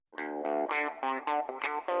Good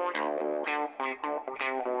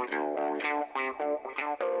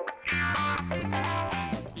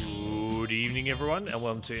evening, everyone, and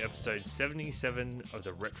welcome to episode 77 of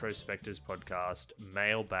the Retrospectors podcast,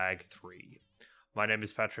 Mailbag 3. My name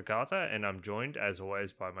is Patrick Arthur, and I'm joined, as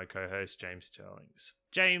always, by my co-host, James Sterlings.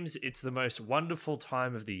 James, it's the most wonderful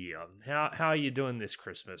time of the year. How are you doing this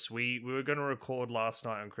Christmas? We were going to record last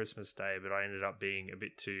night on Christmas Day, but I ended up being a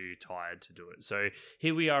bit too tired to do it. So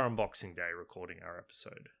here we are on Boxing Day recording our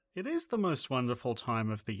episode. It is the most wonderful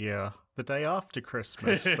time of the year, the day after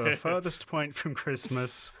Christmas, the furthest point from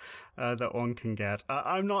Christmas that one can get.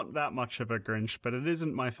 I'm not that much of a Grinch, but it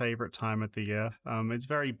isn't my favorite time of the year. It's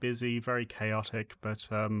very busy, very chaotic, but,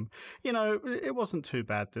 it wasn't too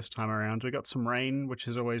bad this time around. We got some rain, which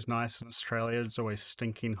is always nice in Australia. It's always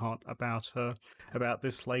stinking hot about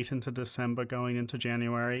this late into December, going into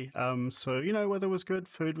January. So, weather was good,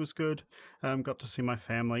 food was good, got to see my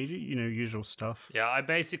family, usual stuff. Yeah, I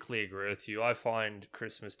basically agree with you. I find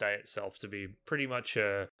Christmas Day itself to be pretty much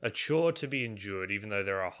a chore to be endured, even though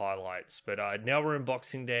there are highlights. But now we're in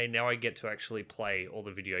Boxing Day. Now I get to actually play all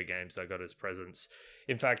the video games I got as presents.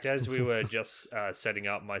 In fact, as we were just setting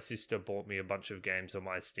up, my sister bought me a bunch of games on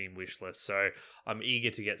my Steam wish list, so I'm eager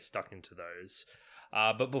to get stuck into those.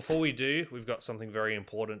 But before we do, we've got something very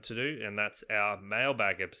important to do, and that's our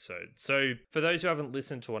mailbag episode. So for those who haven't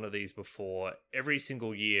listened to one of these before, every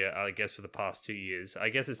single year, I guess for the past 2 years, I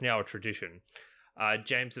guess it's now a tradition,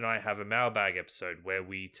 James and I have a mailbag episode where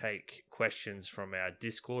we take questions from our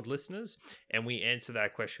Discord listeners and we answer their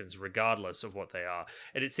questions regardless of what they are.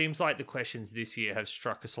 And it seems like the questions this year have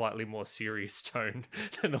struck a slightly more serious tone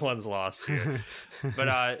than the ones last year.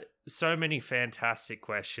 But so many fantastic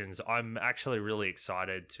questions. I'm actually really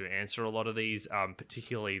excited to answer a lot of these,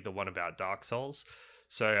 particularly the one about Dark Souls.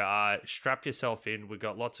 So strap yourself in. We've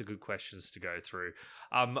got lots of good questions to go through.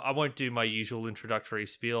 I won't do my usual introductory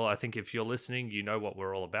spiel. I think if you're listening, you know what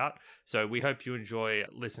we're all about. So we hope you enjoy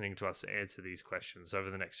listening to us answer these questions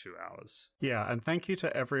over the next few hours. Yeah, and thank you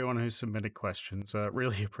to everyone who submitted questions.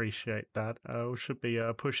 Really appreciate that. We should be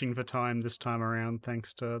pushing for time this time around,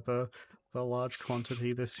 thanks to the large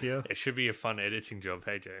quantity this year. It should be a fun editing job,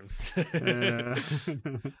 hey, James.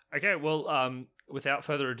 Okay, well, without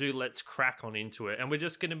further ado, let's crack on into it. And we're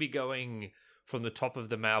just going to be going from the top of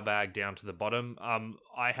the mailbag down to the bottom.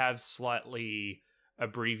 I have slightly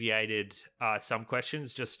abbreviated some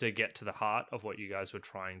questions just to get to the heart of what you guys were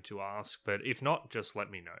trying to ask. But if not, just let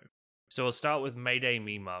me know. So we'll start with Mayday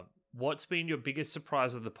Mima. What's been your biggest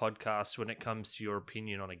surprise of the podcast when it comes to your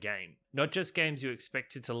opinion on a game? Not just games you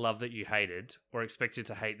expected to love that you hated, or expected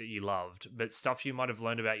to hate that you loved, but stuff you might have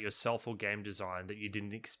learned about yourself or game design that you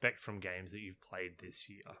didn't expect from games that you've played this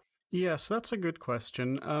year. Yeah, so that's a good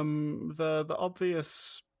question. The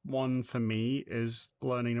obvious one for me is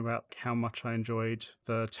learning about how much I enjoyed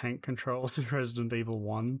the tank controls in Resident Evil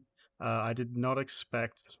 1. I did not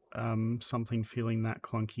expect something feeling that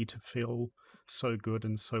clunky to feel so good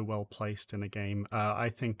and so well placed in a game. I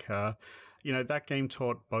think, that game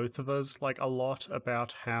taught both of us a lot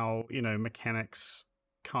about how, mechanics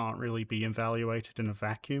can't really be evaluated in a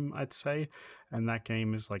vacuum, I'd say. And that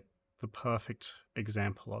game is the perfect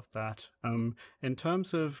example of that. In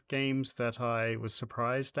terms of games that I was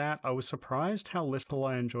surprised at, I was surprised how little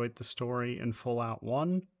I enjoyed the story in Fallout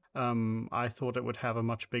 1. I thought it would have a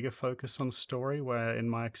much bigger focus on story, where in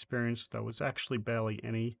my experience there was actually barely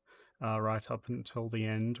any. Right up until the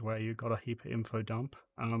end where you got a heap of info dump.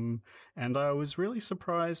 And I was really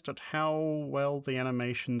surprised at how well the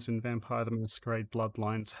animations in Vampire the Masquerade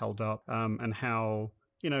Bloodlines held up, and how,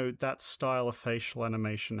 that style of facial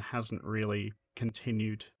animation hasn't really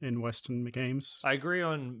continued in Western games. I agree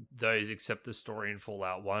on those, except the story in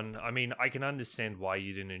Fallout 1. I mean, I can understand why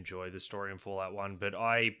you didn't enjoy the story in Fallout 1, but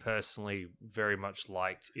I personally very much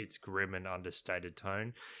liked its grim and understated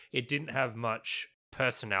tone. It didn't have much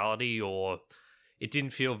personality, or it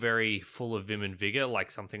didn't feel very full of vim and vigor like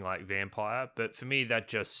something like Vampire, but for me that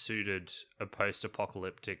just suited a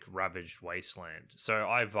post-apocalyptic ravaged wasteland. So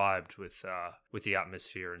I vibed with the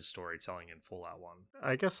atmosphere and storytelling in Fallout 1.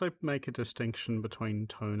 I guess I make a distinction between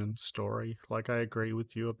tone and story. I agree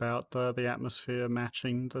with you about the atmosphere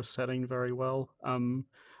matching the setting very well.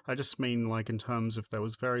 I just mean in terms of there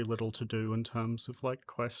was very little to do in terms of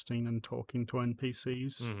questing and talking to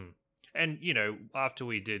NPCs. Mm-hmm. And, after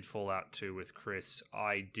we did Fallout 2 with Chris,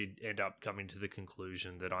 I did end up coming to the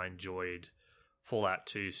conclusion that I enjoyed Fallout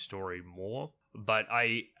 2's story more. But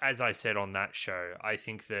as I said on that show, I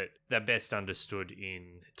think that they're best understood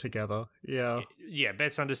together. Yeah. Yeah,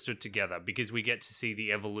 best understood together, because we get to see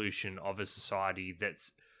the evolution of a society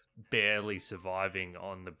that's barely surviving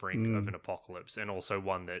on the brink of an apocalypse, and also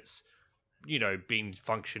one that's been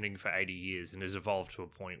functioning for 80 years and has evolved to a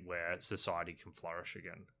point where society can flourish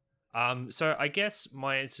again. So I guess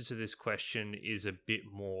my answer to this question is a bit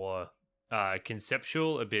more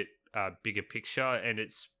conceptual, a bit bigger picture, and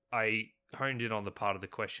I honed in on the part of the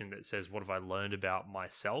question that says, what have I learned about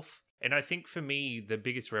myself? And I think for me, the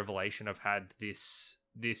biggest revelation I've had this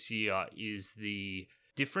year is the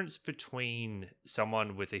difference between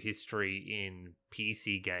someone with a history in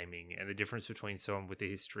PC gaming and the difference between someone with a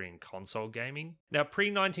history in console gaming. Now,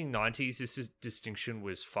 pre-1990s, this distinction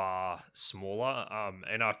was far smaller,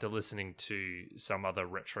 and after listening to some other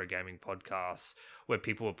retro gaming podcasts where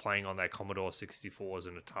people were playing on their Commodore 64s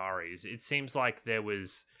and Ataris, it seems like they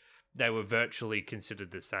were virtually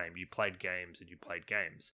considered the same. You played games and you played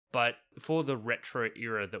games. But for the retro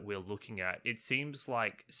era that we're looking at, it seems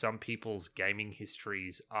like some people's gaming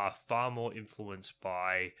histories are far more influenced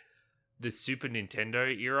by the Super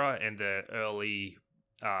Nintendo era and the early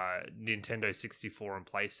Nintendo 64 and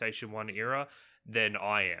PlayStation 1 era than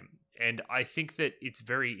I am. And I think that it's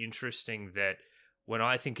very interesting that when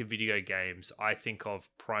I think of video games, I think of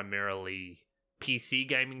primarily PC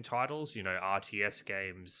gaming titles, RTS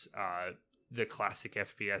games, the classic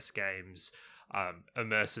FPS games,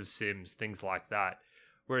 immersive sims, things like that.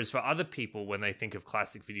 Whereas for other people, when they think of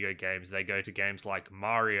classic video games, they go to games like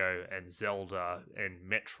Mario and Zelda and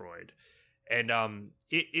Metroid. And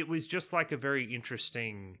it was just like a very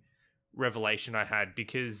interesting revelation I had,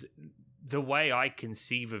 because the way I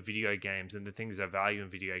conceive of video games and the things I value in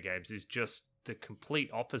video games is just the complete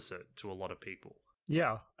opposite to a lot of people.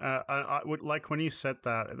 Yeah, I would like when you said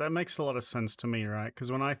that. That makes a lot of sense to me, right? Because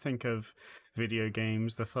when I think of video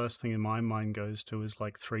games, the first thing in my mind goes to is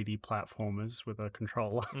like 3D platformers with a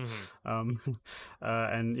controller,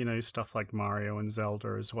 and stuff like Mario and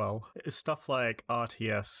Zelda as well. Stuff like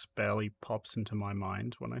RTS barely pops into my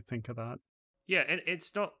mind when I think of that. Yeah, and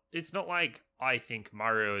it's not like I think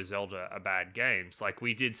Mario or Zelda are bad games. Like,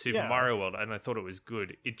 we did Super Mario World and I thought it was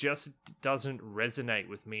good. It just doesn't resonate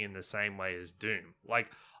with me in the same way as Doom.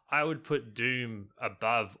 Like, I would put Doom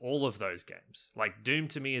above all of those games. Like, Doom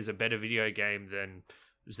to me is a better video game than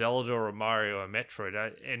Zelda or Mario or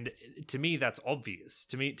Metroid. And to me, that's obvious.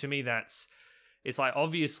 To me, it's like,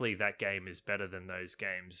 obviously that game is better than those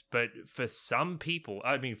games. But for some people,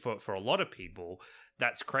 I mean, for a lot of people,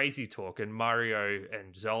 that's crazy talk. And Mario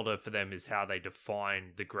and Zelda for them is how they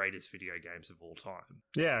define the greatest video games of all time.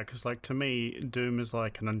 Yeah, because like to me, Doom is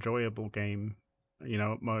like an enjoyable game,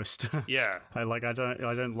 at most. Yeah. I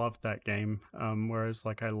don't love that game. Whereas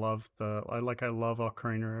like I love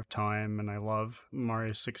Ocarina of Time and I love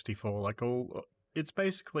Mario 64. Like it's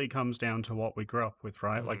basically comes down to what we grew up with,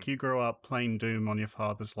 right? Like you grew up playing Doom on your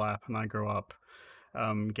father's lap, and I grew up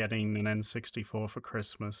getting an N64 for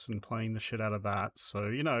Christmas and playing the shit out of that. So,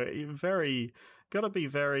 gotta be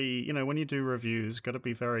very, when you do reviews, gotta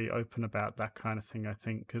be very open about that kind of thing, I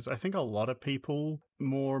think. Because I think a lot of people,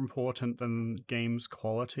 more important than games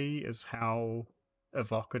quality is how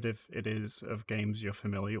evocative it is of games you're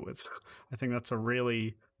familiar with. I think that's a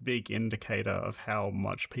really big indicator of how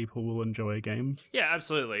much people will enjoy a game. Yeah,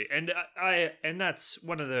 absolutely. And and that's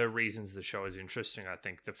one of the reasons the show is interesting, I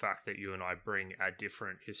think, the fact that you and I bring a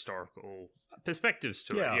different historical perspectives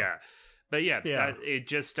to it. Yeah. But that, it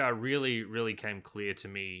just really, really came clear to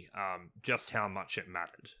me just how much it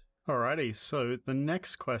mattered. Alrighty, so the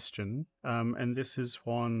next question, and this is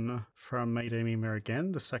one from Maydemir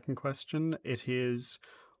again, the second question, it is,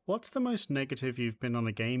 what's the most negative you've been on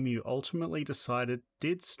a game you ultimately decided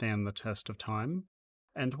did stand the test of time?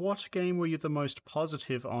 And what game were you the most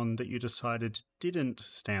positive on that you decided didn't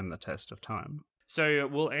stand the test of time? So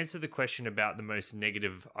we'll answer the question about the most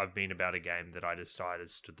negative I've been about a game that I decided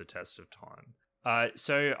stood the test of time.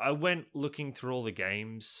 So I went looking through all the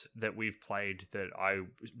games that we've played that I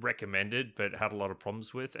recommended but had a lot of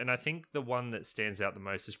problems with, and I think the one that stands out the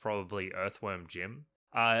most is probably Earthworm Jim.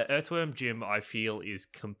 Earthworm Jim, I feel, is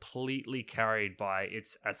completely carried by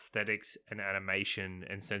its aesthetics and animation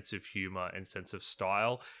and sense of humor and sense of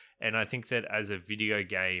style, and I think that as a video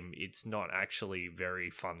game, it's not actually very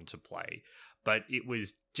fun to play. But it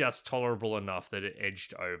was just tolerable enough that it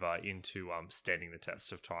edged over into standing the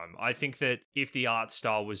test of time. I think that if the art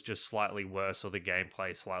style was just slightly worse or the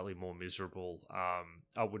gameplay slightly more miserable,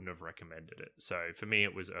 I wouldn't have recommended it. So for me,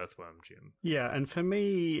 it was Earthworm Jim. Yeah, and for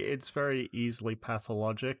me, it's very easily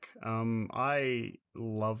pathologic. I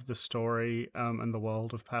love the story and the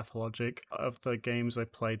world of Pathologic. Of the games I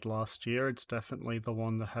played last year, it's definitely the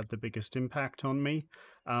one that had the biggest impact on me.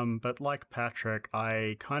 But like Patrick,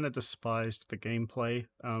 I kind of despised the gameplay,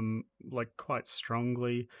 quite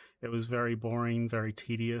strongly. It was very boring, very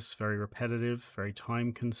tedious, very repetitive, very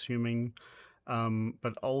time-consuming.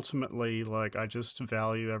 But ultimately, like, I just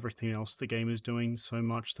value everything else the game is doing so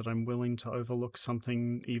much that I'm willing to overlook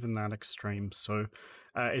something even that extreme. So,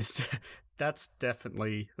 it's that's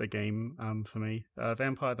definitely the game for me.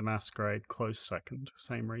 Vampire the Masquerade, close second,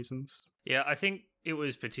 same reasons. Yeah, I think it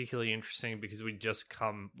was particularly interesting because we'd just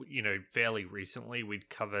fairly recently, we'd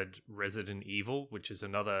covered Resident Evil, which is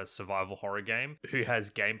another survival horror game, who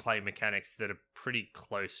has gameplay mechanics that are pretty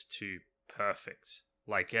close to perfect.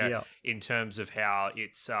 Like, Yeah. in terms of how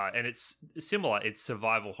and it's similar, it's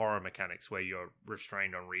survival horror mechanics where you're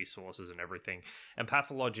restrained on resources and everything. And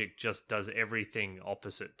Pathologic just does everything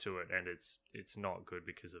opposite to it, and it's not good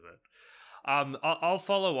because of it. I'll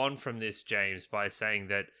follow on from this, James, by saying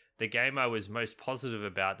that the game I was most positive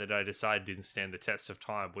about that I decided didn't stand the test of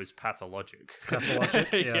time was Pathologic.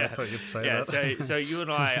 Pathologic? Yeah, I thought you'd say that. So you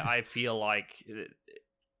and I feel like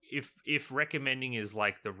if recommending is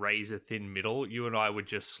like the razor thin middle, you and I were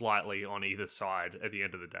just slightly on either side at the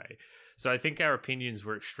end of the day. So I think our opinions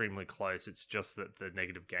were extremely close. It's just that the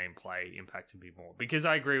negative gameplay impacted me more. Because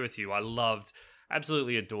I agree with you. I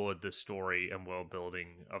absolutely adored the story and world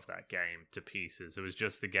building of that game to pieces. It was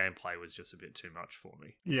just the gameplay was just a bit too much for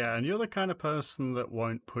me. Yeah, and you're the kind of person that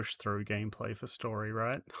won't push through gameplay for story,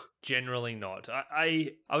 right? Generally not.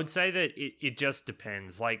 I would say that it just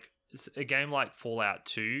depends. Like, a game like Fallout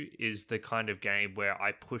 2 is the kind of game where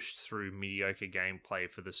I pushed through mediocre gameplay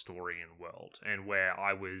for the story and world, and where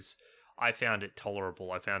I found it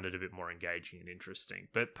tolerable. I found it a bit more engaging and interesting.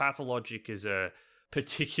 But Pathologic is a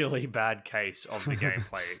particularly bad case of the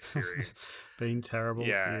gameplay experience. Being terrible.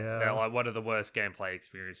 Yeah, like one of the worst gameplay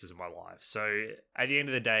experiences of my life. So at the end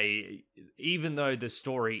of the day, even though the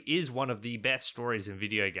story is one of the best stories in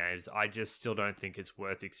video games, I just still don't think it's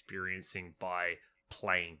worth experiencing by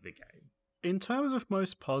playing the game. In terms of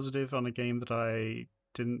most positive on a game that I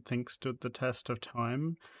didn't think stood the test of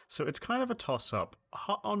time, so it's kind of a toss-up.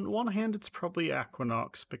 On one hand, it's probably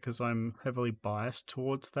Aquanox because I'm heavily biased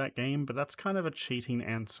towards that game, but that's kind of a cheating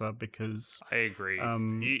answer because... I agree.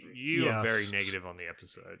 You are very negative on the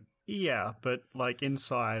episode. Yeah, but like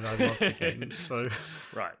inside, I love the game, so...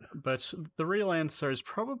 Right. But the real answer is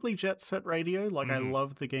probably Jet Set Radio. Like, I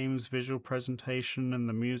love the game's visual presentation and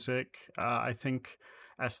the music. I think...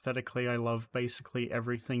 aesthetically, I love basically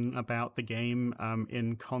everything about the game.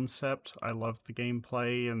 In concept, I love the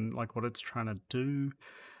gameplay and like what it's trying to do.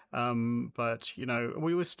 But, you know,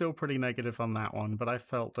 we were still pretty negative on that one, but I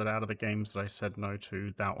felt that out of the games that I said no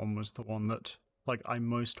to, that one was the one that like I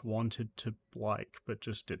most wanted to like, but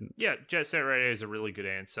just didn't. Yeah, Jet Set Radio is a really good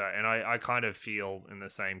answer, and I kind of feel in the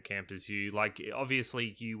same camp as you. Like,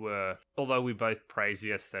 obviously, you were, although we both praised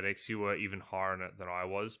the aesthetics, you were even higher on it than I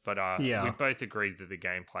was, but we both agreed that the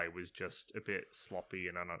gameplay was just a bit sloppy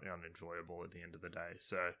and unenjoyable at the end of the day.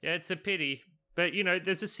 So, yeah, it's a pity, but, you know,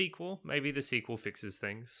 there's a sequel. Maybe the sequel fixes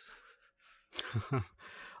things.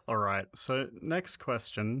 All right, so next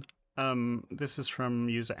question. This is from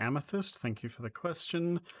user Amethyst. Thank you for the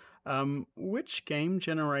question. Which game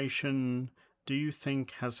generation do you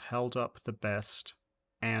think has held up the best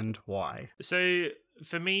and why? So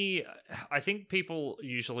for me, I think people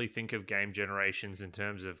usually think of game generations in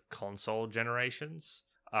terms of console generations,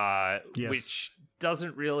 Yes. which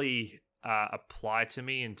doesn't really apply to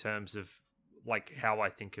me in terms of like how I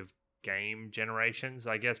think of game generations,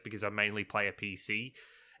 I guess, because I mainly play a PC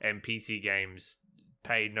and PC games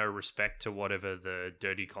pay no respect to whatever the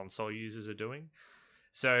dirty console users are doing.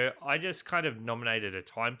 So I just kind of nominated a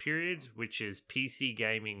time period, which is PC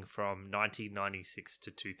gaming from 1996 to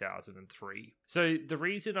 2003. So the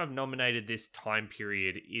reason I've nominated this time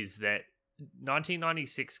period is that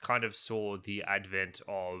 1996 kind of saw the advent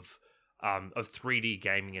of 3D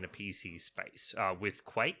gaming in a PC space with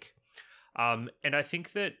Quake. And I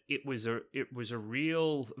think that it was a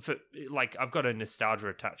real, like, I've got a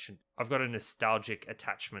nostalgic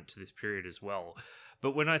attachment to this period as well.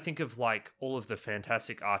 But when I think of like all of the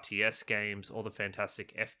fantastic RTS games, all the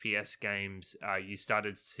fantastic FPS games, you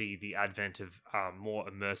started to see the advent of more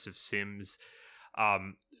immersive sims,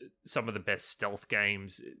 some of the best stealth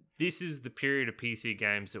games. This is the period of PC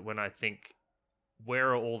games that when I think,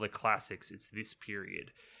 where are all the classics? It's this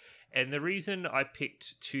period. And the reason I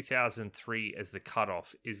picked 2003 as the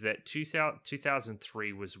cutoff is that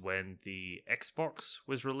 2003 was when the Xbox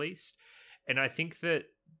was released. And I think that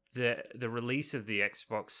the release of the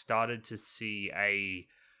Xbox started to see a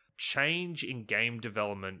change in game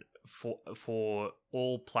development for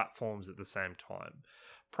all platforms at the same time.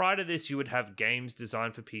 Prior to this, you would have games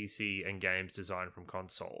designed for PC and games designed from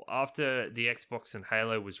console. After the Xbox and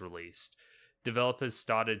Halo was released, developers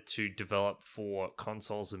started to develop for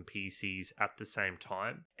consoles and PCs at the same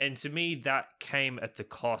time. And to me, that came at the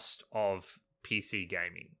cost of PC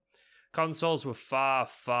gaming. Consoles were far,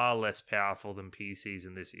 far less powerful than PCs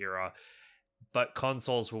in this era, but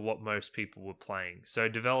consoles were what most people were playing. So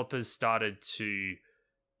developers started to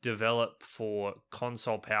develop for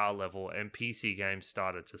console power level, and PC games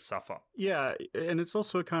started to suffer. Yeah, and it's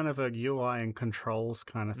also kind of a UI and controls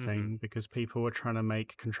kind of thing, because people were trying to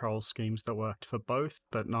make control schemes that worked for both,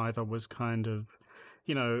 but neither was kind of,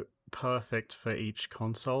 perfect for each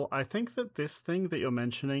console. I think that this thing that you're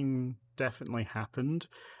mentioning definitely happened.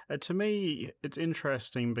 To me, it's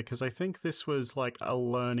interesting because I think this was like a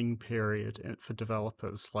learning period for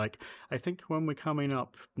developers. Like, I think when we're coming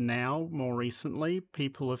up now, more recently,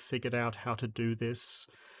 people have figured out how to do this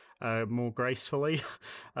more gracefully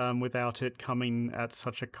without it coming at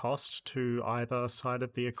such a cost to either side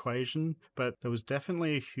of the equation. But there was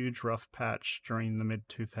definitely a huge rough patch during the mid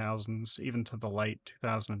 2000s, even to the late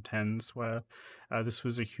 2010s, where this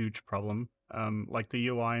was a huge problem. Like the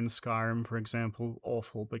UI in Skyrim, for example,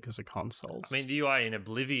 awful because of consoles. I mean, the UI in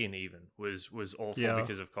Oblivion even was awful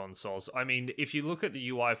because of consoles. I mean, if you look at the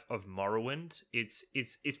UI of Morrowind, it's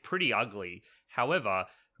pretty ugly. However,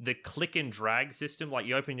 the click and drag system, like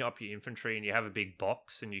you open up your inventory and you have a big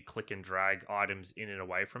box and you click and drag items in and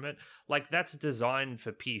away from it, like that's designed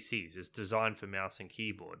for PCs. It's designed for mouse and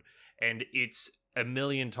keyboard. And it's a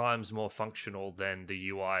million times more functional than the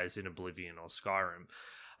UIs in Oblivion or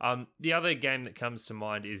Skyrim. The other game that comes to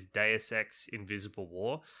mind is Deus Ex Invisible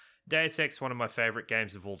War. Deus Ex, one of my favorite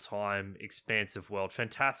games of all time, expansive world,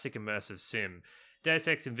 fantastic immersive sim. Deus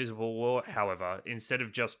Ex Invisible War, however, instead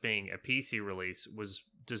of just being a PC release, was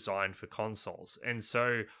designed for consoles. And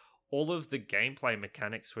so all of the gameplay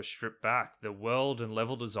mechanics were stripped back. The world and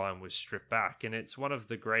level design was stripped back. And it's one of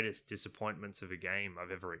the greatest disappointments of a game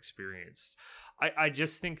I've ever experienced. I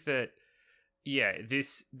just think that, yeah,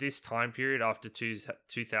 this time period after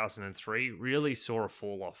 2003 really saw a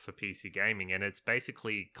fall off for PC gaming, and it's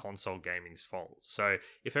basically console gaming's fault. So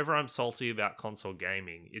if ever I'm salty about console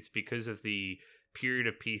gaming, it's because of the period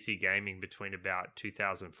of PC gaming between about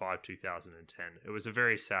 2005 2010. It was a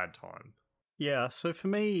very sad time. Yeah, so for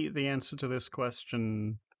me, the answer to this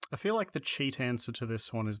question, I feel like the cheat answer to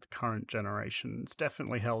this one is the current generation. It's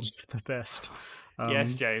definitely held the best.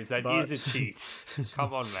 Yes, James, that is a cheat.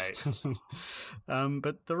 Come on, mate.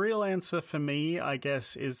 But the real answer for me, I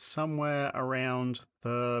guess, is somewhere around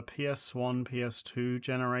the PS1, PS2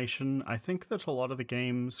 generation. I think that a lot of the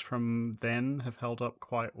games from then have held up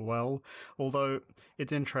quite well, although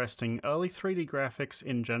it's interesting. Early 3D graphics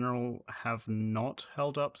in general have not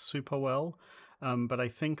held up super well, but I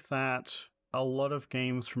think that a lot of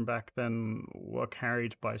games from back then were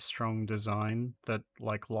carried by strong design that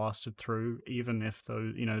like lasted through, even if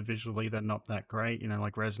those, visually they're not that great,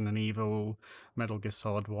 like Resident Evil, Metal Gear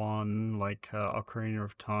Solid 1, like Ocarina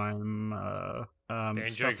of Time,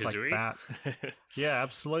 stuff like that. Yeah,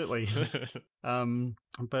 absolutely.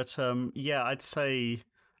 Yeah, I'd say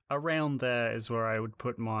around there is where I would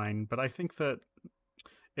put mine, but I think that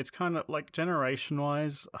it's kind of like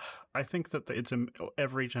generation-wise, I think that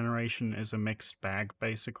every generation is a mixed bag,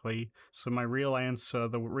 basically. So my real answer,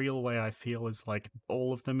 the real way I feel, is like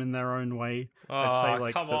all of them in their own way. Oh, I'd say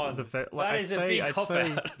like come on. That is a big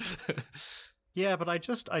cop-out. Yeah, but I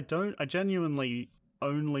genuinely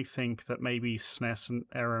only think that maybe SNES and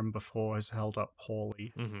era and before has held up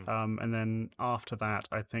poorly. Mm-hmm. And then after that,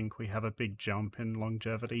 I think we have a big jump in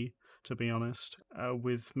longevity, to be honest,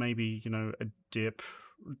 with maybe, a dip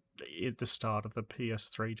at the start of the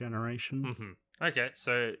PS3 generation. Mm-hmm. Okay,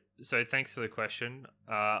 so thanks for the question.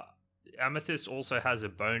 Amethyst also has a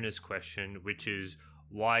bonus question, which is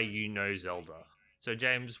why you know Zelda. So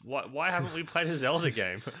James, why haven't we played a Zelda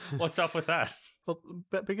game? What's up with that? Well,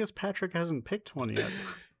 because Patrick hasn't picked one yet.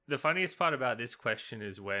 The funniest part about this question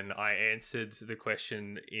is when I answered the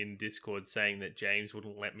question in Discord saying that James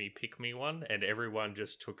wouldn't let me pick me one, and everyone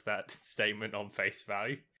just took that statement on face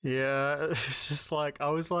value. Yeah, it's just like, I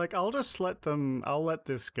was like, I'll let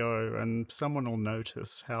this go, and someone will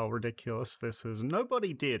notice how ridiculous this is. And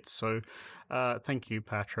nobody did, so thank you,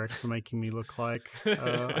 Patrick, for making me look like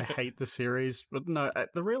I hate the series. But no,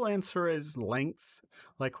 the real answer is length.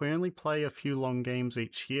 Like, we only play a few long games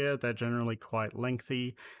each year. They're generally quite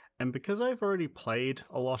lengthy. And because I've already played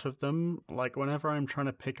a lot of them, like whenever I'm trying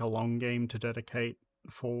to pick a long game to dedicate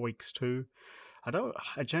 4 weeks to,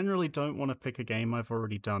 I generally don't want to pick a game I've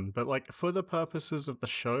already done. But like for the purposes of the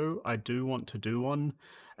show, I do want to do one.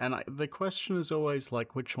 And the question is always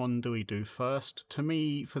like, which one do we do first? To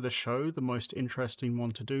me, for the show, the most interesting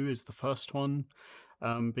one to do is the first one.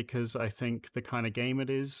 Because I think the kind of game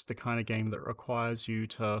it is, the kind of game that requires you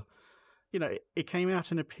to it came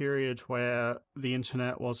out in a period where the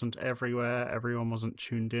internet wasn't everywhere, everyone wasn't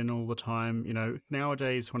tuned in all the time.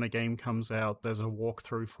 Nowadays when a game comes out, there's a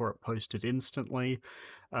walkthrough for it posted instantly.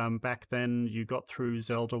 Back then, you got through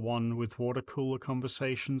Zelda 1 with water cooler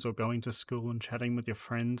conversations or going to school and chatting with your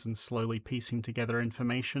friends and slowly piecing together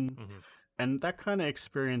information. Mm-hmm. And that kind of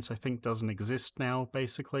experience, I think, doesn't exist now,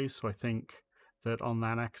 basically. So I think that on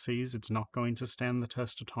that axis, it's not going to stand the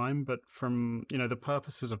test of time. But from, the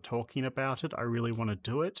purposes of talking about it, I really want to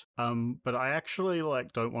do it. But I actually,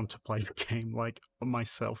 don't want to play the game,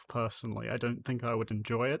 myself personally. I don't think I would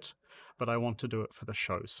enjoy it, but I want to do it for the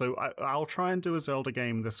show. So I'll try and do a Zelda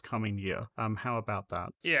game this coming year. How about that?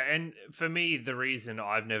 Yeah, and for me, the reason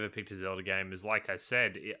I've never picked a Zelda game is, like I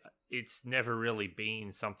said, it's never really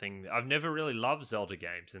been something. I've never really loved Zelda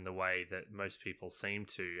games in the way that most people seem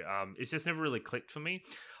to. It's just never really clicked for me.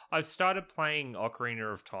 I've started playing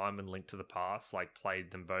Ocarina of Time and Link to the Past,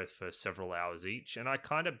 played them both for several hours each, and I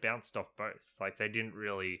kind of bounced off both. They didn't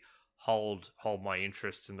really hold my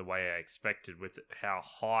interest in the way I expected with how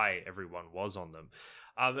high everyone was on them.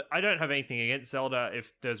 I don't have anything against Zelda.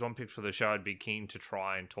 If there's one picked for the show, I'd be keen to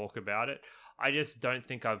try and talk about it. I just don't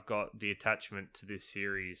think I've got the attachment to this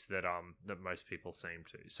series that most people seem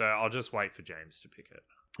to. So I'll just wait for James to pick it.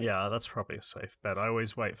 Yeah, that's probably a safe bet. I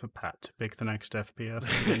always wait for Pat to pick the next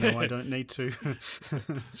FPS, even though I don't need to.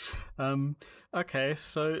 Okay,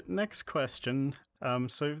 so next question.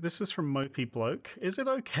 So this is from Mopey Bloke. Is it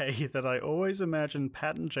okay that I always imagine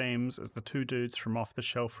Pat and James as the two dudes from Off the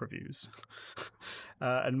Shelf reviews?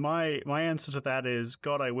 And my answer to that is,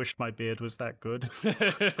 God, I wish my beard was that good.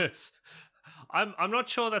 I'm not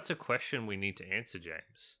sure that's a question we need to answer,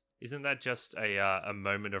 James. Isn't that just a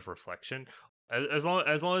moment of reflection? As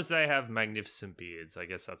long as they have magnificent beards, I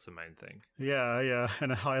guess that's the main thing. Yeah,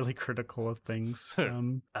 and highly critical of things.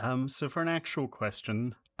 So for an actual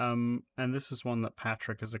question, and this is one that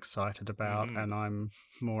Patrick is excited about, and I'm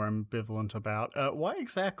more ambivalent about. Why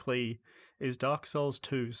exactly is Dark Souls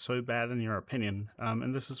 2 so bad in your opinion?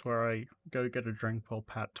 And this is where I go get a drink while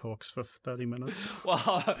Pat talks for 30 minutes.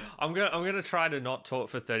 Well, I'm gonna try to not talk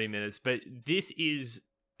for 30 minutes, but this is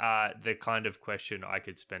the kind of question I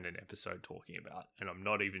could spend an episode talking about, and I'm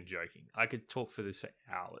not even joking. I could talk for this for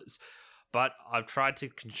hours, but I've tried to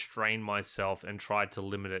constrain myself and tried to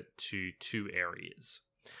limit it to 2 areas.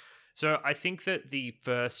 So I think that the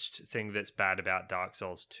first thing that's bad about Dark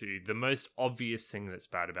Souls 2, the most obvious thing that's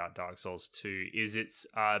bad about Dark Souls 2 is its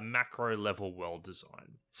macro level world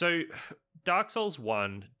design. So Dark Souls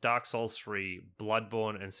 1, Dark Souls 3,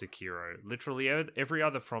 Bloodborne, and Sekiro, literally every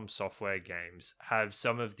other From Software games have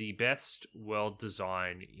some of the best world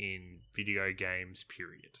design in video games,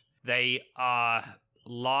 period. They are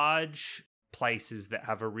large places that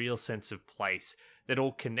have a real sense of place that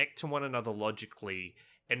all connect to one another logically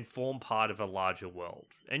and form part of a larger world.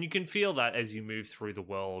 And you can feel that as you move through the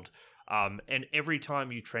world. And every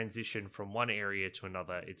time you transition from one area to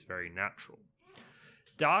another, it's very natural.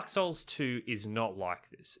 Dark Souls 2 is not like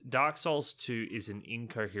this. Dark Souls 2 is an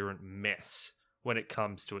incoherent mess when it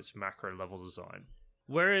comes to its macro level design.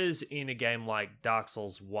 Whereas in a game like Dark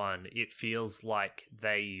Souls 1, it feels like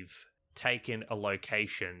they've taken a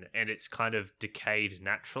location and it's kind of decayed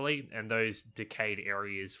naturally, and those decayed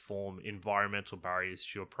areas form environmental barriers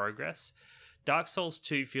to your progress. Dark Souls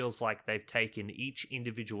 2 feels like they've taken each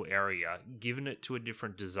individual area, given it to a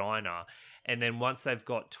different designer, and then once they've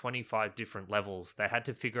got 25 different levels, they had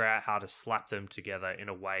to figure out how to slap them together in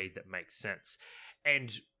a way that makes sense.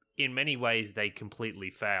 And in many ways, they completely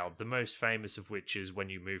failed. The most famous of which is when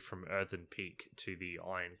you move from Earthen Peak to the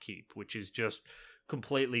Iron Keep, which is just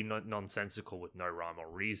completely nonsensical with no rhyme or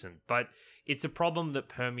reason, but it's a problem that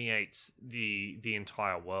permeates the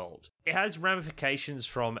entire world. It has ramifications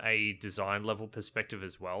from a design level perspective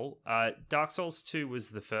as well. Dark Souls 2 was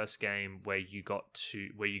the first game where you got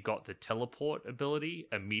the teleport ability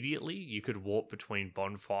immediately. You could warp between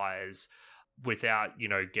bonfires without,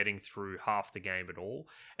 getting through half the game at all.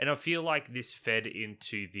 And I feel like this fed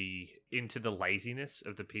into the laziness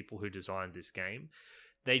of the people who designed this game.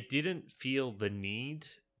 They didn't feel the need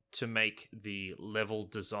to make the level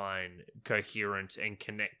design coherent and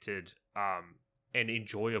connected and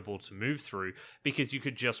enjoyable to move through, because you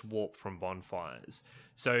could just warp from bonfires.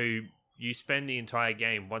 So you spend the entire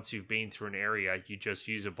game, once you've been through an area, you just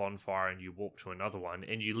use a bonfire and you warp to another one,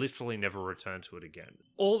 and you literally never return to it again.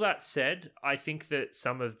 All that said, I think that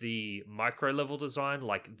some of the micro level design,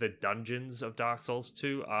 like the dungeons of Dark Souls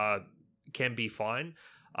 2, can be fine.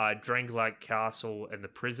 Drangleic Castle and the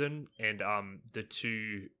prison, and the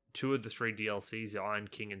two of the 3 DLCs, the Iron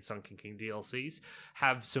King and Sunken King DLCs,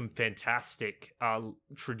 have some fantastic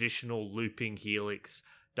traditional looping helix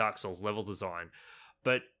Dark Souls level design.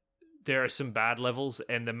 But there are some bad levels,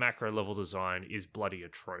 and the macro level design is bloody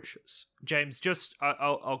atrocious. James,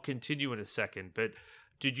 I'll continue in a second, but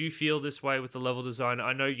did you feel this way with the level design?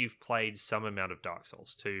 I know you've played some amount of Dark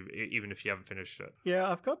Souls too, even if you haven't finished it. Yeah,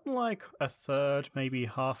 I've gotten like a third, maybe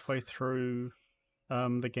halfway through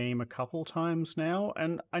the game a couple times now,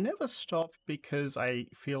 and I never stop because I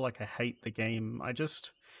feel like I hate the game.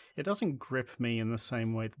 It doesn't grip me in the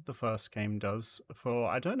same way that the first game does, for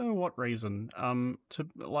I don't know what reason.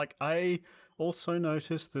 I also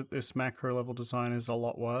noticed that this macro level design is a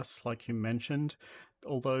lot worse, like you mentioned.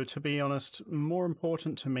 Although, to be honest, more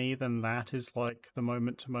important to me than that is like the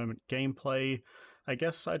moment to moment gameplay. I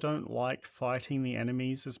guess I don't like fighting the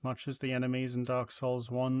enemies as much as the enemies in Dark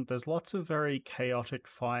Souls 1. There's lots of very chaotic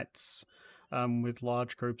fights with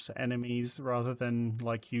large groups of enemies rather than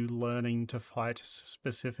like you learning to fight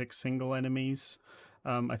specific single enemies.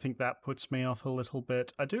 I think that puts me off a little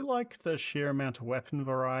bit. I do like the sheer amount of weapon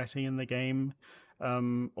variety in the game.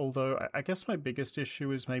 Although I guess my biggest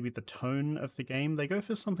issue is maybe the tone of the game. They go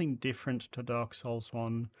for something different to Dark Souls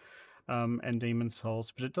 1 and Demon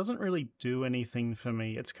Souls, but it doesn't really do anything for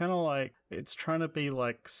me. It's kind of like it's trying to be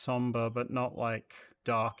like somber, but not like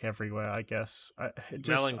dark everywhere, I guess. I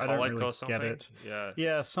don't really or something? get it. Yeah.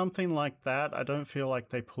 Yeah, something like that. I don't feel like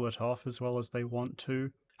they pull it off as well as they want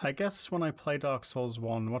to. I guess when I play Dark Souls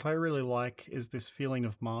 1, what I really like is this feeling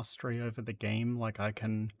of mastery over the game. Like, I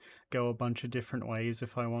can go a bunch of different ways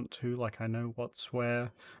if I want to, like, I know what's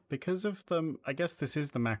where. Because of the, I guess this is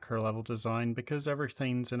the macro level design, because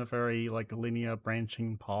everything's in a very, like, linear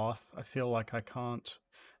branching path, I feel like I can't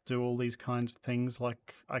do all these kinds of things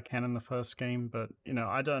like I can in the first game, but,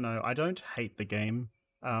 I don't know. I don't hate the game.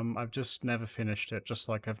 I've just never finished it, just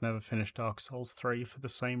like I've never finished Dark Souls 3 for the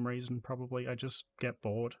same reason, probably. I just get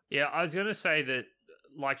bored. Yeah, I was going to say that,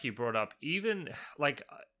 like you brought up, even like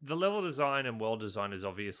the level design and world design is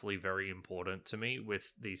obviously very important to me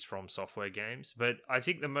with these From Software games, but I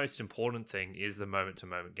think the most important thing is the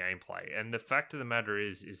moment-to-moment gameplay. And the fact of the matter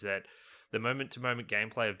is that the moment-to-moment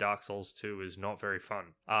gameplay of Dark Souls 2 is not very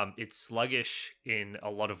fun. It's sluggish in a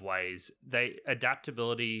lot of ways.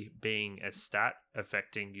 Adaptability being a stat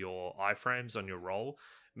affecting your iframes on your roll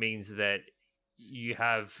means that you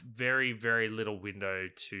have very, very little window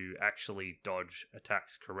to actually dodge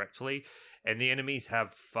attacks correctly. And the enemies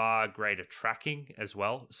have far greater tracking as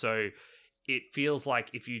well. So it feels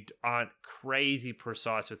like if you aren't crazy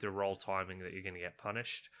precise with your roll timing that you're going to get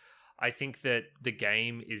punished. I think that the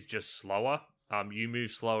game is just slower. You move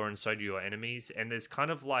slower and so do your enemies. And there's kind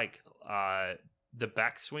of like the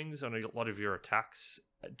backswings on a lot of your attacks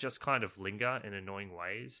just kind of linger in annoying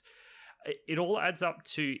ways. It all adds up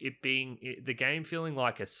to it being the game feeling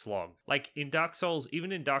like a slog. Like in Dark Souls,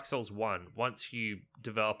 even in Dark Souls 1, once you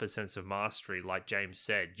develop a sense of mastery, like James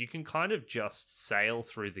said, you can kind of just sail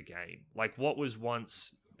through the game. Like what was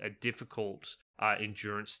once a difficult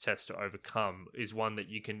endurance test to overcome is one that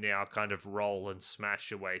you can now kind of roll and smash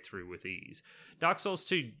your way through with ease. Dark Souls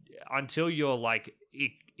 2, until you're like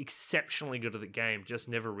exceptionally good at the game, just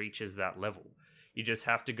never reaches that level. You just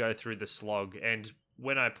have to go through the slog. And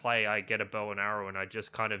when I play, I get a bow and arrow and I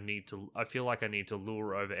just kind of I feel like I need to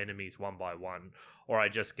lure over enemies one by one, or I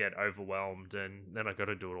just get overwhelmed and then I got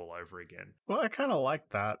to do it all over again. Well, I kind of like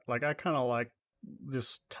that. Like, I kind of like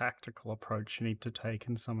this tactical approach you need to take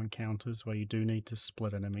in some encounters where you do need to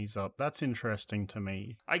split enemies up. That's interesting to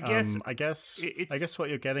me. I guess what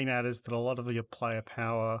you're getting at is that a lot of your player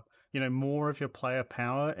power, more of your player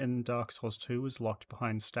power in Dark Souls 2 was locked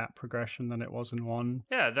behind stat progression than it was in 1.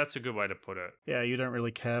 Yeah, that's a good way to put it. Yeah, you don't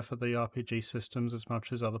really care for the RPG systems as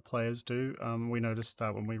much as other players do. We noticed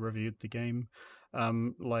that when we reviewed the game.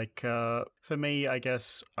 For me, I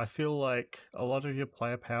guess I feel like a lot of your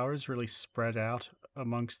player power is really spread out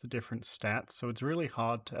amongst the different stats, so it's really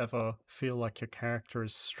hard to ever feel like your character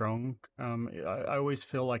is strong. I always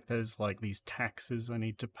feel like there's like these taxes I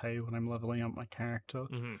need to pay when I'm leveling up my character.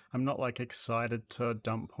 Mm-hmm. I'm not like excited to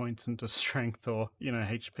dump points into strength or,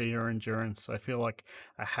 HP or endurance. I feel like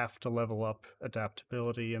I have to level up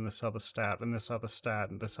adaptability and this other stat and this other stat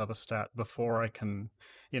and this other stat before I can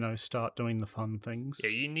start doing the fun things. Yeah,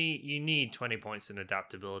 you need 20 points in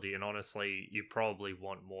adaptability, and honestly, you probably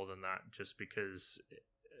want more than that just because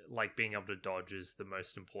like being able to dodge is the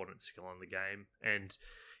most important skill in the game, and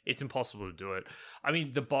it's impossible to do it. I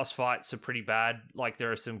mean, the boss fights are pretty bad. Like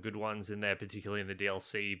there are some good ones in there, particularly in the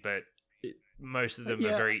DLC, but most of them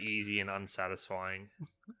are very easy and unsatisfying.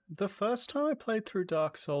 The first time I played through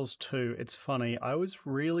Dark Souls 2, it's funny, I was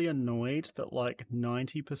really annoyed that like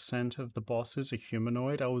 90% of the bosses are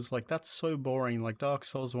humanoid. I was like, that's so boring. Like Dark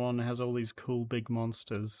Souls 1 has all these cool big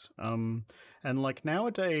monsters. And like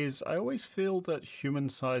nowadays, I always feel that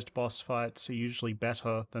human-sized boss fights are usually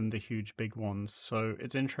better than the huge big ones. So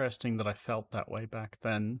it's interesting that I felt that way back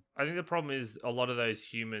then. I think the problem is a lot of those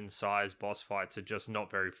human-sized boss fights are just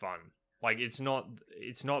not very fun. Like it's not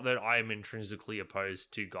that I am intrinsically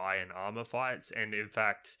opposed to Guy and armor fights, and in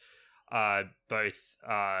fact, both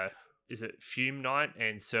is it Fume Knight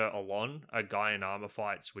and Sir Alon are Guy and armor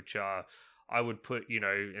fights, which are I would put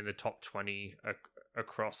in the top 20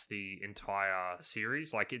 across the entire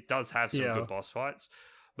series. Like it does have some good boss fights,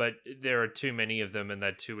 but there are too many of them, and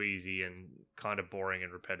they're too easy and kind of boring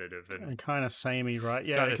and repetitive and kind of samey, right?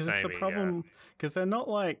 Yeah, because it's the problem because they're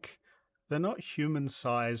not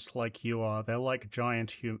human-sized like you are. They're like they're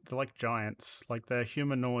like giants. Like they're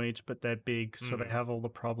humanoid, but they're big, so they have all the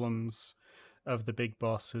problems of the big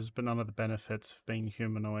bosses, but none of the benefits of being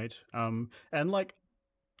humanoid. And like,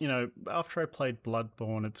 after I played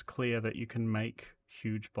Bloodborne, it's clear that you can make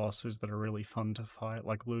huge bosses that are really fun to fight.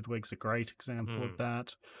 Like Ludwig's a great example of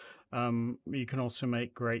that. You can also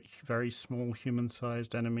make great, very small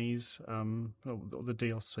human-sized enemies. The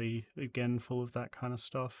DLC, again, full of that kind of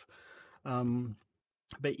stuff.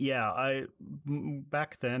 But yeah,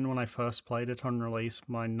 back then when I first played it on release,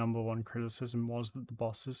 my number one criticism was that the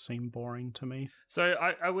bosses seemed boring to me. So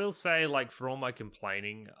I will say, like, for all my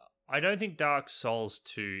complaining, I don't think Dark Souls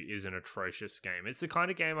 2 is an atrocious game. It's the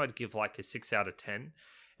kind of game I'd give like a 6 out of 10,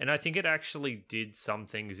 and I think it actually did some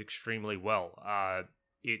things extremely well.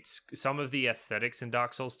 It's some of the aesthetics in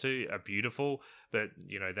Dark Souls 2 are beautiful, but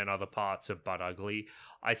then other parts are butt ugly.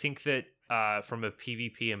 I think that from a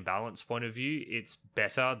PvP and balance point of view, it's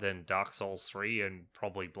better than Dark Souls 3 and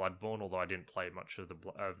probably Bloodborne, although I didn't play much of the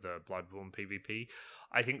Bloodborne PvP.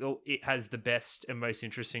 I think it has the best and most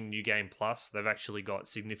interesting New Game Plus. They've actually got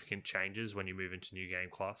significant changes when you move into New Game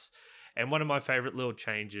Plus. And one of my favorite little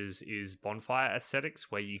changes is bonfire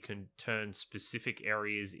aesthetics, where you can turn specific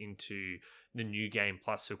areas into the New Game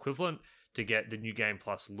Plus equivalent to get the New Game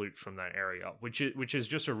Plus loot from that area, which is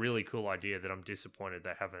just a really cool idea that I'm disappointed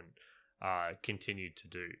they haven't continued to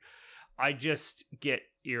do. I just get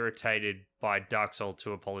irritated by Dark Souls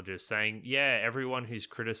 2 apologists saying, yeah, everyone who's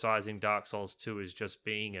criticizing Dark Souls 2 is just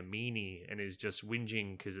being a meanie and is just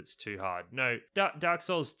whinging because it's too hard. No, Dark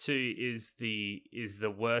Souls 2 is the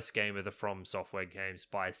worst game of the From Software games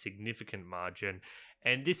by a significant margin.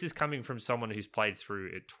 And this is coming from someone who's played through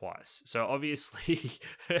it twice. So obviously,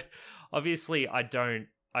 I don't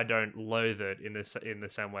loathe it in the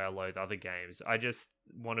same way I loathe other games. I just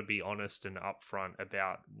want to be honest and upfront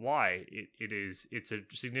about why it's a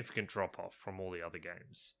significant drop off from all the other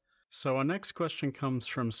games. So our next question comes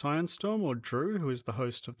from Sciencestorm, or Drew, who is the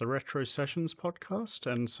host of the Retro Sessions podcast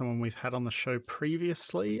and someone we've had on the show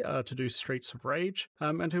previously to do Streets of Rage,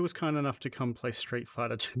 and who was kind enough to come play Street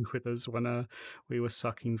Fighter 2 with us when we were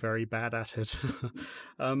sucking very bad at it.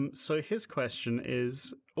 So his question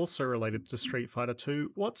is also related to Street Fighter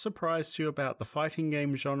 2. What surprised you about the fighting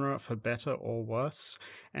game genre, for better or worse?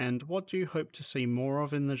 And what do you hope to see more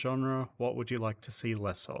of in the genre? What would you like to see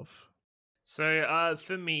less of? So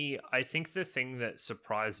for me, I think the thing that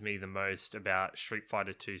surprised me the most about Street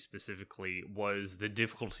Fighter 2 specifically was the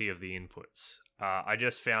difficulty of the inputs. I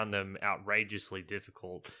just found them outrageously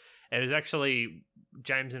difficult. And it was actually,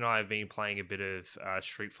 James and I have been playing a bit of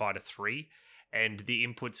Street Fighter 3, and the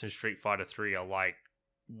inputs in Street Fighter 3 are like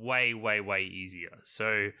way, way, way easier.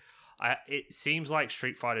 So it seems like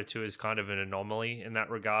Street Fighter 2 is kind of an anomaly in that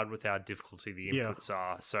regard with how difficulty the inputs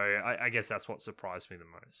are. So I guess that's what surprised me the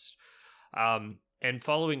most. And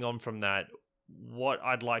following on from that, what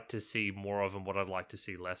I'd like to see more of and what I'd like to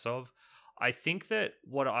see less of, I think that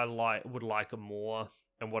what I would like more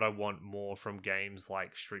and what I want more from games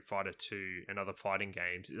like Street Fighter 2 and other fighting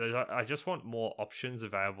games is I just want more options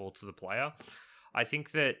available to the player. I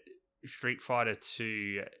think that Street Fighter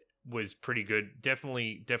 2 was pretty good,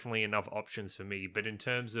 definitely enough options for me, but in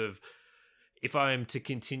terms of if I am to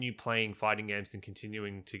continue playing fighting games and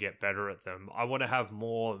continuing to get better at them, I want to have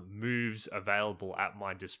more moves available at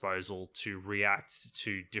my disposal to react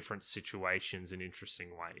to different situations in interesting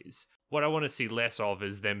ways. What I want to see less of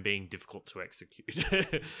is them being difficult to execute.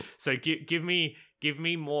 So give me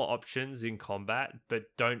more options in combat, but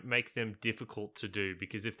don't make them difficult to do,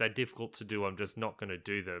 because if they're difficult to do, I'm just not going to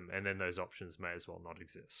do them, and then those options may as well not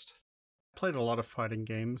exist. Played a lot of fighting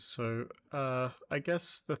games, so I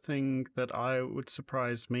guess the thing that would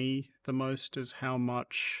surprise me the most is how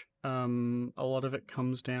much A lot of it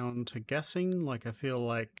comes down to guessing. Like, I feel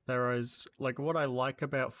like there is, like, what I like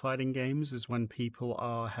about fighting games is when people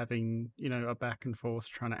are having, a back and forth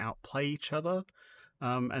trying to outplay each other.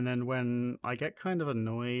 And then when I get kind of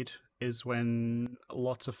annoyed is when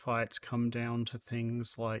lots of fights come down to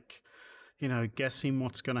things like, guessing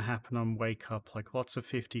what's going to happen on Wake Up, like lots of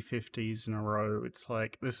 50-50s in a row. It's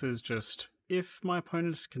like, this is just, if my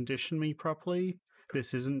opponents condition me properly,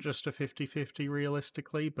 this isn't just a 50-50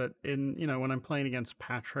 realistically, but when I'm playing against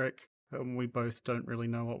Patrick, we both don't really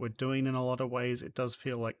know what we're doing in a lot of ways. It does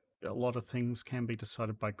feel like a lot of things can be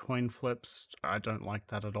decided by coin flips. I don't like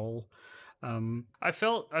that at all. I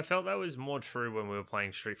felt that was more true when we were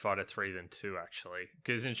playing Street Fighter 3 than 2, actually.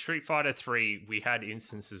 Because in Street Fighter 3, we had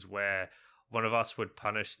instances where one of us would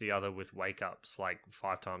punish the other with wake-ups like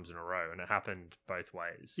 5 times in a row, and it happened both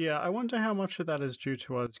ways. Yeah, I wonder how much of that is due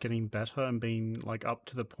to us getting better and being like up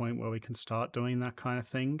to the point where we can start doing that kind of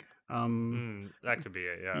thing. That could be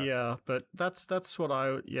it, yeah. Yeah, but that's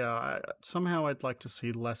what somehow I'd like to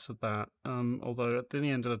see less of that. Although at the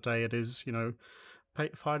end of the day, it is,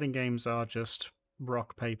 fighting games are just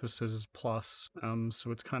rock, paper, scissors plus,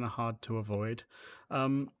 so it's kind of hard to avoid.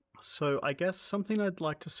 So I guess something I'd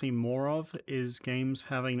like to see more of is games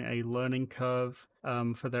having a learning curve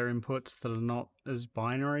for their inputs that are not as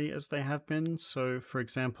binary as they have been. So, for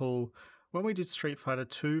example, when we did Street Fighter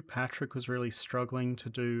 2, Patrick was really struggling to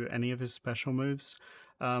do any of his special moves.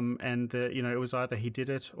 It was either he did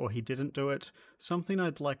it or he didn't do it. Something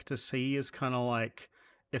I'd like to see is kind of like,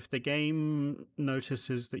 if the game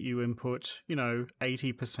notices that you input,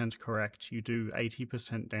 80% correct, you do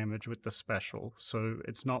 80% damage with the special. So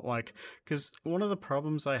it's not like, because one of the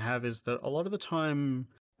problems I have is that a lot of the time,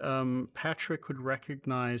 Patrick would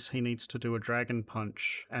recognize he needs to do a dragon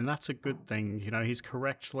punch, and that's a good thing. He's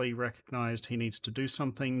correctly recognized he needs to do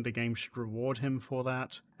something. The game should reward him for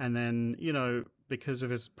that. And then, because of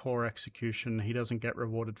his poor execution, he doesn't get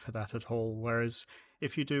rewarded for that at all. Whereas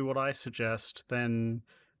if you do what I suggest, then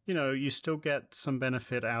you still get some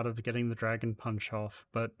benefit out of getting the dragon punch off,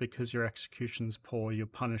 but because your execution's poor, you're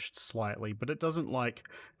punished slightly. But it doesn't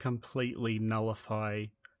completely nullify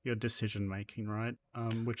your decision making, right?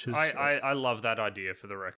 Which is I love that idea for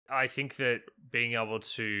the record. I think that being able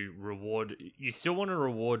to reward, you still want to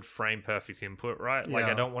reward frame perfect input, right? Like,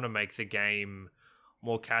 I don't want to make the game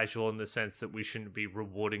more casual in the sense that we shouldn't be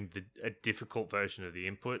rewarding a difficult version of the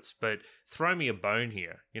inputs, but throw me a bone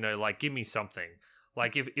here. Give me something.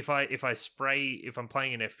 Like if I'm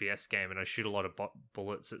playing an FPS game and I shoot a lot of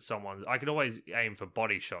bullets at someone, I can always aim for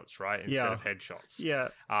body shots, right, instead of headshots. Yeah.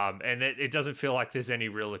 And it doesn't feel like there's any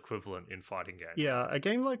real equivalent in fighting games. Yeah, a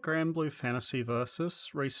game like Grand Blue Fantasy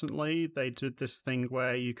Versus, recently they did this thing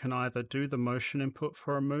where you can either do the motion input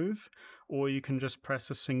for a move, or you can just press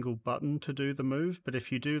a single button to do the move. But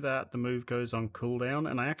if you do that, the move goes on cooldown,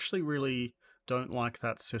 and I actually really don't like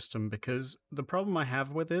that system, because the problem I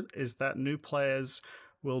have with it is that new players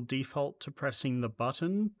will default to pressing the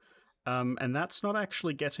button, and that's not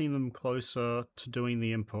actually getting them closer to doing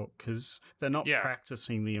the input, because they're not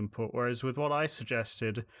practicing the input. Whereas with what I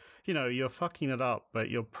suggested, you're fucking it up, but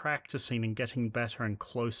you're practicing and getting better and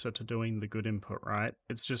closer to doing the good input, right?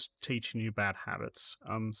 It's just teaching you bad habits.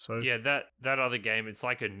 That other game, it's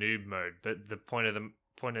like a noob mode, but the point of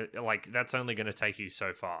that's only going to take you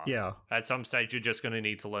so far. Yeah. At some stage, you're just going to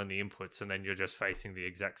need to learn the inputs, and then you're just facing the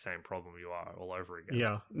exact same problem you are all over again.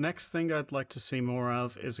 Yeah. Next thing I'd like to see more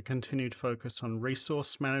of is a continued focus on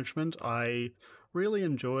resource management. I really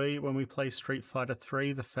enjoy, when we play Street Fighter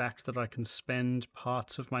 3, the fact that I can spend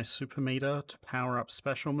parts of my super meter to power up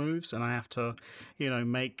special moves, and I have to,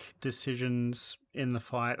 make decisions in the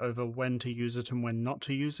fight over when to use it and when not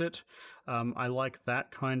to use it. I like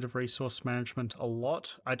that kind of resource management a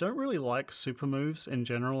lot. I don't really like super moves in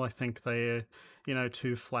general. I think they're,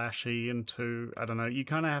 too flashy and too, I don't know, you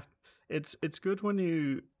kind of have, it's good when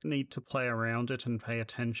you need to play around it and pay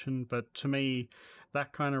attention, but to me,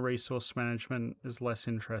 that kind of resource management is less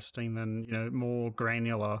interesting than, more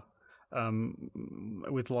granular,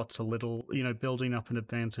 with lots of little, building up an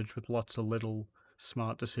advantage with lots of little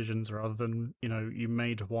smart decisions, rather than, you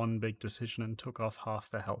made one big decision and took off half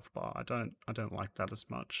the health bar. I don't like that as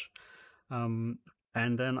much. And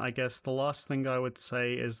then I guess the last thing I would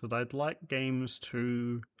say is that I'd like games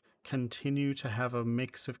to continue to have a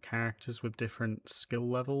mix of characters with different skill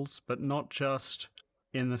levels, but not just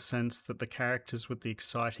in the sense that the characters with the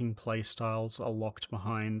exciting playstyles are locked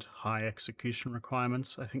behind high execution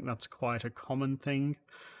requirements. I think that's quite a common thing,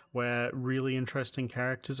 where really interesting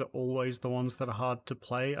characters are always the ones that are hard to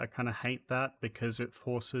play. I kind of hate that, because it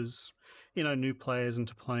forces, new players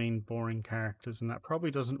into playing boring characters, and that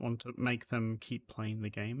probably doesn't want to make them keep playing the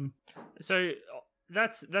game. So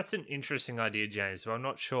that's an interesting idea, James, but I'm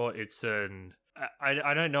not sure it's an.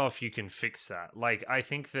 I don't know if you can fix that. Like, I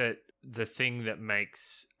think that the thing that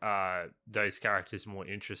makes those characters more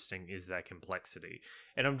interesting is their complexity.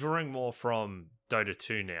 And I'm drawing more from Dota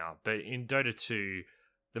 2 now, but in Dota 2,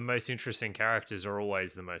 the most interesting characters are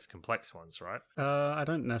always the most complex ones, right? I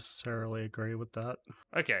don't necessarily agree with that.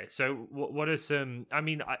 Okay, so what are some? I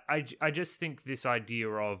mean, I just think this idea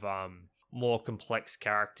of more complex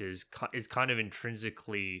characters is kind of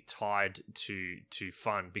intrinsically tied to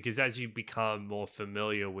fun, because as you become more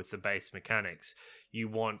familiar with the base mechanics, you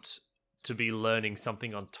want to be learning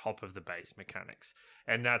something on top of the base mechanics,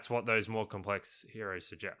 and that's what those more complex heroes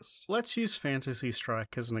suggest. Let's use Fantasy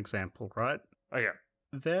Strike as an example, right? Okay.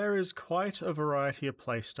 There is quite a variety of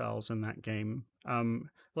playstyles in that game.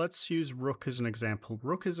 Let's use Rook as an example.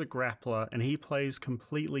 Rook is a grappler, and he plays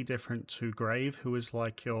completely different to Grave, who is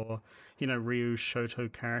like your, Ryu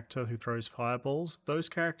Shoto character who throws fireballs. Those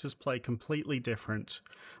characters play completely different,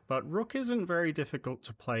 but Rook isn't very difficult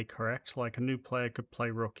to play, correct? Like, a new player could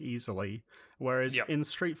play Rook easily. Whereas Yep. in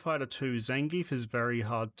Street Fighter 2, Zangief is very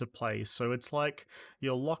hard to play, so it's like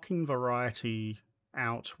you're locking variety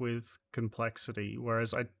out with complexity,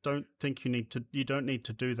 whereas I don't think you don't need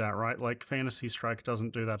to do that, right? Like, Fantasy Strike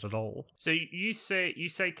doesn't do that at all. So you say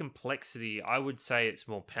complexity. I would say it's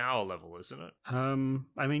more power level, isn't it? I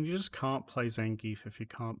mean, you just can't play Zangief if you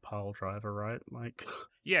can't pile driver, right? Like,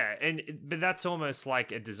 Yeah, but that's almost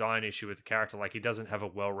like a design issue with the character. Like, he doesn't have a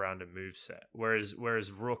well-rounded move set.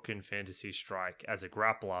 Whereas Rook in Fantasy Strike as a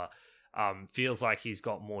grappler feels like he's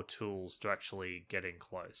got more tools to actually get in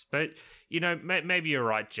close. But maybe you're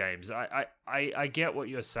right, James. I get what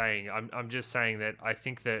you're saying. I'm just saying that I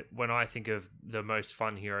think that when I think of the most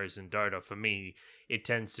fun heroes in Dota, for me, it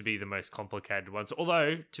tends to be the most complicated ones.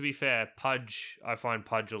 Although, to be fair, Pudge, I find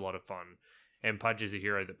Pudge a lot of fun. And Pudge is a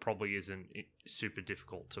hero that probably isn't super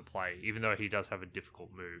difficult to play, even though he does have a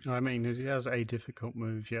difficult move. I mean, he has a difficult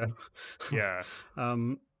move, yeah. Yeah.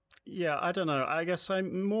 Yeah, I don't know. I guess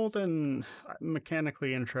I'm more than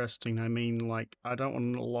mechanically interesting. I mean, like, I don't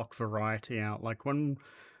want to lock variety out. Like, when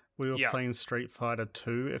we were playing Street Fighter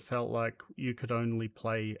 2, it felt like you could only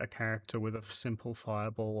play a character with a simple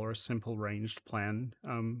fireball or a simple ranged plan.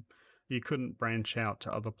 You couldn't branch out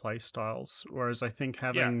to other play styles. Whereas I think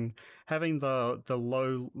having the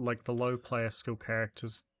low player skill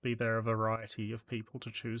characters be there a variety of people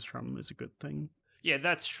to choose from is a good thing. Yeah,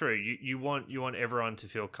 that's true. You want everyone to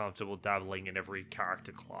feel comfortable dabbling in every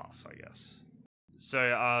character class, I guess.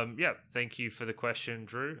 So, thank you for the question,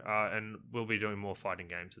 Drew. And we'll be doing more fighting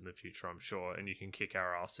games in the future, I'm sure, and you can kick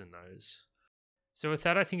our ass in those. So with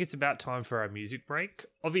that, I think it's about time for our music break.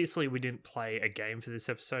 Obviously, we didn't play a game for this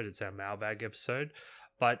episode. It's our mailbag episode.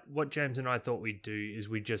 But what James and I thought we'd do is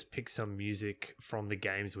we'd just pick some music from the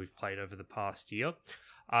games we've played over the past year.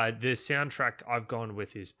 The soundtrack I've gone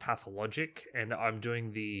with is Pathologic, and I'm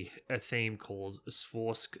doing a theme called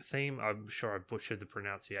Svorsk theme. I'm sure I butchered the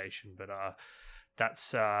pronunciation, but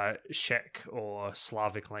that's Czech or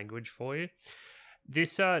Slavic language for you.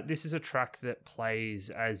 This is a track that plays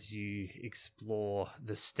as you explore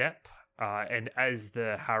the steppe, and as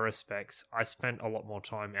the Haruspecs, I spent a lot more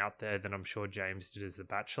time out there than I'm sure James did as the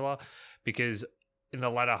Bachelor, because in the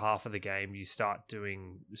latter half of the game, you start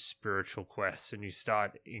doing spiritual quests and you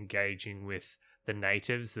start engaging with the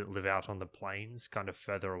natives that live out on the plains, kind of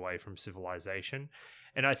further away from civilization.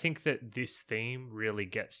 And I think that this theme really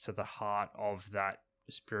gets to the heart of that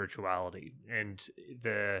spirituality. And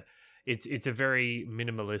it's a very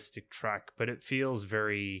minimalistic track, but it feels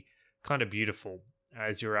very kind of beautiful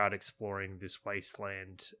as you're out exploring this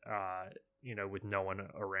wasteland, with no one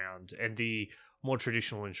around. And the more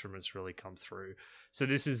traditional instruments really come through. So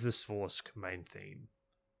this is the Svorsk main theme.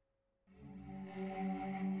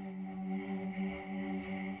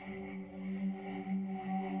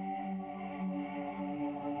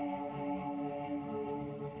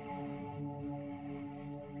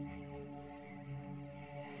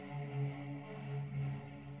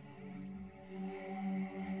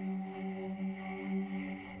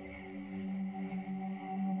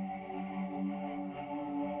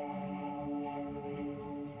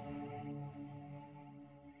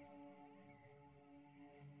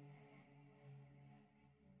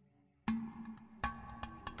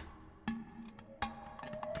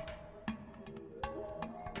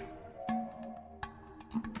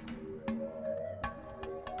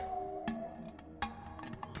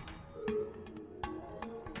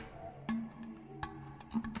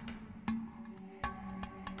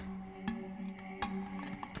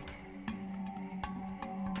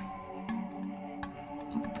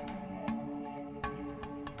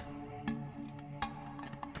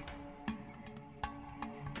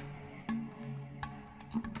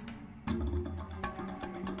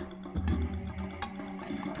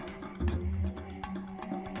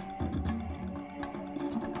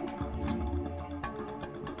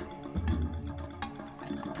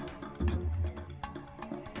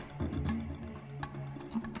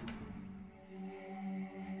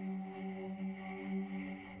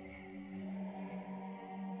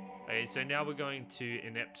 Okay, so now we're going to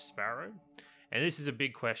Inept Sparrow. And this is a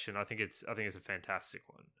big question. I think it's a fantastic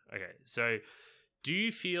one. Okay, so do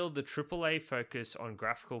you feel the AAA focus on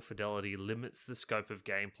graphical fidelity limits the scope of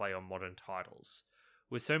gameplay on modern titles?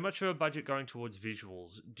 With so much of a budget going towards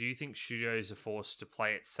visuals, do you think studios are forced to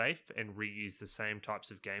play it safe and reuse the same types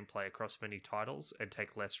of gameplay across many titles and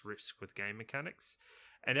take less risk with game mechanics?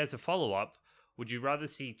 And as a follow-up, would you rather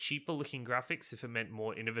see cheaper looking graphics if it meant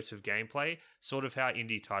more innovative gameplay, sort of how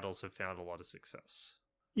indie titles have found a lot of success?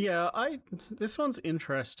 Yeah, this one's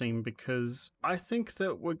interesting because I think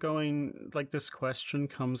that we're going, like, this question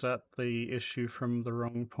comes at the issue from the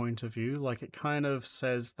wrong point of view. Like, it kind of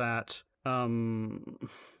says that lots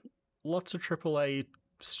of AAA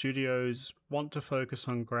studios want to focus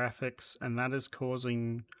on graphics, and that is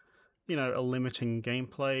causing, a limiting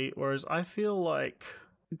gameplay, whereas I feel like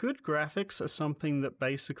good graphics are something that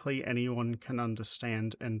basically anyone can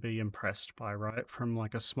understand and be impressed by, right? From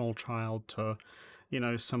like a small child to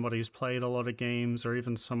somebody who's played a lot of games, or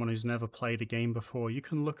even someone who's never played a game before. You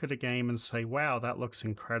can look at a game and say, wow, that looks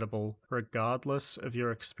incredible, regardless of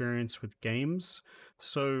your experience with games.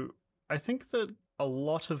 So I think that a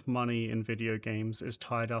lot of money in video games is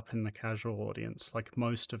tied up in the casual audience, like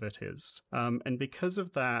most of it is. And because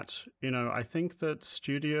of that, I think that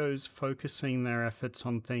studios focusing their efforts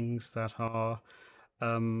on things that are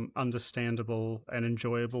understandable and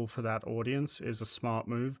enjoyable for that audience is a smart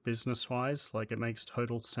move business-wise. Like, it makes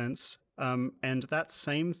total sense. And that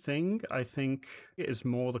same thing, I think, is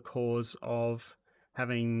more the cause of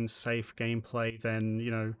having safe gameplay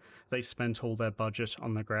than, they spent all their budget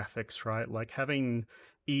on the graphics, right? Like, having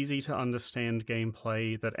easy to understand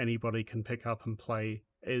gameplay that anybody can pick up and play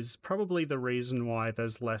is probably the reason why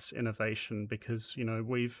there's less innovation, because,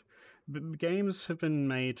 games have been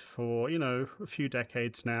made for, a few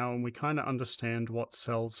decades now, and we kind of understand what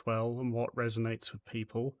sells well and what resonates with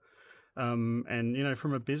people. And,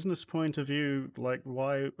 from a business point of view, like,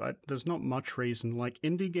 there's not much reason. Like,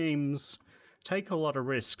 indie games take a lot of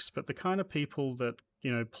risks, but the kind of people that,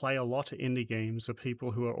 play a lot of indie games are people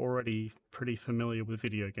who are already pretty familiar with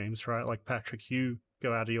video games, right? Like, Patrick, you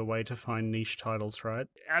go out of your way to find niche titles, right?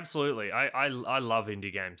 Absolutely. I love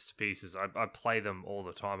indie games to pieces. I play them all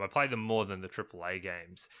the time. I play them more than the AAA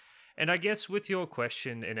games. And I guess with your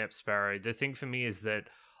question, Inept Sparrow, the thing for me is that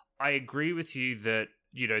I agree with you that,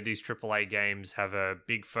 these AAA games have a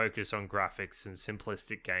big focus on graphics and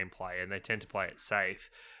simplistic gameplay, and they tend to play it safe.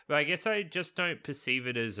 But I guess I just don't perceive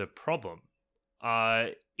it as a problem.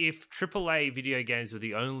 If AAA video games were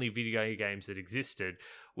the only video games that existed,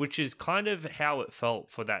 which is kind of how it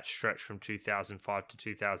felt for that stretch from 2005 to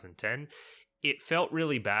 2010, it felt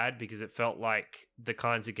really bad because it felt like the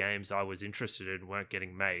kinds of games I was interested in weren't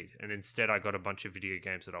getting made. And instead I got a bunch of video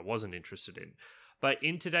games that I wasn't interested in. But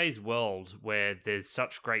in today's world where there's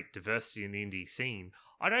such great diversity in the indie scene,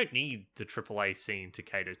 I don't need the AAA scene to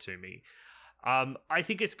cater to me. I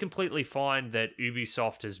think it's completely fine that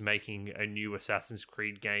Ubisoft is making a new Assassin's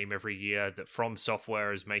Creed game every year, that From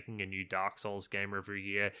Software is making a new Dark Souls game every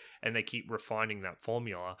year, and they keep refining that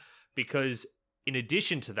formula, because in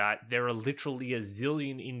addition to that, there are literally a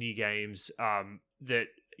zillion indie games that,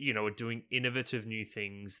 are doing innovative new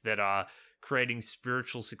things, that are creating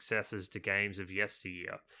spiritual successors to games of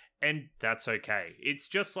yesteryear. And that's okay. It's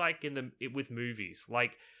just like with movies.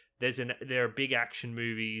 Like, there are big action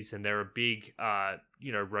movies, and there are big,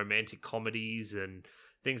 romantic comedies and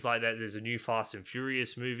things like that. There's a new Fast and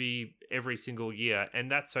Furious movie every single year,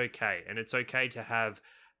 and that's okay. And it's okay to have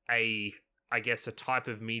a type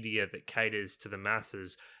of media that caters to the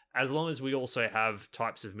masses, as long as we also have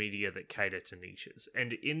types of media that cater to niches.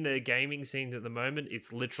 And in the gaming scene at the moment,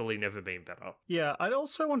 it's literally never been better. Yeah, I'd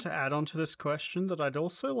also want to add on to this question that I'd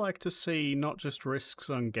also like to see not just risks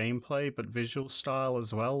on gameplay, but visual style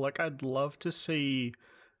as well. Like, I'd love to see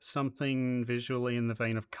something visually in the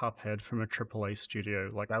vein of Cuphead from a AAA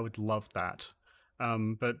studio. Like, I would love that.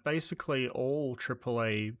 But basically all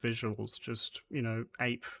AAA visuals just,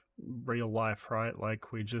 ape real life, right? Like,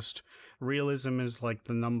 realism is like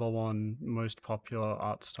the number one most popular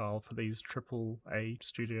art style for these AAA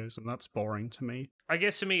studios, and that's boring to me. I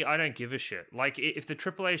guess to me, I don't give a shit. Like, if the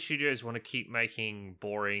AAA studios want to keep making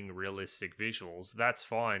boring, realistic visuals, that's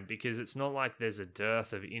fine, because it's not like there's a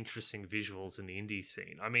dearth of interesting visuals in the indie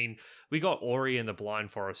scene. I mean, we got Ori and the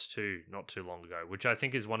Blind Forest 2 not too long ago, which I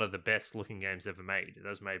think is one of the best looking games ever made. That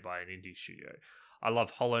was made by an indie studio. I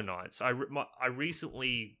love Hollow Knights. I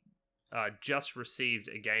recently just received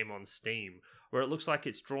a game on Steam where it looks like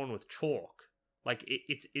it's drawn with chalk. Like,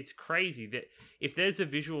 it's crazy that if there's a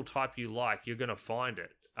visual type you like, you're going to find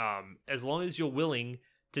it, as long as you're willing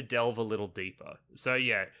to delve a little deeper. So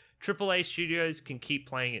yeah, AAA studios can keep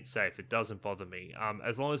playing it safe. It doesn't bother me.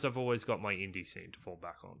 As long as I've always got my indie scene to fall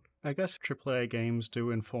back on. I guess AAA games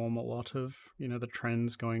do inform a lot of, the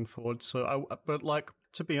trends going forward. But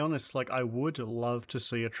to be honest, I would love to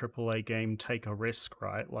see a AAA game take a risk,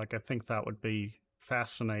 right? I think that would be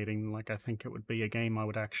fascinating. I think it would be a game I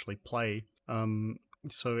would actually play.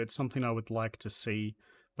 So it's something I would like to see.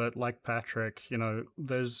 But like Patrick,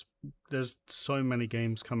 there's so many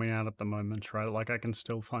games coming out at the moment, right? I can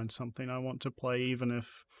still find something I want to play, even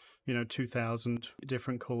if 2,000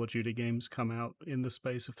 different Call of Duty games come out in the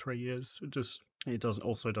space of 3 years. It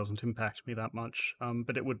doesn't impact me that much,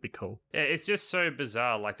 but it would be cool. Yeah, it's just so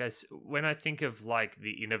bizarre. When I think of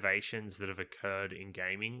the innovations that have occurred in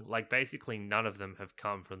gaming, basically none of them have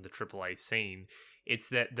come from the AAA scene. It's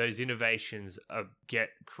that those innovations get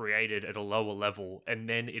created at a lower level, and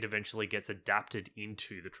then it eventually gets adapted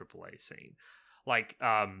into the AAA scene.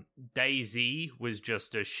 DayZ was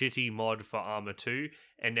just a shitty mod for Arma 2,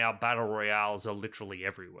 and now Battle Royales are literally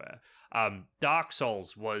everywhere. Dark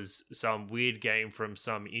Souls was some weird game from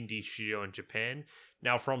some indie studio in Japan.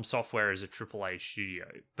 Now From Software is a AAA studio,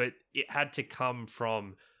 but it had to come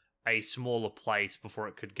from a smaller place before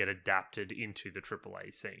it could get adapted into the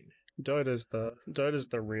AAA scene. Dota's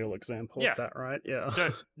the real example of that, right?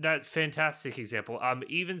 Yeah. That fantastic example.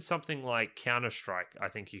 Even something like Counter-Strike, I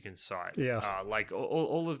think you can cite. Yeah.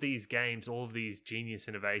 All of these games, all of these genius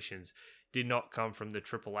innovations did not come from the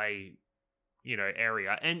AAA,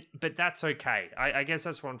 area. But that's okay. I guess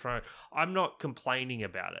that's what I'm trying. I'm not complaining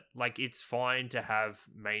about it. It's fine to have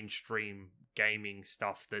mainstream gaming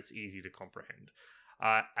stuff that's easy to comprehend.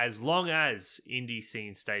 As long as indie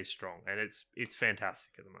scene stays strong, and it's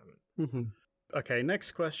fantastic at the moment. Mm-hmm. Okay,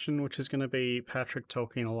 next question, which is going to be Patrick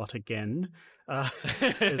talking a lot again,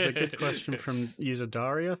 is a good question from user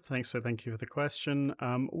Daria. Thank you for the question.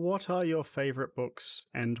 What are your favorite books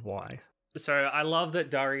and why? So I love that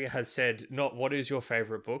Daria has said not what is your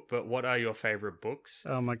favorite book, but what are your favorite books?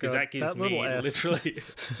 Oh my god, because that gives me literally.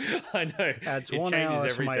 I know, adds 1 hour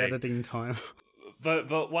to my editing time.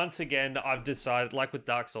 But once again, I've decided, like with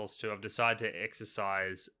Dark Souls 2, I've decided to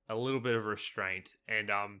exercise a little bit of restraint.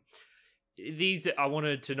 And I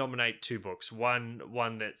wanted to nominate 2 books. One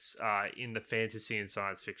that's in the fantasy and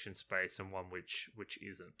science fiction space, and one which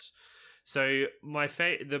isn't. So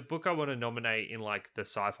the book I want to nominate in the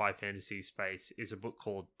sci-fi fantasy space is a book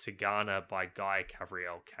called Tegana by Guy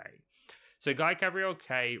Gavriel Kay. So Guy Gavriel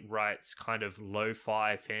Kay writes kind of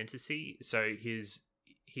lo-fi fantasy. So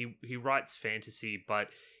he writes fantasy, but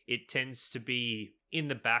it tends to be in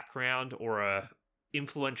the background or a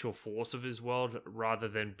influential force of his world rather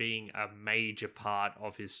than being a major part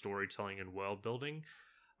of his storytelling and world building.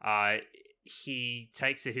 He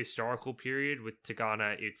takes a historical period with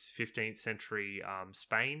Tegana. It's 15th century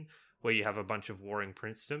Spain, where you have a bunch of warring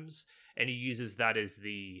princedoms, and he uses that as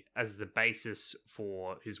the basis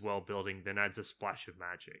for his world building, then adds a splash of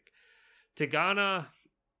magic. Tegana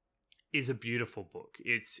is a beautiful book.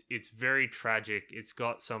 It's very tragic. It's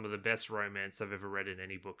got some of the best romance I've ever read in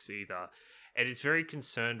any books either. And it's very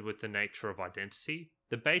concerned with the nature of identity.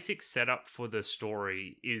 The basic setup for the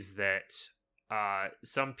story is that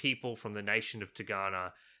some people from the nation of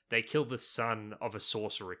Tegana, they kill the son of a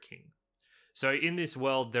sorcerer king. So in this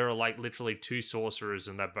world, there are literally 2 sorcerers,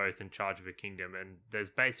 and they're both in charge of a kingdom, and there's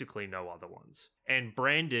basically no other ones. And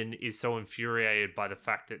Brandon is so infuriated by the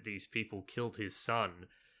fact that these people killed his son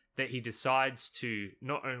that he decides to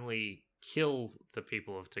not only kill the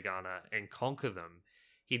people of Tegana and conquer them,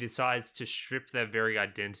 he decides to strip their very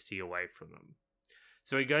identity away from them.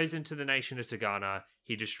 So he goes into the nation of Tegana,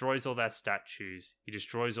 he destroys all their statues, he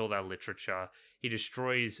destroys all their literature, he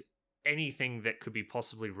destroys anything that could be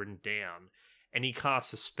possibly written down, and he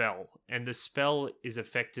casts a spell. And the spell is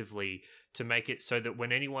effectively to make it so that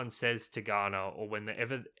when anyone says Tegana, or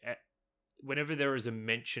whenever there is a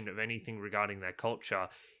mention of anything regarding their culture,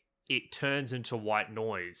 it turns into white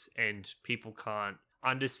noise and people can't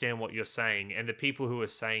understand what you're saying, and the people who are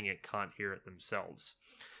saying it can't hear it themselves.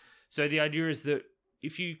 So the idea is that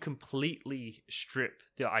if you completely strip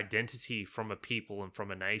the identity from a people and from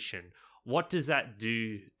a nation, what does that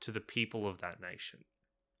do to the people of that nation?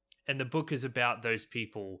 And the book is about those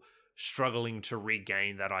people struggling to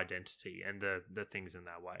regain that identity and the things in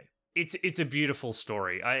that way. It's a beautiful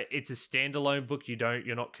story. It's a standalone book.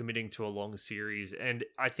 You're not committing to a long series, and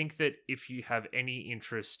I think that if you have any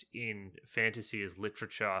interest in fantasy as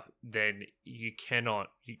literature, then you cannot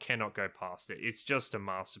go past it. It's just a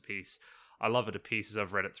masterpiece. I love it to pieces.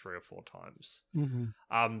 I've read it 3 or 4 times.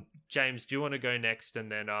 Mm-hmm. James, do you want to go next, and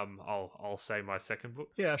then I'll say my second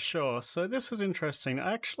book? Yeah, sure. So this was interesting.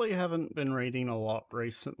 I actually haven't been reading a lot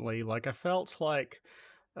recently. I felt like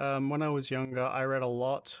When I was younger, I read a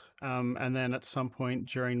lot, and then at some point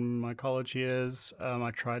during my college years,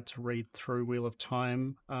 I tried to read through Wheel of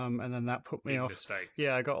Time, and then that put me Big off. mistake.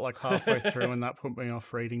 Yeah, I got like halfway through, and that put me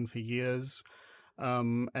off reading for years.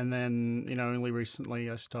 And then, only recently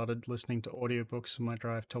I started listening to audiobooks on my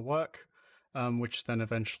drive to work, which then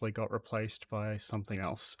eventually got replaced by something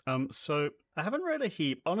else. So I haven't read a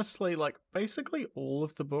heap. Honestly, like basically all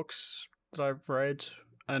of the books that I've read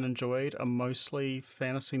and enjoyed are mostly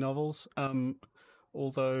fantasy novels.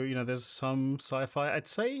 Although, there's some sci-fi. I'd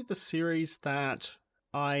say the series that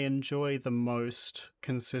I enjoy the most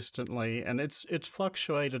consistently, and it's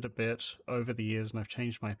fluctuated a bit over the years, and I've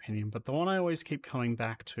changed my opinion, but the one I always keep coming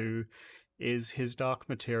back to is His Dark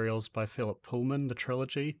Materials by Philip Pullman, the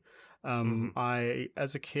trilogy.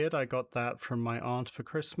 As a kid, I got that from my aunt for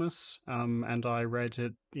Christmas, and I read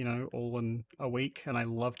it, all in a week, and I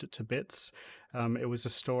loved it to bits. It was a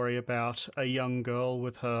story about a young girl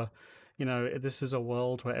with her. This is a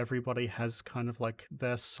world where everybody has kind of like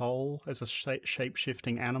their soul as a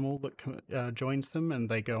shape-shifting animal that joins them, and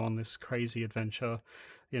they go on this crazy adventure,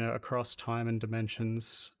 across time and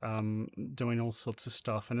dimensions, doing all sorts of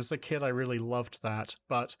stuff. And as a kid, I really loved that.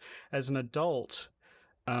 But as an adult,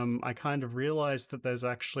 I kind of realized that there's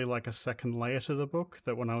actually like a second layer to the book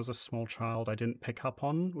that when I was a small child I didn't pick up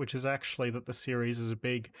on, which is actually that the series is a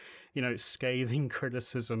big, scathing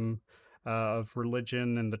criticism of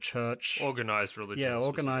religion and the church. Organized religion. Yeah,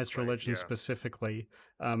 organized religion yeah. specifically.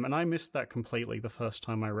 And I missed that completely the first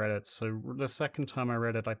time I read it. So the second time I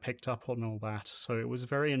read it, I picked up on all that. So it was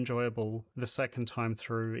very enjoyable the second time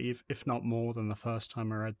through, if not more than the first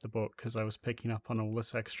time I read the book, because I was picking up on all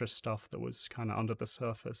this extra stuff that was kind of under the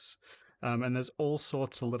surface. And there's all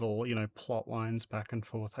sorts of little, plot lines back and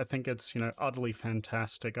forth. I think it's, utterly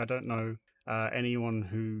fantastic. I don't know anyone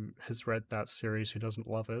who has read that series who doesn't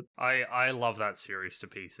love it. I love that series to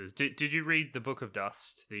pieces. Did you read the Book of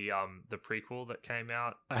Dust, the prequel that came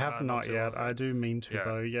out? I have not yet. I do mean to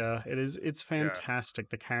though. Yeah, it's fantastic.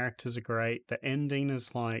 The characters are great. The ending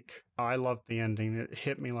is like, I love the ending. It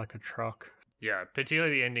hit me like a truck. Yeah,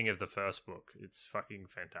 particularly the ending of the first book. It's fucking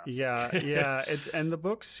fantastic. Yeah. And the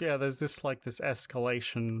books, there's this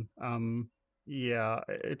escalation. Yeah,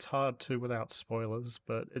 it's hard to without spoilers,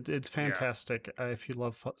 but it's fantastic. If you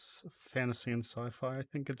love fantasy and sci-fi, I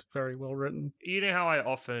think it's very well written. You know how I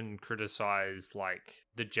often criticize like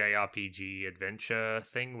the JRPG adventure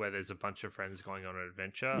thing where there's a bunch of friends going on an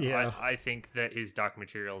adventure? Yeah. I think that His Dark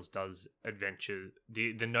Materials does adventure,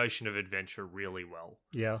 the notion of adventure really well.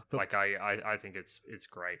 Yeah. I think it's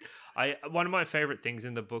great. One of my favorite things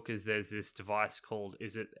in the book is there's this device called,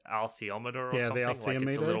 is it altheometer or something? The altheometer. Like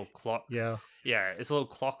it's a little clock. Yeah. Yeah, it's a little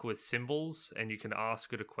clock with symbols, and you can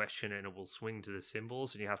ask it a question, and it will swing to the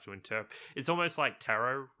symbols, and you have to interpret. It's almost like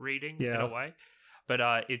tarot reading in a way,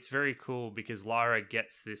 but it's very cool because Lyra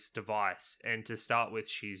gets this device, and to start with,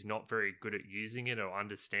 she's not very good at using it or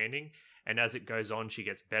understanding, and as it goes on, she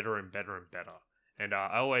gets better and better and better. And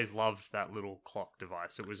I always loved that little clock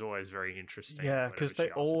device. It was always very interesting. Yeah, because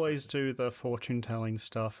they always do the fortune-telling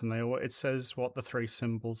stuff, and it says what the three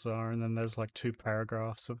symbols are, and then there's like 2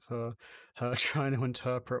 paragraphs of her trying to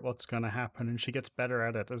interpret what's going to happen, and she gets better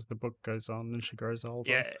at it as the book goes on and she grows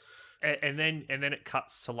older. Yeah, and then it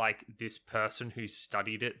cuts to like this person who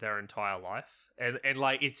studied it their entire life, and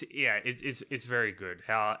like it's very good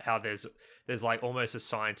how there's like almost a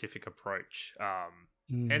scientific approach.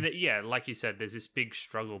 And like you said, there's this big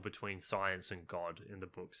struggle between science and God in the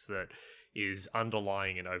books that is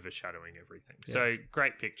underlying and overshadowing everything. Yeah. So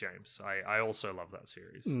great pick, James. I also love that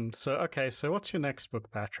series. So what's your next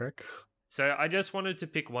book, Patrick? So I just wanted to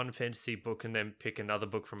pick one fantasy book and then pick another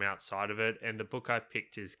book from outside of it. And the book I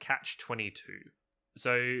picked is Catch-22.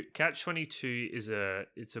 So Catch-22 is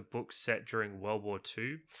a book set during World War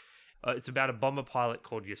II. It's about a bomber pilot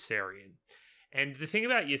called Yossarian. And the thing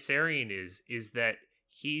about Yossarian is that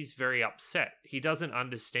he's very upset. He doesn't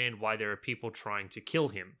understand why there are people trying to kill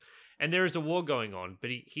him. And there is a war going on,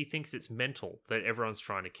 but he thinks it's mental that everyone's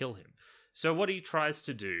trying to kill him. So what he tries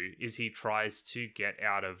to do is he tries to get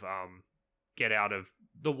out of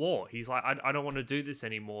the war. He's like, I don't want to do this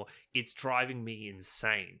anymore. It's driving me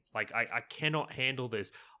insane. Like, I cannot handle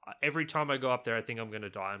this. Every time I go up there, I think I'm going to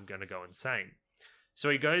die. I'm going to go insane. So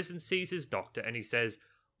he goes and sees his doctor and he says,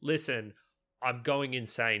 listen, I'm going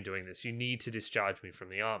insane doing this. You need to discharge me from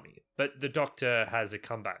the army. But the doctor has a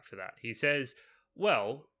comeback for that. He says,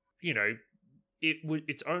 well,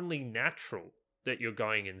 it's only natural that you're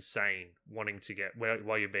going insane, wanting to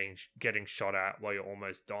while you're getting shot at, while you're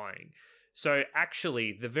almost dying. So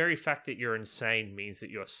actually, the very fact that you're insane means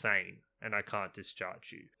that you're sane, and I can't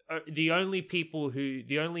discharge you. The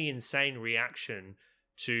only insane reaction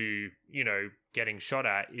to, getting shot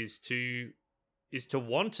at is to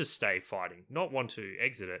want to stay fighting, not want to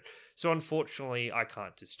exit it. So unfortunately, I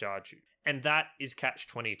can't discharge you. And that is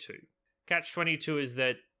Catch-22. Catch-22 is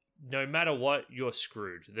that no matter what, you're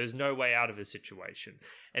screwed. There's no way out of a situation.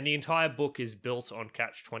 And the entire book is built on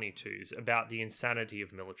Catch-22s about the insanity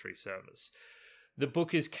of military service. The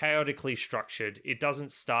book is chaotically structured. It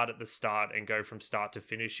doesn't start at the start and go from start to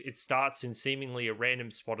finish. It starts in seemingly a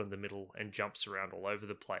random spot in the middle and jumps around all over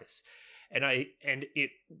the place. And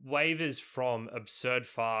it wavers from absurd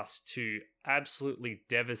farce to absolutely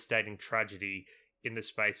devastating tragedy in the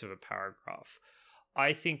space of a paragraph.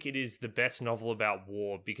 I think it is the best novel about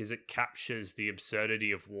war because it captures the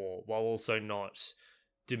absurdity of war while also not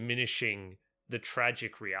diminishing the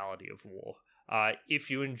tragic reality of war. If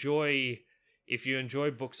you enjoy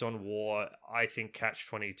books on war, I think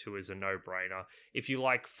Catch-22 is a no-brainer. If you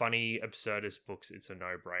like funny, absurdist books, it's a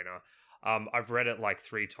no-brainer. I've read it like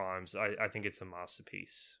 3 times. I think it's a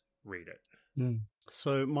masterpiece. Read it.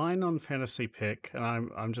 So my non-fantasy pick,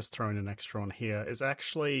 and I'm just throwing an extra on here, is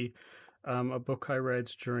actually a book I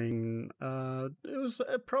read during, it was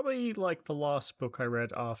probably like the last book I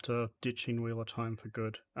read after ditching Wheel of Time for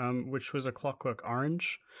good, which was A Clockwork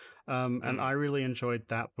Orange. And I really enjoyed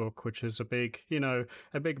that book, which is a big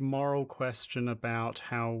moral question about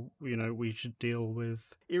how, we should deal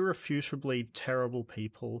with irrefutably terrible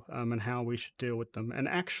people, and how we should deal with them. And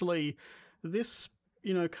actually, this,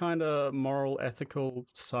 kind of moral, ethical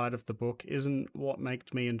side of the book isn't what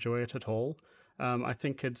made me enjoy it at all. I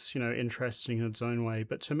think it's, interesting in its own way.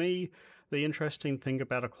 But to me, the interesting thing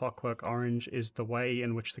about A Clockwork Orange is the way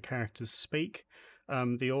in which the characters speak.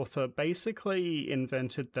 The author basically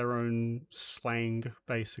invented their own slang,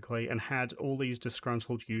 basically, and had all these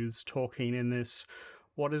disgruntled youths talking in this,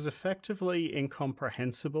 what is effectively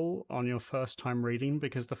incomprehensible on your first time reading,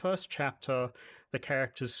 because the first chapter, the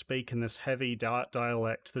characters speak in this heavy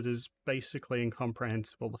dialect that is basically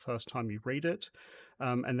incomprehensible the first time you read it.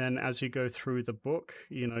 And then as you go through the book,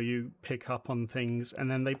 you pick up on things, and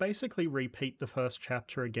then they basically repeat the first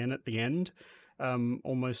chapter again at the end,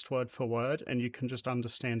 almost word for word, and you can just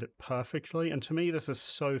understand it perfectly. And to me, this is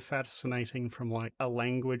so fascinating from like a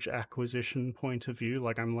language acquisition point of view.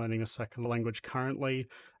 Like, I'm learning a second language currently,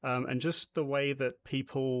 and just the way that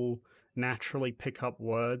people naturally pick up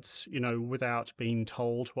words, without being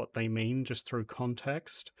told what they mean, just through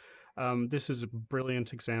context. This is a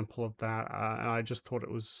brilliant example of that, and I just thought it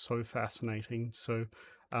was so fascinating. So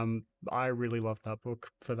I really love that book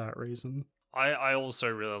for that reason. I also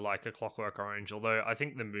really like A Clockwork Orange, although I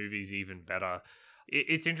think the movie's even better.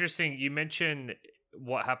 It's interesting, you mentioned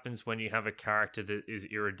what happens when you have a character that is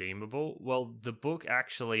irredeemable. Well, the book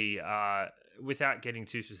actually, without getting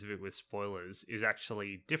too specific with spoilers, is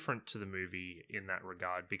actually different to the movie in that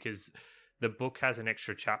regard, because the book has an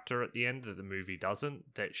extra chapter at the end that the movie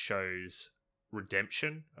doesn't, that shows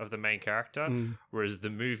redemption of the main character, whereas the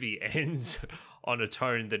movie ends on a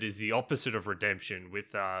tone that is the opposite of redemption,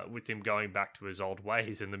 with him going back to his old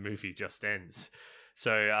ways, and the movie just ends.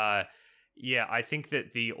 So yeah, I think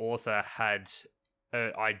that the author had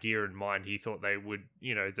an idea in mind. He thought they would,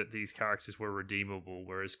 that these characters were redeemable,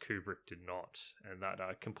 whereas Kubrick did not, and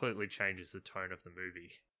that completely changes the tone of the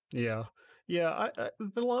movie. Yeah.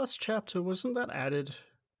 The last chapter, wasn't that added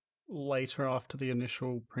later after the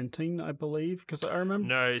initial printing, I believe? Because I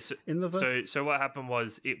remember so what happened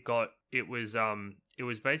was it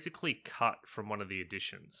was basically cut from one of the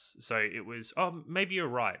editions. So it was, maybe you're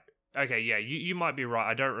right. Okay, yeah, you might be right.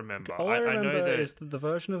 I don't remember. All I remember is that the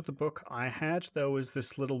version of the book I had, there was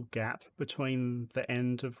this little gap between the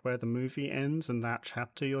end of where the movie ends and that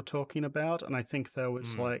chapter you're talking about, and I think there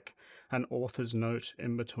was like an author's note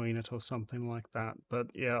in between it or something like that. But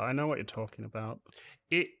yeah, I know what you're talking about.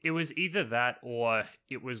 It was either that, or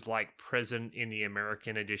it was like present in the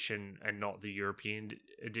American edition and not the European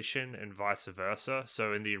edition, and vice versa.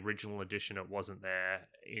 So in the original edition, it wasn't there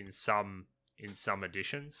in some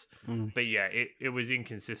editions. But yeah, it was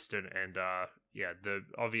inconsistent, and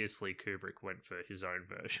obviously Kubrick went for his own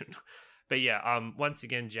version. But yeah, once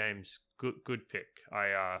again, James, good pick.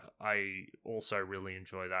 I also really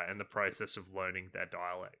enjoy that, and the process of learning their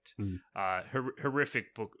dialect.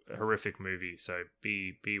 Horrific book, horrific movie, so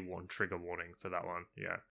be warned, trigger warning for that one.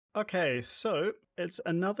 Yeah. Okay, so it's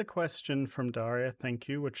another question from Daria, thank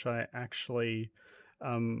you, which I actually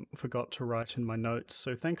forgot to write in my notes.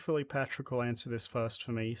 So thankfully Patrick will answer this first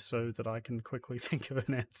for me so that I can quickly think of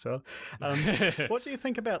an answer. What do you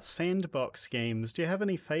think about sandbox games? Do you have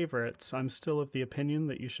any favorites? I'm still of the opinion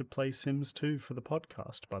that you should play Sims 2 for the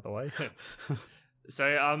podcast, by the way.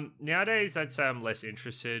 Nowadays I'd say I'm less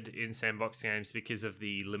interested in sandbox games because of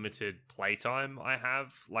the limited playtime I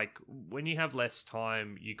have. Like when you have less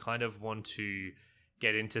time, you kind of want to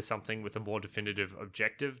get into something with a more definitive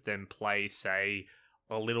objective than play, say,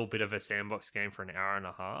 a little bit of a sandbox game for an hour and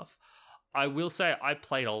a half. I will say I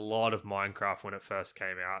played a lot of Minecraft when it first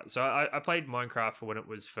came out. So I played Minecraft when it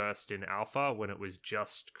was first in alpha, when it was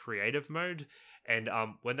just creative mode. And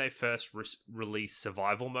when they first released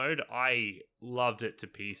survival mode, I loved it to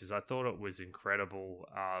pieces. I thought it was incredible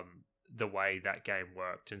the way that game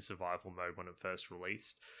worked in survival mode when it first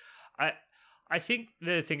released. I think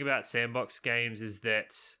the thing about sandbox games is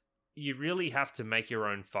that you really have to make your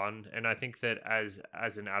own fun, and I think that as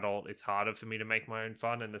an adult it's harder for me to make my own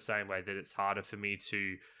fun in the same way that it's harder for me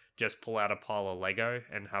to just pull out a pile of Lego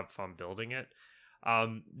and have fun building it.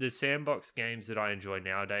 The sandbox games that I enjoy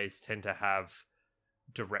nowadays tend to have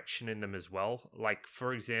direction in them as well. Like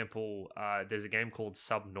for example, there's a game called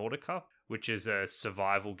Subnautica, which is a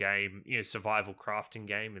survival game, survival crafting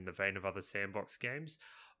game in the vein of other sandbox games.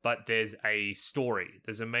 But there's a story,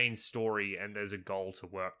 there's a main story, and there's a goal to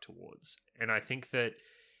work towards. And I think that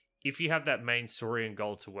if you have that main story and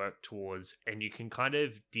goal to work towards, and you can kind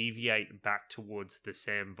of deviate back towards the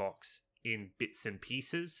sandbox in bits and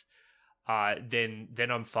pieces, then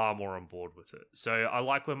I'm far more on board with it. So I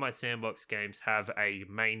like when my sandbox games have a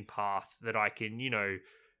main path that I can,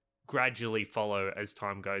 gradually follow as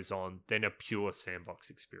time goes on, than a pure sandbox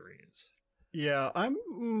experience. Yeah, I'm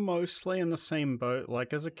mostly in the same boat.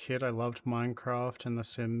 Like, as a kid, I loved Minecraft and The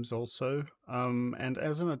Sims also. And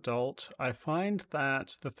as an adult, I find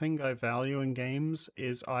that the thing I value in games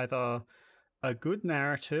is either a good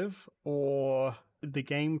narrative or the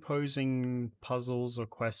game posing puzzles or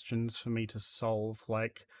questions for me to solve.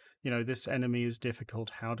 Like, this enemy is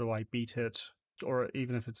difficult, how do I beat it? Or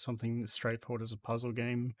even if it's something straightforward as a puzzle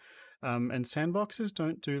game. And sandboxes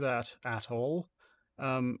don't do that at all.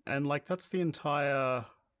 And like that's the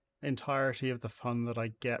entirety of the fun that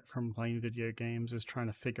I get from playing video games is trying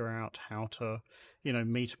to figure out how to,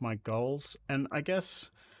 meet my goals. And I guess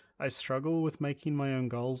I struggle with making my own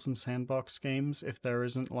goals in sandbox games if there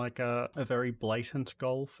isn't like a very blatant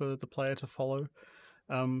goal for the player to follow.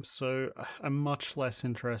 So I'm much less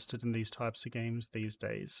interested in these types of games these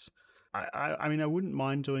days. I mean, I wouldn't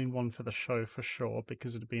mind doing one for the show for sure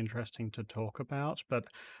because it'd be interesting to talk about, but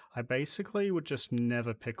I basically would just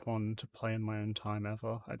never pick one to play in my own time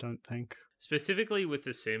ever, I don't think. Specifically with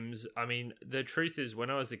The Sims, I mean, the truth is when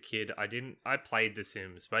I was a kid, I played The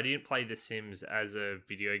Sims, but I didn't play The Sims as a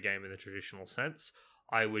video game in the traditional sense.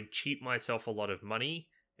 I would cheat myself a lot of money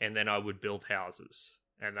and then I would build houses.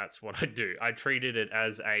 And that's what I do. I treated it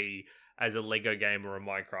as a Lego game or a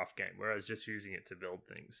Minecraft game where I was just using it to build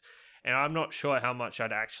things. And I'm not sure how much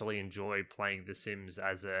I'd actually enjoy playing The Sims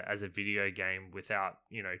as a video game without,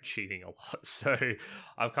 cheating a lot. So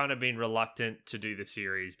I've kind of been reluctant to do the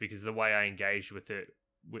series because the way I engaged with it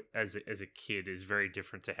as a kid is very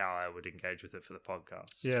different to how I would engage with it for the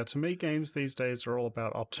podcast. Yeah, to me, games these days are all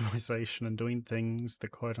about optimization and doing things the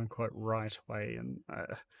quote-unquote right way, and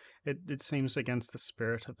it seems against the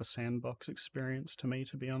spirit of the sandbox experience to me,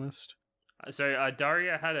 to be honest. So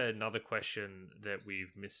Daria had another question that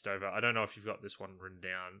we've missed over. I don't know if you've got this one written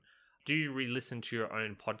down. Do you re-listen to your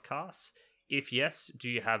own podcasts? If yes, do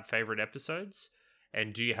you have favorite episodes?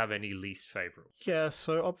 And do you have any least favorite? Yeah,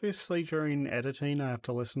 so obviously during editing I have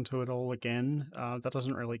to listen to it all again. That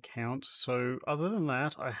doesn't really count. So other than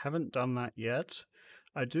that, I haven't done that yet.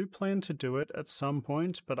 I do plan to do it at some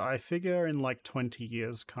point, but I figure in like 20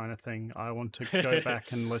 years kind of thing, I want to go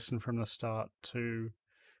back and listen from the start to...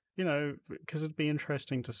 because it'd be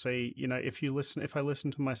interesting to see, if I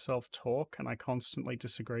listen to myself talk and I constantly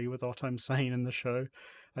disagree with what I'm saying in the show,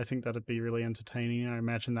 I think that'd be really entertaining. I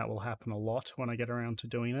imagine that will happen a lot when I get around to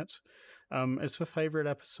doing it. As for favorite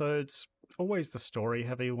episodes, always the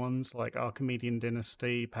story-heavy ones like Archimedean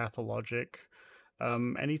Dynasty, Pathologic.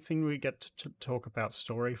 Anything we get to talk about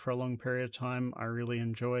story for a long period of time, I really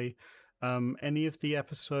enjoy. Any of the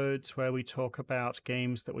episodes where we talk about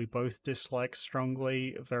games that we both dislike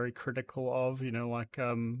strongly, very critical of, like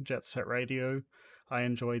Jet Set Radio, I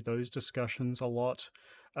enjoyed those discussions a lot.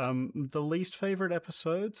 The least favorite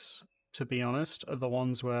episodes, to be honest, are the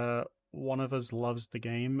ones where one of us loves the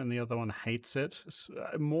game and the other one hates it.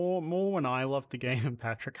 More when I love the game and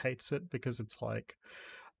Patrick hates it, because it's like,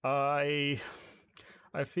 I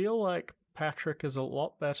feel like Patrick is a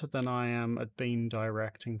lot better than I am at being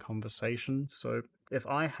direct in conversation. So if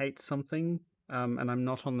I hate something and I'm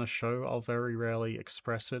not on the show, I'll very rarely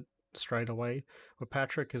express it straight away. But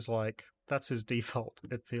Patrick is like that's his default.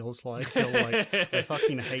 It feels like he'll like, I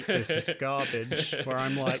fucking hate this. It's garbage. Where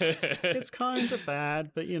I'm like, it's kind of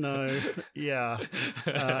bad, but yeah.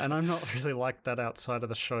 And I'm not really like that outside of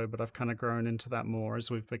the show, but I've kind of grown into that more as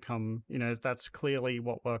we've become. That's clearly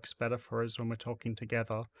what works better for us when we're talking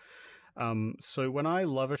together. So when I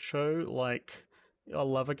love a show, like I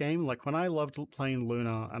love a game, like when I loved playing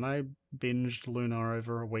Luna, and I binged Luna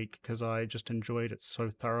over a week because I just enjoyed it so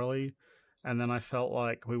thoroughly. And then I felt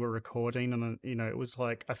like we were recording, and it was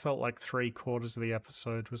like I felt like 3/4 of the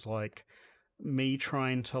episode was like me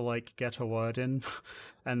trying to like get a word in,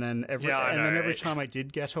 and then every time I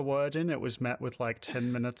did get a word in, it was met with like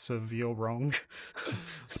 10 minutes of "you're wrong."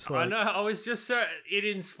 So, I know. I was just so it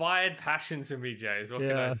inspired passions in me, James. What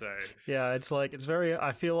can I say? Yeah, it's like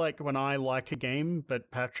I feel like when I like a game, but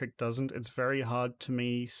Patrick doesn't, it's very hard for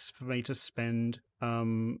me to spend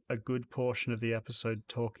a good portion of the episode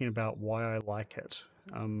talking about why I like it.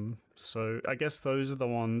 So I guess those are the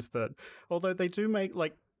ones that, although they do make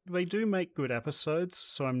good episodes,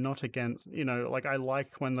 so I'm not against, like I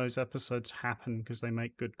like when those episodes happen because they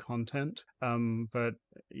make good content, but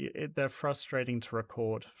they're frustrating to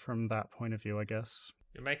record from that point of view, I guess.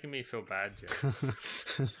 You're making me feel bad,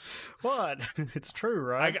 James. What? It's true,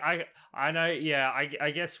 right? I know, yeah,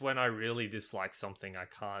 I guess when I really dislike something, I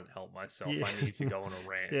can't help myself. Yeah. I need to go on a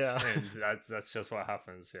rant, and that's just what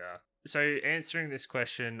happens, yeah. So answering this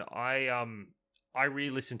question, I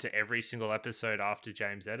re-listen to every single episode after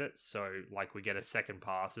James edits, so like we get a second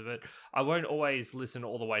pass of it. I won't always listen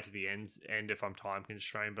all the way to the end if I'm time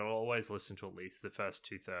constrained, but I'll always listen to at least the first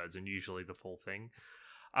 2/3 and usually the full thing.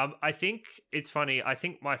 I think it's funny. I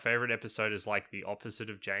think my favorite episode is like the opposite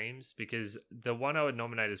of James, because the one I would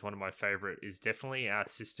nominate as one of my favorite is definitely our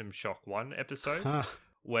System Shock 1 episode.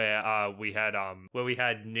 Where we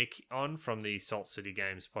had Nick on from the Salt City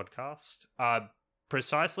Games podcast.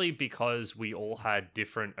 Precisely because we all had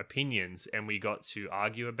different opinions and we got to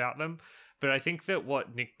argue about them. But I think that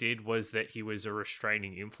what Nick did was that he was a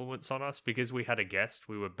restraining influence on us, because we had a guest.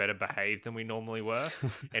 We were better behaved than we normally were.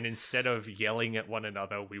 And instead of yelling at one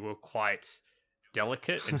another, we were quite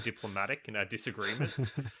delicate and diplomatic in our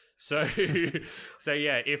disagreements. So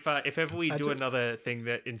yeah, if ever we do another thing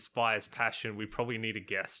that inspires passion, we probably need a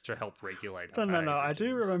guest to help regulate it. No. I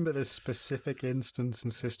do remember this specific instance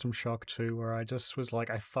in System Shock 2 where I just was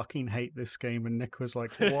like, I fucking hate this game, and Nick was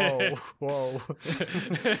like, whoa. Yeah,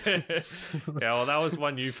 well, that was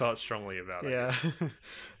one you felt strongly about. Yeah.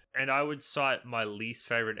 And I would cite my least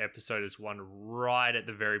favorite episode as one right at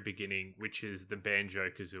the very beginning, which is the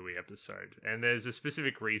Banjo-Kazooie episode. And there's a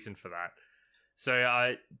specific reason for that.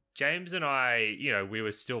 So James and I, we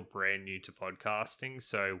were still brand new to podcasting,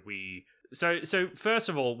 so first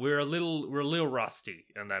of all, we're a little rusty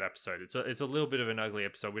in that episode. It's a little bit of an ugly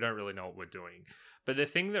episode. We don't really know what we're doing. But the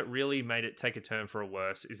thing that really made it take a turn for a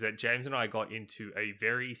worse is that James and I got into a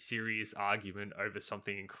very serious argument over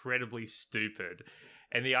something incredibly stupid.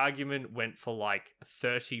 And the argument went for like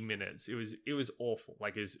 30 minutes. It was awful.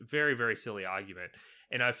 Like, it was a very, very silly argument.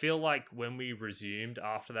 And I feel like when we resumed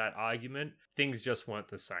after that argument, things just weren't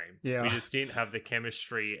the same. Yeah. We just didn't have the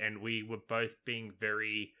chemistry, and we were both being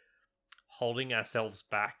very holding ourselves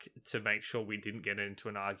back to make sure we didn't get into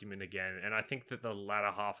an argument again. And I think that the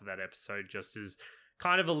latter half of that episode just is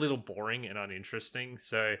kind of a little boring and uninteresting.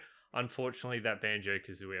 So unfortunately, that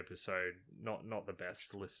Banjo-Kazooie episode, not the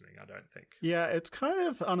best listening, I don't think. Yeah, it's kind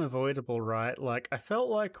of unavoidable, right? Like, I felt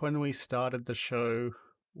like when we started the show,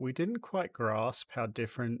 we didn't quite grasp how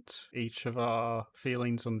different each of our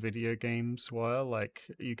feelings on video games were. Like,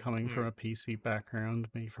 you coming from a PC background,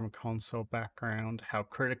 me from a console background, how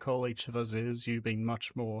critical each of us is, you being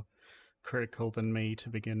much more critical than me to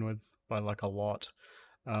begin with by like a lot.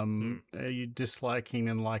 You disliking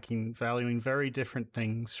and liking, valuing very different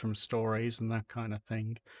things from stories and that kind of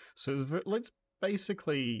thing. So it's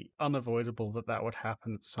basically unavoidable that would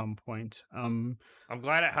happen at some point. I'm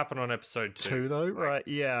glad it happened on episode 2 though, right?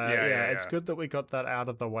 Yeah. It's good that we got that out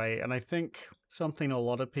of the way. And I think something a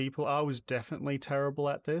lot of people, I was definitely terrible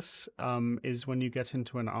at this, is when you get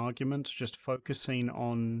into an argument, just focusing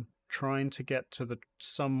on trying to get to the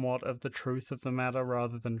somewhat of the truth of the matter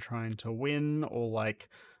rather than trying to win, or like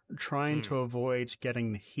trying to avoid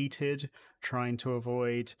getting heated, trying to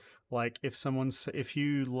avoid, like, if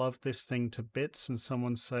you love this thing to bits and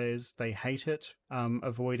someone says they hate it,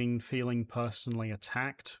 avoiding feeling personally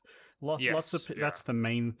attacked. That's the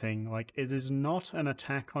main thing. Like, it is not an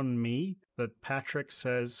attack on me that Patrick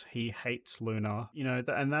says he hates Luna,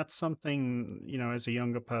 and that's something, as a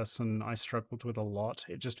younger person, I struggled with a lot.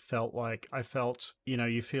 It just felt like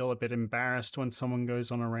you feel a bit embarrassed when someone goes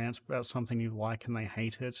on a rant about something you like and they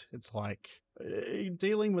hate it. It's like,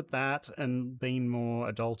 dealing with that and being more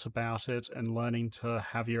adult about it and learning to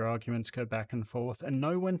have your arguments go back and forth and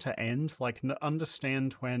know when to end, like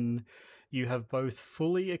understand when you have both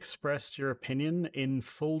fully expressed your opinion in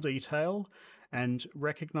full detail and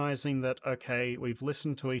recognizing that, okay, we've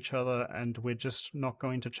listened to each other and we're just not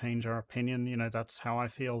going to change our opinion. You know, that's how I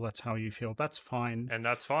feel, that's how you feel. That's fine. And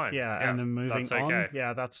that's fine. Yeah, and then moving that's on. okay.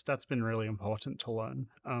 Yeah, that's been really important to learn.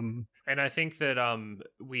 And I think that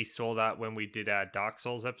we saw that when we did our Dark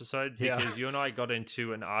Souls episode, because you and I got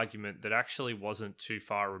into an argument that actually wasn't too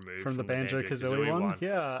far removed from the Banjo-Kazooie one.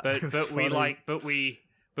 Yeah,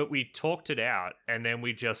 but we talked it out, and then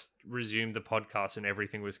we just resumed the podcast, and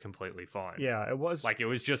everything was completely fine. Yeah, it was like it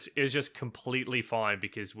was just completely fine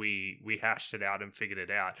because we hashed it out and figured it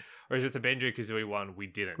out. Whereas with the Banjo-Kazooie one, we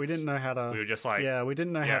didn't. We didn't know how to. We were just like, we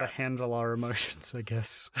didn't know how to handle our emotions, I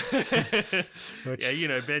guess. Yeah, you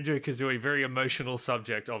know, Banjo-Kazooie, very emotional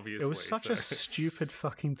subject, obviously. It was such a stupid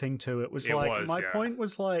fucking thing too. It was my point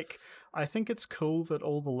was like, I think it's cool that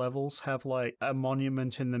all the levels have like a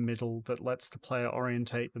monument in the middle that lets the player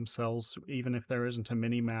orientate themselves, even if there isn't a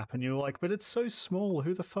mini map. And you're like, but it's so small.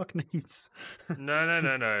 Who the fuck needs?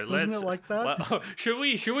 No. Wasn't it like that? Should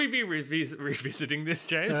we be revisiting this,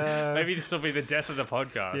 James? Maybe this will be the death of the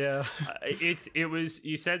podcast. Yeah. It was.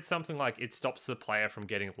 You said something like it stops the player from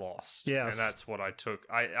getting lost. Yeah, and that's what I took.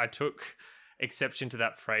 I took exception to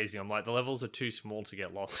that phrasing. I'm like, the levels are too small to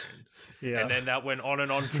get lost in. Yeah. And then that went on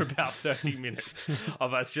and on for about 30 minutes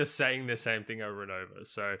of us just saying the same thing over and over.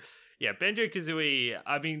 So yeah, Banjo-Kazooie,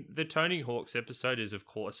 I mean, the Tony Hawk's episode is of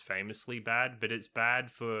course famously bad, but it's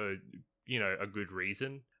bad for, you know, a good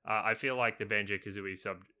reason. I feel like the Banjo-Kazooie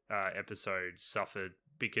episode suffered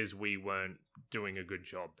because we weren't doing a good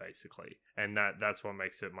job, basically. And that's what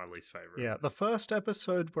makes it my least favorite. Yeah, the first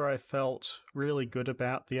episode where I felt really good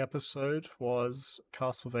about the episode was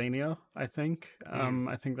Castlevania, I think.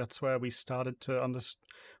 I think that's where we started to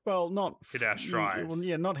not hit our stride. Well,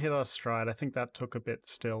 yeah, not hit our stride. I think that took a bit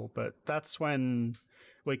still, but that's when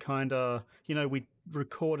we kind of, you know, we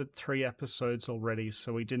recorded 3 episodes already,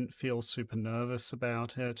 so we didn't feel super nervous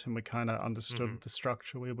about it, and we kind of understood the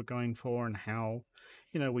structure we were going for and how,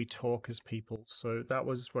 you know, we talk as people. So that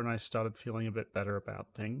was when I started feeling a bit better about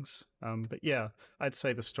things. But yeah, I'd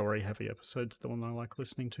say the story-heavy episode's the one I like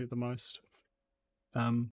listening to the most.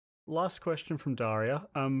 Last question from Daria.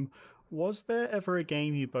 Was there ever a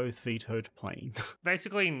game you both vetoed playing?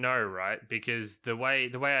 Basically, no, right? Because the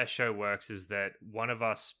way our show works is that one of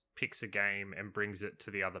us picks a game and brings it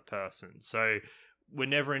to the other person. So we're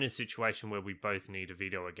never in a situation where we both need to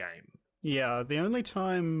veto a game. Yeah, the only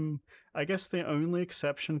time, I guess the only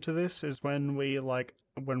exception to this is when we're like,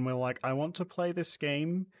 I want to play this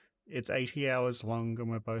game, it's 80 hours long,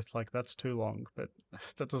 and we're both like, that's too long, but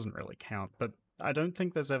that doesn't really count. But I don't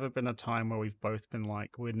think there's ever been a time where we've both been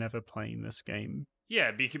like, we're never playing this game.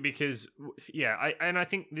 Yeah, because I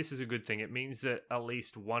think this is a good thing. It means that at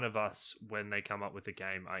least one of us, when they come up with a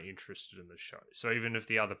game, are interested in the show. So even if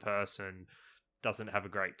the other person doesn't have a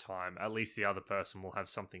great time, at least the other person will have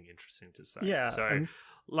something interesting to say. Yeah. So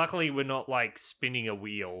luckily we're not like spinning a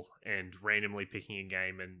wheel and randomly picking a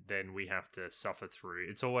game and then we have to suffer through.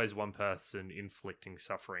 It's always one person inflicting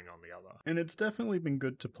suffering on the other. And it's definitely been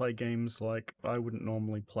good to play games like I wouldn't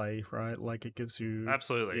normally play, right? Like it gives you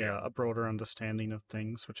absolutely a broader understanding of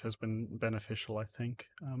things, which has been beneficial, I think.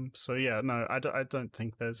 So yeah, no, I don't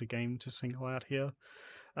think there's a game to single out here.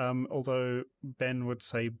 Although Ben would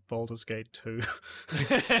say Baldur's Gate 2.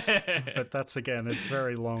 But that's, again, it's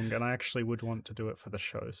very long, and I actually would want to do it for the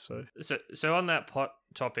show. So on that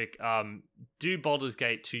topic, do Baldur's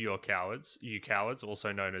Gate 2 you cowards,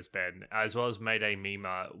 also known as Ben, as well as Mayday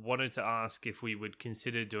Mima, wanted to ask if we would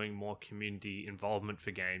consider doing more community involvement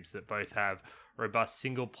for games that both have robust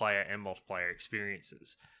single-player and multiplayer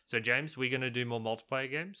experiences. So, James, we're going to do more multiplayer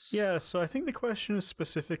games? Yeah, so I think the question is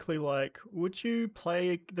specifically like, would you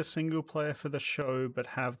play the single player for the show but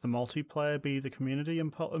have the multiplayer be the community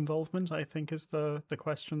involvement, I think is the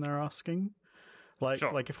question they're asking.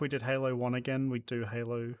 Like if we did Halo 1 again, we'd do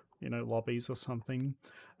Halo, lobbies or something.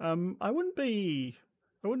 I wouldn't be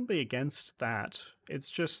against that. It's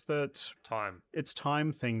just that it's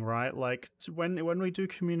time thing, right? Like when we do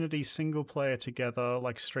community single player together,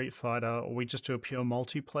 like Street Fighter, or we just do a pure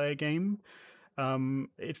multiplayer game,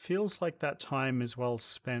 it feels like that time is well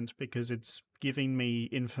spent because it's giving me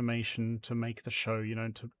information to make the show,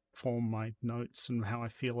 to form my notes and how I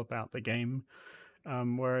feel about the game.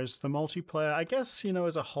 Whereas the multiplayer, I guess,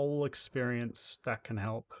 as a whole experience, that can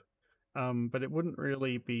help. But it wouldn't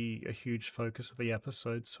really be a huge focus of the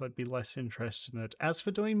episode, so I'd be less interested in it. As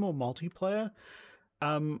for doing more multiplayer,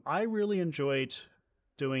 I really enjoyed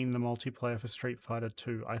doing the multiplayer for Street Fighter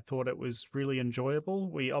 2. I thought it was really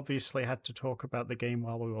enjoyable. We obviously had to talk about the game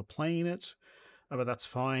while we were playing it, but that's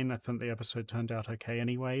fine. I think the episode turned out okay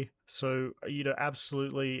anyway. So,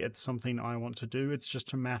 absolutely, it's something I want to do. It's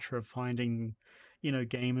just a matter of finding,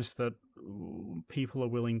 games that people are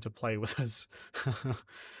willing to play with us,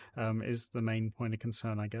 is the main point of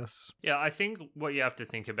concern, I guess. Yeah, I think what you have to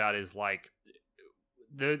think about is like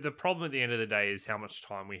the problem at the end of the day is how much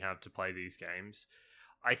time we have to play these games.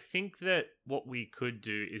 I think that what we could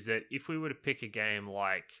do is that if we were to pick a game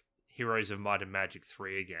like Heroes of Might and Magic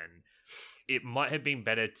 3 again, it might have been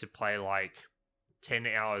better to play like 10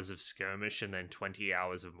 hours of skirmish and then 20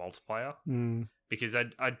 hours of multiplayer. Because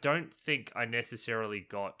I don't think I necessarily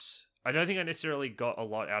got a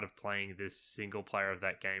lot out of playing this single player of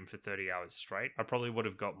that game for 30 hours straight. I probably would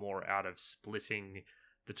have got more out of splitting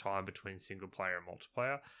the time between single player and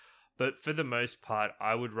multiplayer. But for the most part,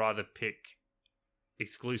 I would rather pick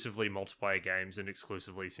exclusively multiplayer games and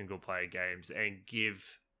exclusively single player games and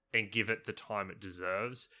give it the time it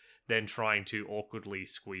deserves than trying to awkwardly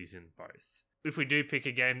squeeze in both. If we do pick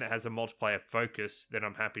a game that has a multiplayer focus, then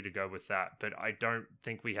I'm happy to go with that, but I don't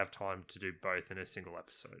think we have time to do both in a single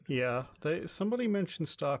episode. Yeah, somebody mentioned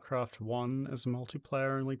StarCraft 1 as a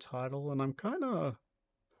multiplayer only title, and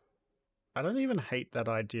I don't even hate that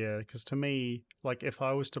idea, because to me, like, if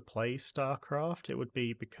I was to play StarCraft, it would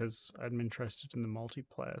be because I'm interested in the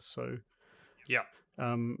multiplayer, so... Yeah.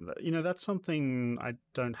 That's something I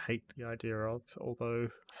don't hate the idea of, although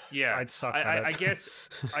I'd suck at it.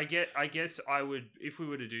 I guess I would, if we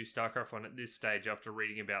were to do StarCraft 1 at this stage, after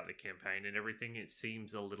reading about the campaign and everything, it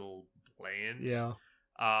seems a little bland. Yeah.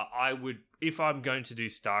 I would, if I'm going to do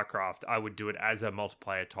StarCraft, I would do it as a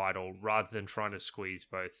multiplayer title rather than trying to squeeze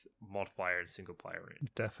both multiplayer and single player in.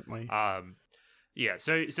 Definitely. Yeah,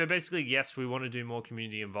 so basically, yes, we want to do more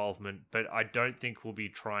community involvement, but I don't think we'll be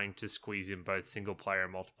trying to squeeze in both single player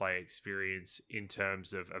and multiplayer experience in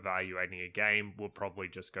terms of evaluating a game. We'll probably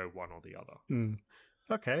just go one or the other.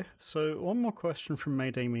 Okay, so one more question from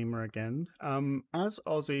Mayday Mima again. As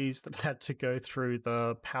Aussies that had to go through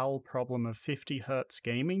the PAL problem of 50 hertz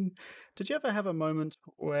gaming, did you ever have a moment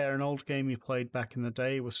where an old game you played back in the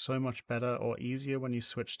day was so much better or easier when you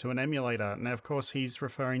switched to an emulator? Now, of course, he's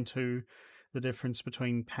referring to the difference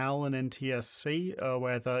between PAL and NTSC,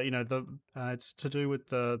 where it's to do with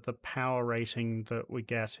the power rating that we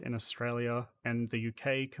get in Australia and the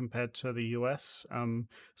UK compared to the US.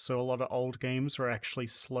 So a lot of old games were actually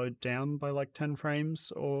slowed down by like 10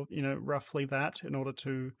 frames or, roughly that in order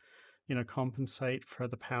to, compensate for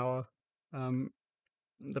the power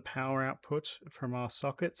output from our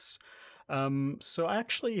sockets. So I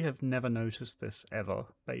actually have never noticed this ever,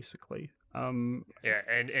 basically. Yeah,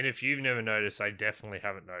 and if you've never noticed, I definitely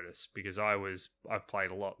haven't noticed because I've played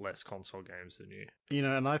a lot less console games than you.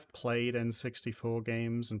 And I've played N64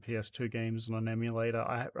 games and PS2 games on an emulator.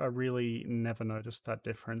 I really never noticed that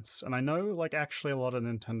difference. And I know, like, actually a lot of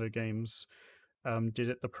Nintendo games did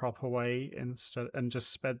it the proper way instead and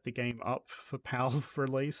just sped the game up for PAL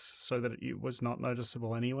release so that it was not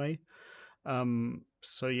noticeable anyway.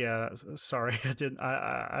 So yeah, sorry,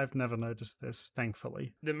 I've never noticed this,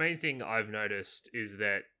 thankfully. The main thing I've noticed is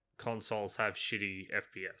that consoles have shitty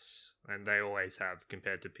FPS, and they always have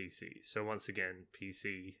compared to PC. So once again,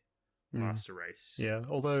 PC master race. Yeah,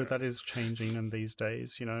 although that is changing in these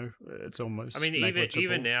days, it's almost negligible.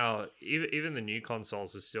 Even now, even the new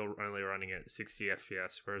consoles are still only running at 60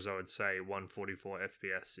 FPS, whereas I would say 144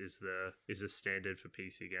 FPS is the standard for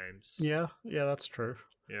PC games. Yeah, that's true.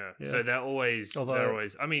 Yeah. So they're always.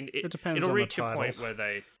 I mean, it depends. It'll reach a point where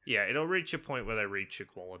they. Yeah, it'll reach a point where they reach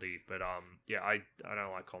equality. But I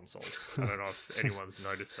don't like consoles. I don't know if anyone's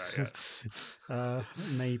noticed that yet.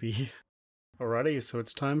 Maybe. Alrighty, so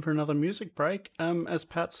it's time for another music break. As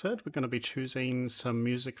Pat said, we're going to be choosing some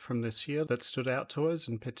music from this year that stood out to us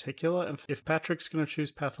in particular. If Patrick's going to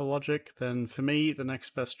choose Pathologic, then for me, the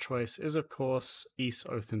next best choice is, of course, Ys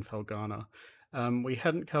Oath in Felghana. We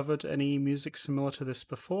hadn't covered any music similar to this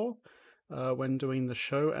before when doing the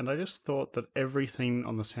show, and I just thought that everything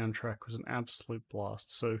on the soundtrack was an absolute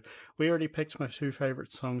blast. So we already picked my two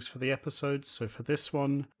favorite songs for the episode, so for this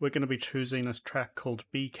one, we're going to be choosing a track called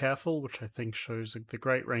Be Careful, which I think shows the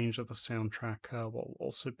great range of the soundtrack while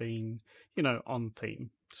also being, on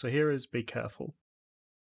theme. So here is Be Careful.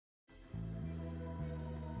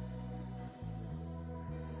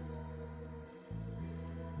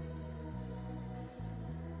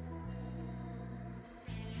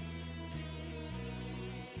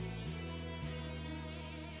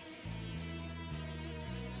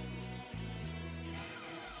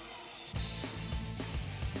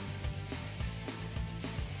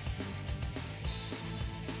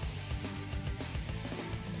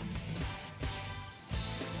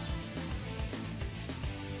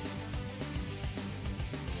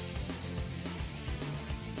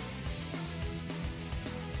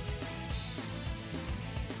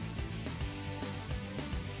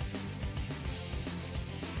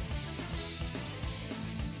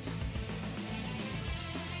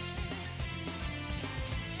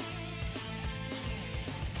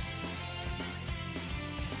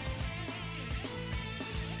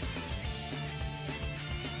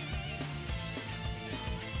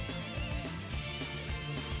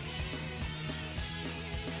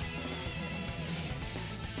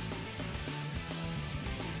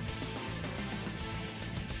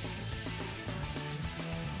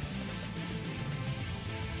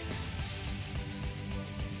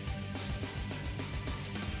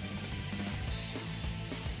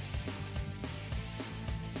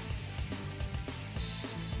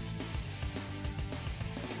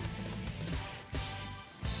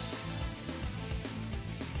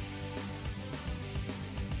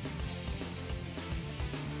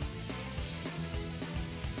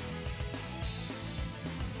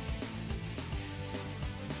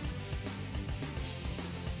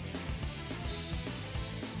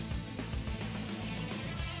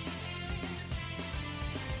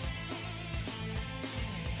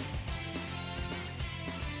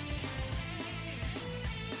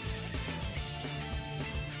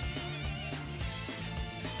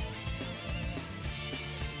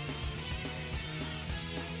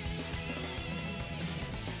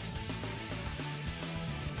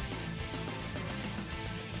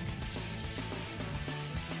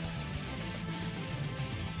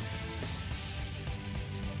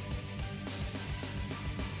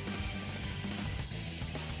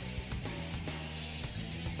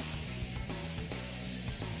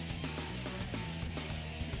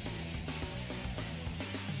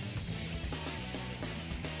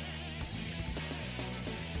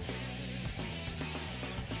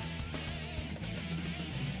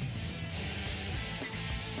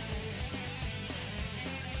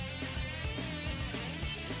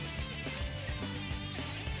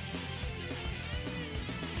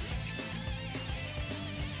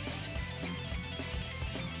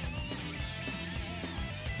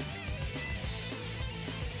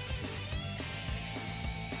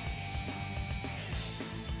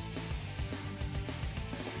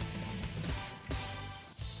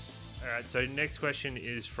 All right, so next question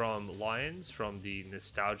is from Lions from the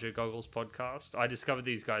Nostalgia Goggles podcast. I discovered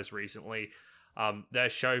these guys recently. Their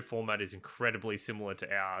show format is incredibly similar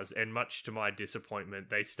to ours, and much to my disappointment,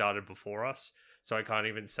 they started before us. So I can't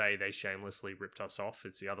even say they shamelessly ripped us off.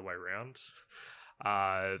 It's the other way around.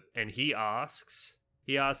 And he asks,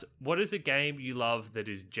 what is a game you love that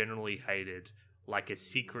is generally hated, like a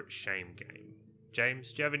secret shame game?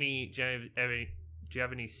 James, do you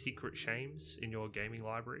have any secret shames in your gaming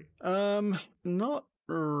library? Not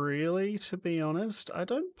really, to be honest. I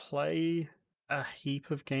don't play a heap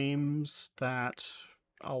of games that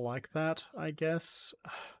are like that, I guess.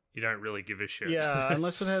 You don't really give a shit. Yeah,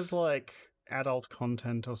 unless it has like adult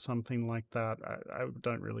content or something like that, I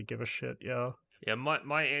don't really give a shit, yeah. Yeah,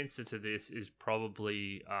 my answer to this is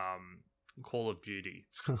probably Call of Duty.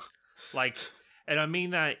 Like, and I mean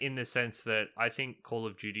that in the sense that I think Call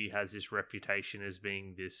of Duty has this reputation as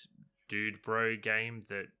being this dude bro game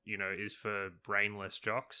that, you know, is for brainless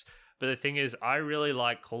jocks. But the thing is, I really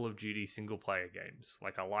like Call of Duty single player games.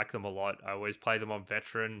 Like, I like them a lot. I always play them on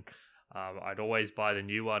Veteran. I'd always buy the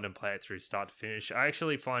new one and play it through start to finish. I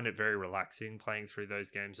actually find it very relaxing playing through those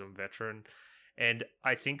games on Veteran. And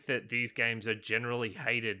I think that these games are generally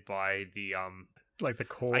hated by the like the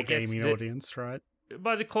core gaming audience, right?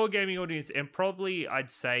 By the core gaming audience, and probably I'd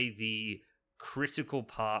say the critical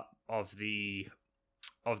part of the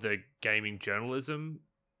gaming journalism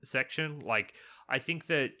section. Like, I think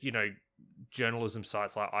that, you know, journalism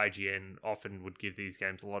sites like IGN often would give these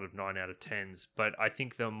games a lot of 9 out of 10s, but I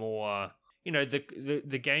think the more, you know,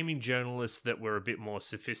 the gaming journalists that were a bit more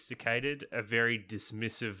sophisticated are very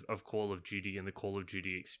dismissive of Call of Duty and the Call of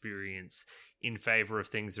Duty experience in favor of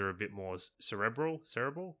things that are a bit more cerebral,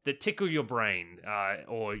 that tickle your brain,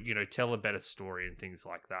 or, you know, tell a better story and things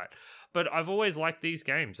like that. But I've always liked these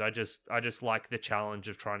games. I just like the challenge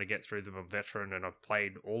of trying to get through them on Veteran, and I've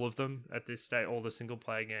played all of them at this stage, all the single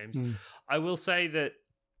player games. I will say that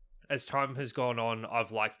as time has gone on,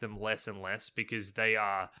 I've liked them less and less because they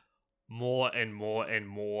are more and more and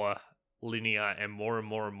more linear and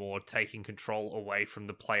more taking control away from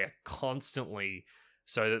the player constantly,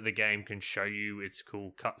 so that the game can show you its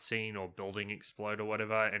cool cutscene or building explode or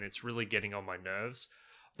whatever, and it's really getting on my nerves.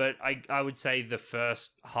 But I would say the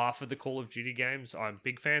first half of the Call of Duty games I'm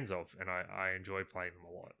big fans of, and I enjoy playing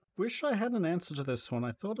them a lot. Wish I had an answer to this one.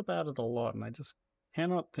 I thought about it a lot, and I just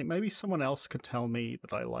cannot think. Maybe someone else could tell me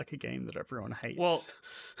that I like a game that everyone hates.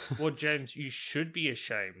 Well, James, you should be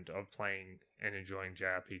ashamed of playing and enjoying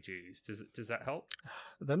JRPGs. Does that help?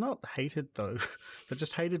 They're not hated though. They're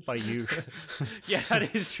just hated by you. Yeah,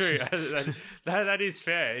 that is true. That is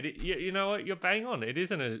fair. You know what? You're bang on. It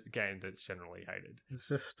isn't a game that's generally hated. It's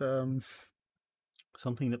just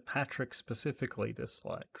something that Patrick specifically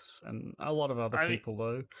dislikes, and a lot of other people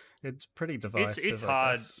though. It's pretty divisive. It's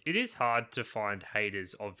hard. It is hard to find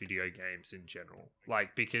haters of video games in general,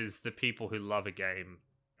 like, because the people who love a game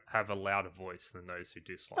have a louder voice than those who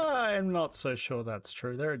dislike it. I'm not so sure that's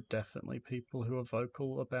true. There are definitely people who are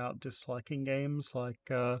vocal about disliking games.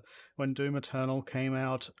 Like when Doom Eternal came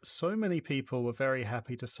out, so many people were very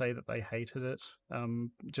happy to say that they hated it.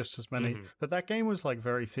 Just as many. Mm-hmm. But that game was like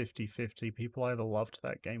very 50-50. People either loved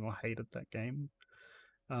that game or hated that game.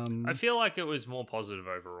 I feel like it was more positive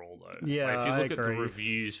overall, though. Yeah, like, if you look at the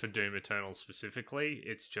reviews for Doom Eternal specifically,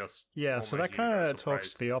 it's just so that kind of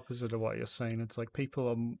talks to the opposite of what you're saying. It's like people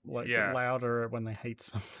are like louder when they hate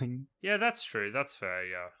something. Yeah, that's true. That's fair.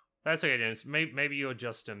 Yeah, that's okay, James. Maybe you're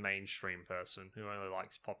just a mainstream person who only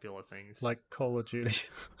likes popular things, like Call of Duty.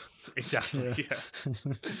 Exactly. Yeah.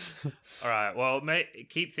 All right. Well,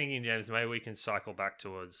 keep thinking, James. Maybe we can circle back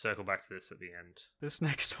to this at the end. This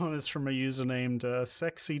next one is from a user named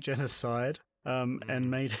Sexy Genocide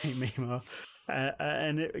and Mayday Mima.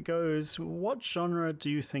 And it goes, what genre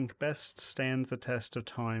do you think best stands the test of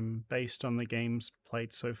time based on the games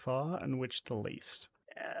played so far, and which the least?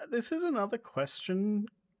 This is another question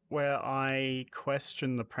where I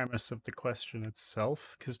question the premise of the question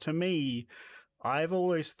itself, because to me, I've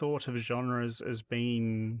always thought of genres as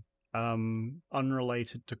being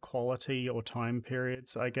unrelated to quality or time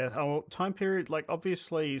periods, I guess. Oh, time period, like,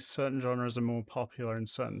 obviously certain genres are more popular in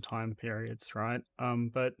certain time periods, right?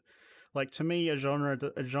 But like, to me, a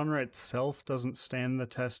genre itself doesn't stand the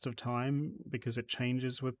test of time because it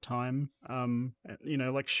changes with time. You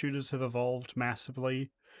know, like, shooters have evolved massively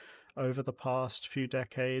over the past few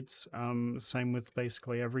decades. Same with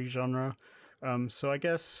basically every genre. So I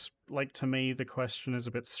guess, like, to me, the question is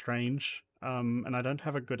a bit strange, and I don't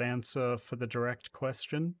have a good answer for the direct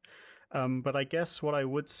question. But I guess what I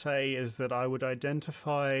would say is that I would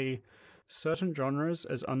identify certain genres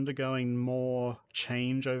as undergoing more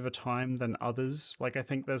change over time than others. Like, I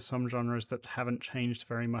think there's some genres that haven't changed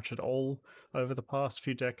very much at all over the past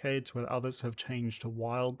few decades, where others have changed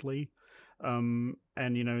wildly. And,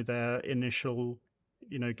 their initial,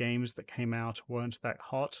 games that came out weren't that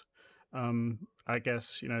hot. I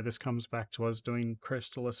guess, this comes back to us doing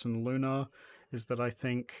Crystalis and Luna, is that I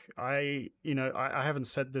think I haven't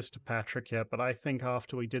said this to Patrick yet, but I think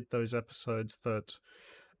after we did those episodes that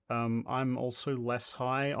I'm also less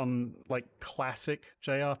high on like classic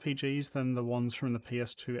JRPGs than the ones from the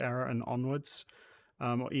PS2 era and onwards.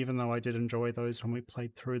 Even though I did enjoy those when we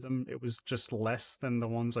played through them, it was just less than the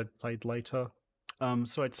ones I'd played later.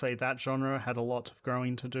 So I'd say that genre had a lot of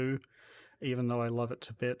growing to do, even though I love it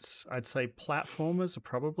to bits. I'd say platformers are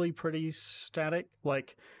probably pretty static.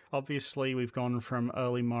 Like, obviously, we've gone from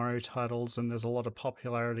early Mario titles, and there's a lot of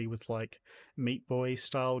popularity with, like, Meat Boy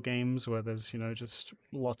style games where there's, just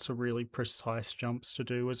lots of really precise jumps to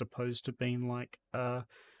do, as opposed to being like,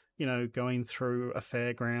 going through a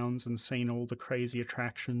fairgrounds and seeing all the crazy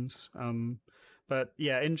attractions. But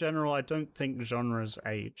yeah, in general, I don't think genres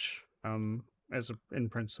age, in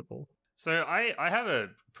principle. So I have a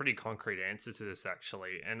pretty concrete answer to this,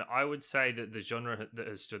 actually, and I would say that the genre that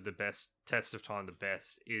has stood the best test of time the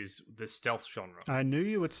best is the stealth genre. I knew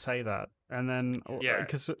you would say that, and then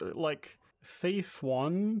because like Thief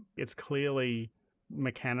 1, it's clearly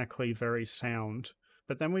mechanically very sound,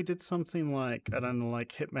 but then we did something like, I don't know,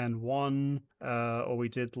 like Hitman 1, or we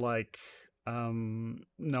did like No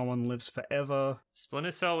One Lives Forever.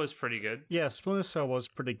 Splinter Cell was pretty good. Yeah, Splinter Cell was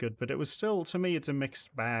pretty good, but it was still, to me, it's a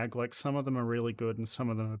mixed bag. Like, some of them are really good and some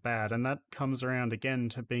of them are bad, and that comes around again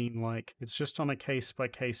to being like, it's just on a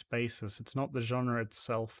case-by-case basis. It's not the genre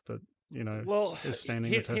itself that, is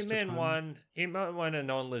standing the test of time. Hitman 1 and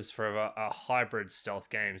No One Lives Forever are hybrid stealth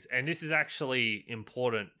games, and this is actually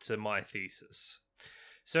important to my thesis.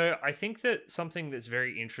 So I think that something that's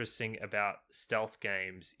very interesting about stealth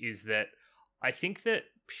games is that I think that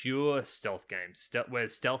pure stealth games, where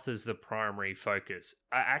stealth is the primary focus,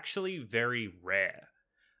 are actually very rare.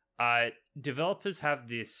 Developers have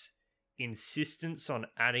this insistence on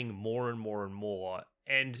adding more and more and more,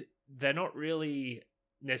 and they're not really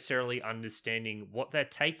necessarily understanding what they're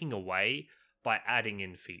taking away by adding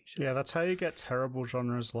in features. Yeah, that's how you get terrible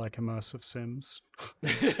genres like immersive sims.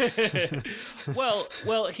 well,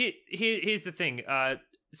 here's the thing.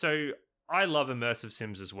 So I love immersive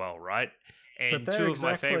sims as well, right? And but they're two of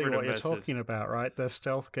exactly my favorite what you're talking about, right? They're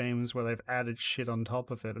stealth games where they've added shit on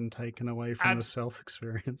top of it and taken away from the stealth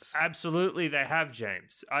experience. Absolutely, they have,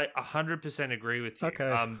 James. I 100% agree with you.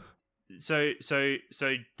 Okay. So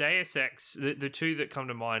Deus Ex, the two that come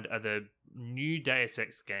to mind are the new Deus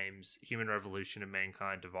Ex games, Human Revolution and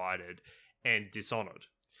Mankind Divided, and Dishonored.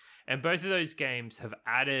 And both of those games have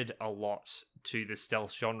added a lot to the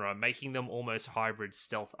stealth genre, making them almost hybrid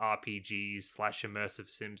stealth RPGs / immersive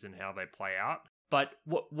sims in how they play out. But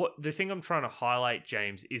what the thing I'm trying to highlight,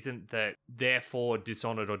 James, isn't that therefore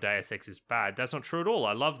Dishonored or Deus Ex is bad. That's not true at all.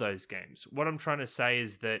 I love those games. What I'm trying to say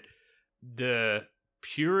is that the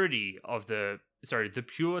purity of the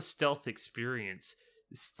pure stealth experience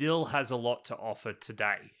still has a lot to offer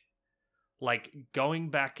today. Like, going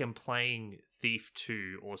back and playing Thief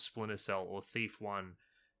 2 or Splinter Cell or Thief 1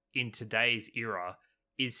 in today's era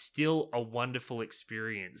is still a wonderful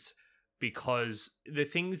experience, because the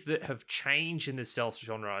things that have changed in the stealth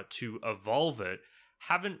genre to evolve it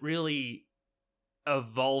haven't really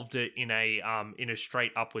evolved it in a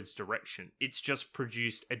straight upwards direction. It's just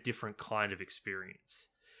produced a different kind of experience.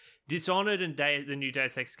 Dishonored and the new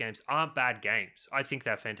Deus Ex games aren't bad games. I think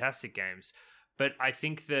they're fantastic games, but I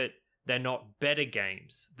think that they're not better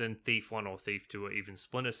games than Thief 1 or Thief 2 or even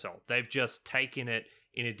Splinter Cell. They've just taken it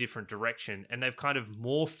in a different direction, and they've kind of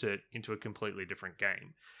morphed it into a completely different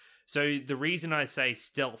game. So the reason I say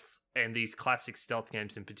stealth, and these classic stealth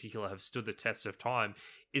games in particular, have stood the test of time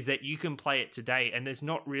is that you can play it today, and there's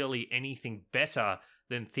not really anything better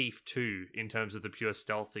than Thief 2 in terms of the pure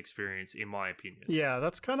stealth experience, in my opinion. Yeah,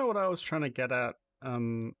 that's kind of what I was trying to get at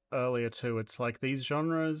earlier too. It's like these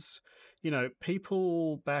genres,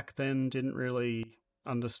 people back then didn't really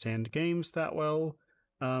understand games that well.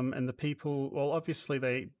 And the people, well, obviously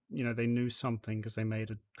they knew something because they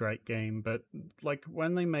made a great game. But like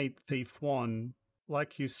when they made Thief 1,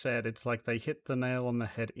 like you said, it's like they hit the nail on the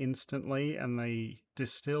head instantly, and they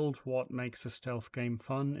distilled what makes a stealth game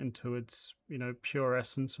fun into its, pure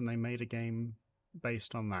essence, and they made a game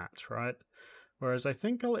based on that, right? Whereas I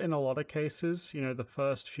think in a lot of cases, the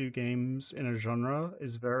first few games in a genre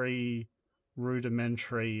is very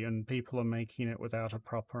rudimentary and people are making it without a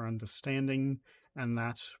proper understanding, and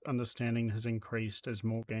that understanding has increased as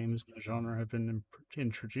more games in the genre have been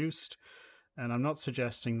introduced. And I'm not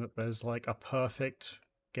suggesting that there's like a perfect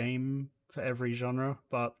game for every genre,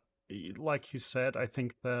 but like you said, I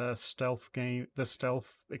think the stealth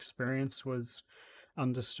experience was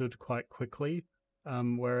understood quite quickly.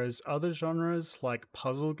 Whereas other genres like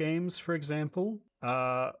puzzle games, for example,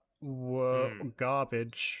 were Mm.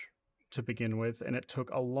 garbage to begin with, and it took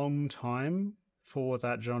a long time for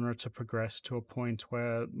that genre to progress to a point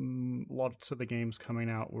where lots of the games coming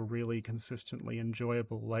out were really consistently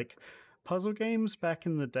enjoyable. Like puzzle games back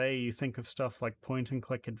in the day, you think of stuff like point and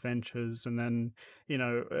click adventures, and then,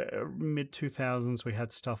 mid 2000s, we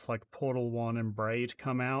had stuff like Portal 1 and Braid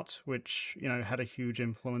come out, which, had a huge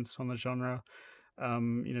influence on the genre.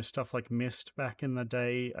 Stuff like Myst back in the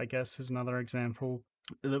day, I guess, is another example.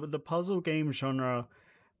 The puzzle game genre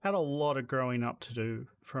had a lot of growing up to do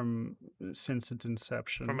since its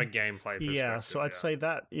inception. From a gameplay perspective, Yeah, so I'd say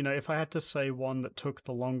that, if I had to say one that took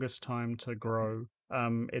the longest time to grow,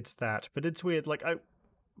 it's that. But it's weird,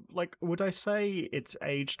 would I say it's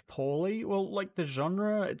aged poorly? Well, like the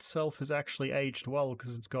genre itself has actually aged well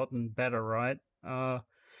because it's gotten better, right?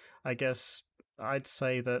 I guess I'd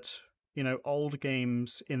say that, old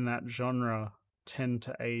games in that genre tend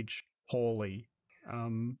to age poorly.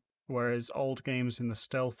 Whereas old games in the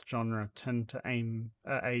stealth genre tend to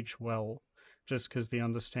age well, just because the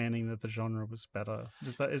understanding of the genre was better.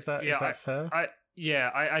 Is that fair?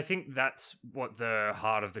 I think that's what the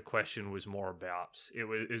heart of the question was more about. It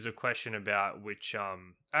was a question about which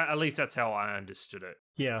at least that's how I understood it.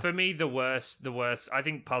 Yeah. For me, the worst. I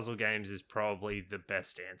think puzzle games is probably the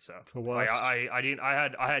best answer. For worst. I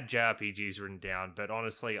had JRPGs written down, but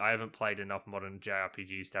honestly, I haven't played enough modern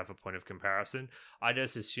JRPGs to have a point of comparison. I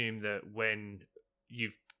just assume that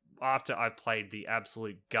after I've played the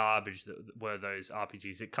absolute garbage that were those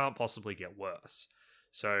RPGs, it can't possibly get worse.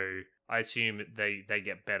 So I assume they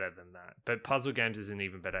get better than that. But puzzle games is an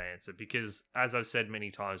even better answer because, as I've said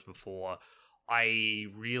many times before, I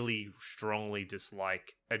really strongly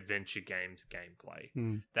dislike adventure games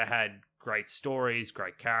gameplay. They had great stories,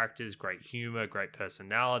 great characters, great humor, great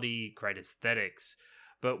personality, great aesthetics.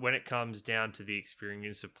 But when it comes down to the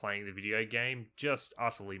experience of playing the video game, just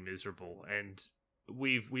utterly miserable. And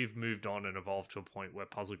we've moved on and evolved to a point where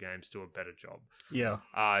puzzle games do a better job. Yeah.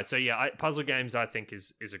 Puzzle games I think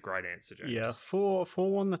is a great answer, James. Yeah. For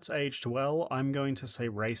one that's aged well, I'm going to say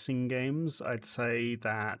racing games. I'd say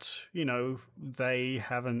that, they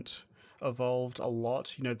haven't evolved a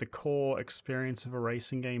lot. The core experience of a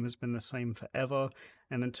racing game has been the same forever.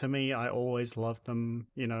 And to me, I always loved them,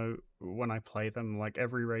 when I play them. Like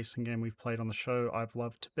every racing game we've played on the show, I've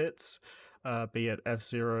loved to bits. Be it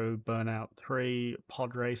F-Zero, Burnout 3,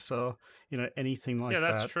 Pod Racer, anything like that.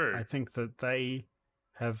 Yeah, that's true. I think that they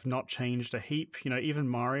have not changed a heap. Even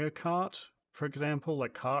Mario Kart, for example,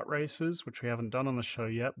 like kart races, which we haven't done on the show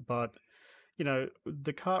yet, but,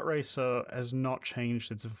 the kart racer has not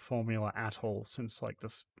changed its formula at all since, like,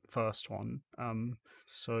 the first one.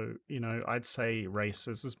 So, I'd say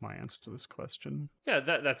races is my answer to this question. Yeah,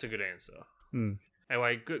 that's a good answer.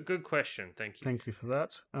 Anyway, good question. Thank you. Thank you for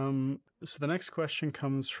that. So the next question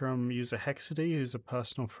comes from user Hexady, who's a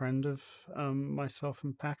personal friend of myself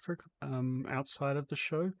and Patrick outside of the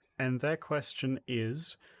show. And their question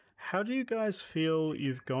is, how do you guys feel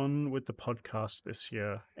you've gone with the podcast this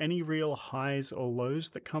year? Any real highs or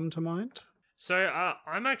lows that come to mind? So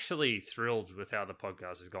I'm actually thrilled with how the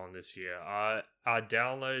podcast has gone this year. Our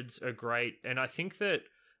downloads are great. And I think that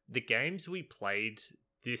the games we played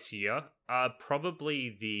this year are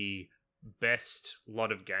probably the best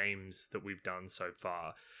lot of games that we've done so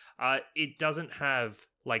far. It doesn't have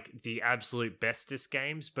like the absolute bestest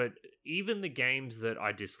games, but even the games that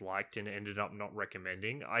I disliked and ended up not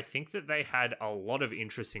recommending, I think that they had a lot of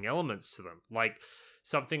interesting elements to them. Like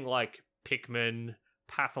something like Pikmin,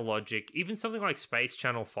 Pathologic, even something like Space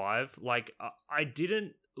Channel 5. Like I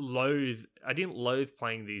didn't loathe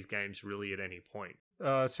playing these games really at any point.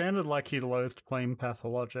 Sounded like you loathed playing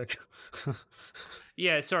Pathologic.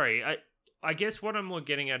 Yeah, sorry. I guess what I'm more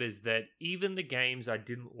getting at is that even the games I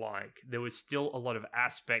didn't like, there was still a lot of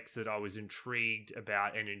aspects that I was intrigued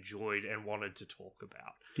about and enjoyed and wanted to talk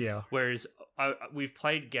about. Yeah. Whereas we've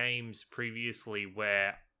played games previously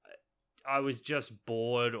where I was just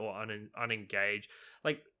bored or unengaged.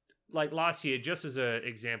 Like last year, just as an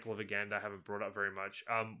example of a game that I haven't brought up very much,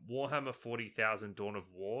 Warhammer 40,000 Dawn of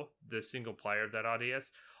War, the single player of that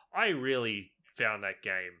RDS, I really found that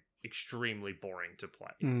game extremely boring to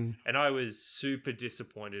play. And I was super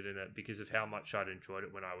disappointed in it because of how much I'd enjoyed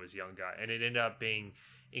it when I was younger. And it ended up being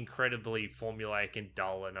incredibly formulaic and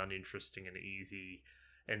dull and uninteresting and easy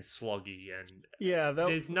and sloggy, and Yeah,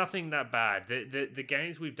 there's nothing that bad. The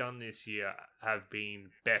games we've done this year have been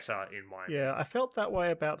better in my yeah, opinion. I felt that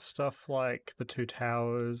way about stuff like The Two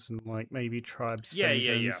Towers and like maybe Tribes Yeah.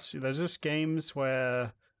 Vengeance. There's just games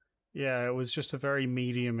where, yeah, it was just a very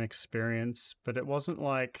medium experience, but it wasn't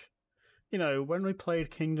like, when we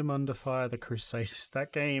played Kingdom Under Fire: The Crusaders,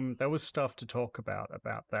 that game, there was stuff to talk about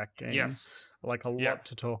that game. Yes. Like a Yeah. lot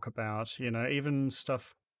to talk about, even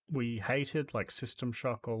stuff we hated like System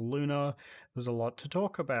Shock or Luna. There's a lot to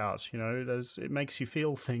talk about, it makes you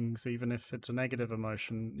feel things even if it's a negative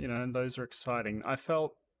emotion, and those are exciting. I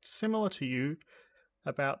felt similar to you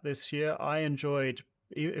about this year. I enjoyed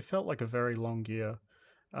it. Felt like a very long year.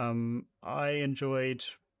 I enjoyed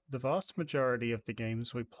the vast majority of the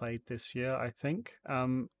games we played this year, I think,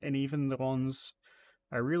 and even the ones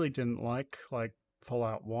I really didn't like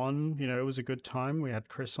Fallout 1. It was a good time. We had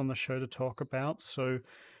Chris on the show to talk about. So,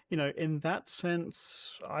 in that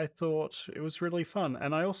sense, I thought it was really fun.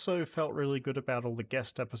 And I also felt really good about all the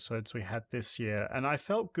guest episodes we had this year. And I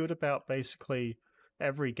felt good about basically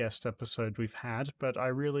every guest episode we've had, but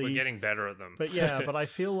We're getting better at them. But yeah, but I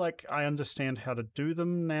feel like I understand how to do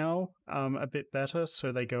them now a bit better,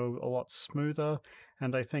 so they go a lot smoother.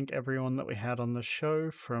 And I think everyone that we had on the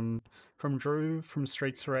show, from Drew from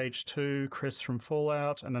Streets of Rage 2, Chris from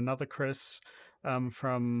Fallout, and another Chris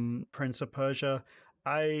from Prince of Persia,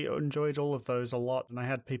 I enjoyed all of those a lot, and I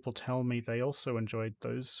had people tell me they also enjoyed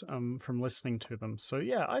those from listening to them. So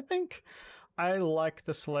yeah, I think I like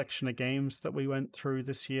the selection of games that we went through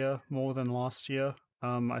this year more than last year.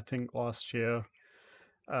 I think last year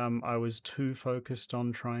I was too focused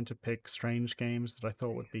on trying to pick strange games that I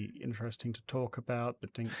thought would be interesting to talk about,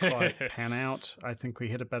 but didn't quite pan out. I think we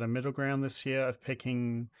hit a better middle ground this year of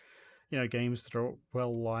picking, games that are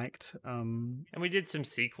well liked. And we did some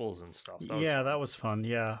sequels and stuff. That was fun.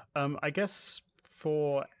 Yeah. I guess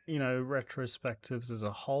for, retrospectives as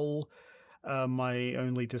a whole, my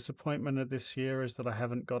only disappointment of this year is that I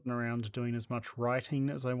haven't gotten around to doing as much writing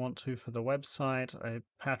as I want to for the website.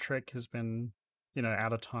 Patrick has been,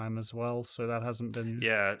 out of time as well, so that hasn't been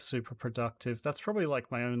super productive. That's probably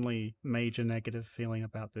like my only major negative feeling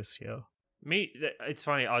about this year. It's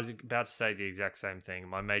funny, I was about to say the exact same thing.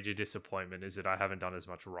 My major disappointment is that I haven't done as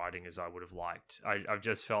much writing as I would have liked. I've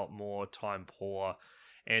just felt more time poor.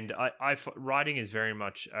 And writing is very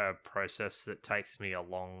much a process that takes me a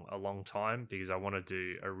long time, because I want to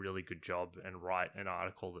do a really good job and write an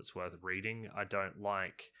article that's worth reading. I don't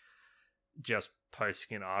like just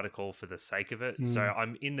posting an article for the sake of it. So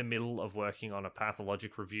I'm in the middle of working on a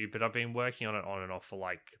pathologic review, but I've been working on it on and off for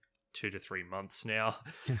like 2 to 3 months now,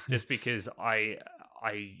 just because I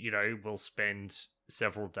will spend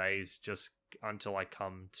several days just until I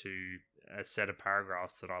come to a set of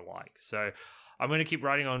paragraphs that I like. So I'm going to keep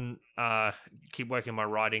working on my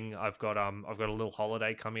writing. I've got a little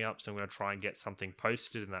holiday coming up, so I'm going to try and get something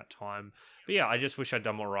posted in that time. But yeah, I just wish I'd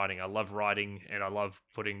done more writing. I love writing, and I love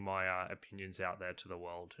putting my opinions out there to the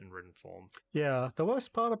world in written form. Yeah, the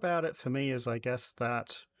worst part about it for me is, I guess,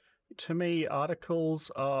 that to me, articles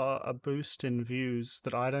are a boost in views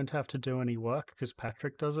that I don't have to do any work because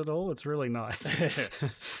Patrick does it all. It's really nice.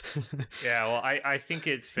 Yeah, well, I think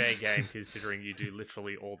it's fair game considering you do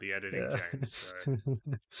literally all the editing, James. So.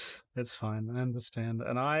 It's fine. I understand.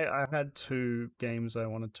 And I had 2 games I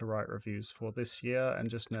wanted to write reviews for this year and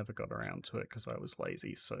just never got around to it because I was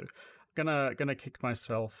lazy. So gonna kick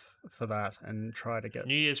myself for that and try to get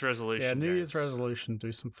New Year's resolution. Yeah, New Year's resolution.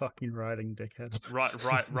 Do some fucking writing, dickhead.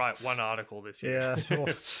 Write one article this year. Yeah, sure.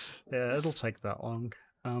 Yeah, it'll take that long.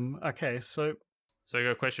 Okay, so I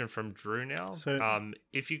got a question from Drew now. So,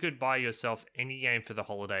 if you could buy yourself any game for the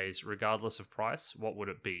holidays, regardless of price, what would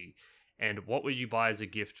it be? And what would you buy as a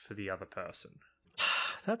gift for the other person?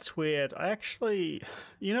 That's weird. I actually,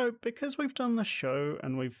 because we've done the show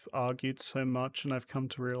and we've argued so much and I've come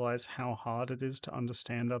to realize how hard it is to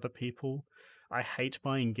understand other people, I hate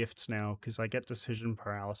buying gifts now because I get decision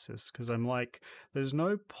paralysis because I'm like, there's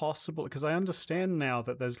no possible, because I understand now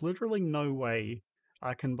that there's literally no way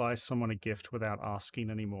I can buy someone a gift without asking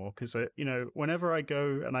anymore. Because, whenever I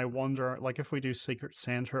go and I wander, like if we do Secret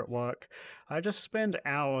Santa at work, I just spend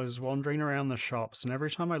hours wandering around the shops. And every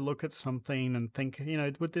time I look at something and think,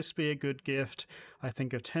 would this be a good gift? I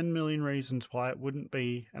think of 10 million reasons why it wouldn't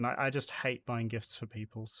be. And I just hate buying gifts for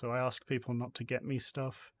people. So I ask people not to get me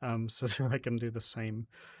stuff so that I can do the same.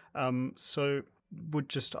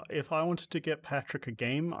 If I wanted to get Patrick a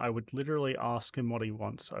game, I would literally ask him what he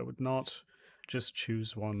wants. I would not just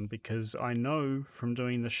choose one, because I know from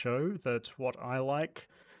doing the show that what I like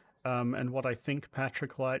and what I think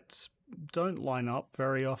Patrick likes don't line up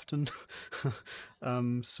very often.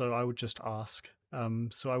 So I would just ask.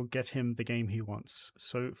 So I would get him the game he wants.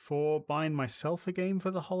 So for buying myself a game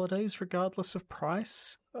for the holidays, regardless of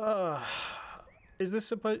price, does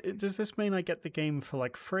this mean I get the game for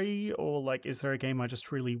like free, or like is there a game I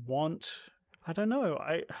just really want? I don't know.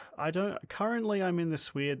 I don't currently. I'm in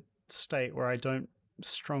this weird state where I don't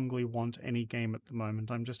strongly want any game at the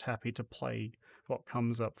moment. I'm just happy to play what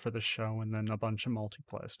comes up for the show and then a bunch of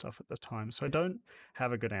multiplayer stuff at the time. So I don't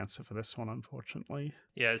have a good answer for this one, unfortunately.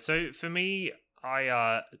 Yeah, so for me,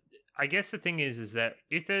 I guess the thing is that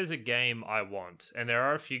if there's a game I want, and there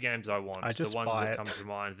are a few games I want, I just the ones buy that it. come to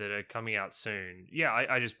mind that are coming out soon, yeah,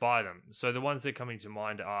 I just buy them. So the ones that are coming to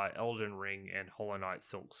mind are Elden Ring and Hollow Knight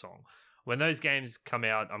Silksong. When those games come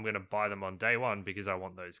out, I'm going to buy them on day one because I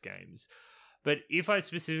want those games. But if I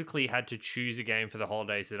specifically had to choose a game for the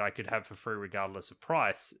holidays that I could have for free regardless of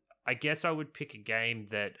price, I guess I would pick a game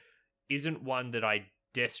that isn't one that I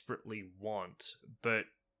desperately want, but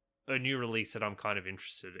a new release that I'm kind of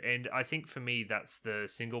interested in. And I think for me, that's the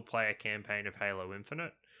single player campaign of Halo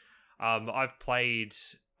Infinite.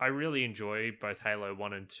 I really enjoy both Halo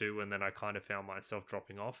 1 and 2, and then I kind of found myself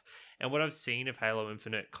dropping off. And what I've seen of Halo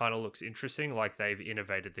Infinite kind of looks interesting, like they've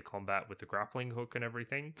innovated the combat with the grappling hook and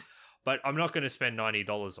everything. But I'm not going to spend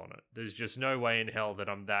 $90 on it. There's just no way in hell that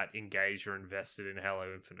I'm that engaged or invested in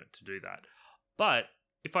Halo Infinite to do that. But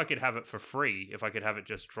if I could have it for free, if I could have it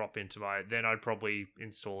just drop into then I'd probably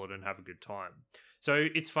install it and have a good time. So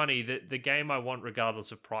it's funny that the game I want,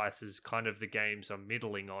 regardless of price, is kind of the games I'm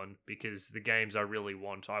middling on, because the games I really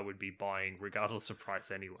want, I would be buying regardless of price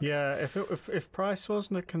anyway. Yeah, if price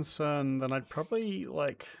wasn't a concern, then I'd probably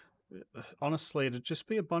honestly, it'd just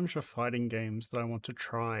be a bunch of fighting games that I want to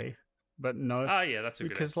try. But no, yeah, that's a good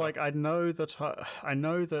because answer. I know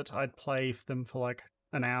that I'd play them for like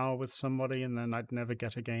an hour with somebody, and then I'd never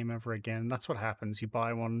get a game ever again. That's what happens. You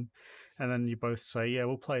buy one, and then you both say, "Yeah,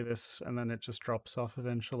 we'll play this," and then it just drops off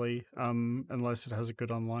eventually. Unless it has a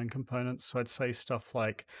good online component. So I'd say stuff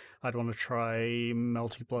like I'd want to try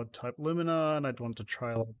Melty Blood type Lumina, and I'd want to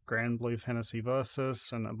try like Grand Blue Fantasy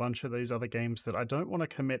Versus, and a bunch of these other games that I don't want to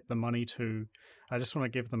commit the money to. I just want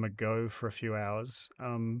to give them a go for a few hours.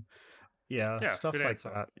 Yeah, stuff good like answer.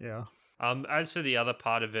 that. Yeah. As for the other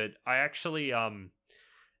part of it, I actually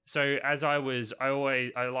so as I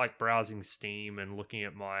like browsing Steam and looking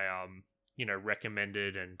at my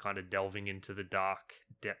recommended and kind of delving into the dark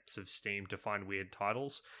depths of Steam to find weird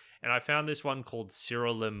titles, and I found this one called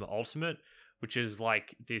Cyrilum Ultimate, which is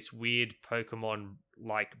like this weird Pokemon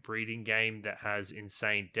like breeding game that has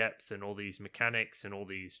insane depth and all these mechanics and all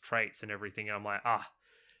these traits and everything. And I'm like,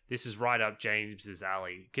 this is right up James's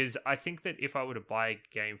alley. Because I think that if I were to buy a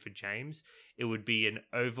game for James, it would be an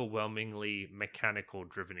overwhelmingly mechanical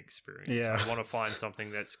driven experience. Yeah. I want to find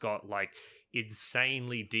something that's got like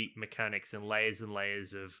insanely deep mechanics and layers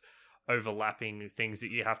of overlapping things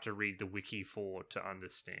that you have to read the wiki for to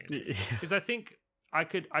understand. Because I think I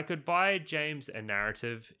could buy James a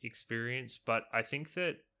narrative experience, but I think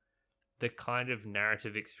that the kind of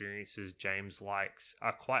narrative experiences James likes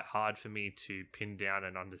are quite hard for me to pin down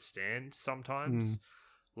and understand sometimes.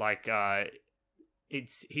 Like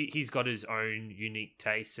he's got his own unique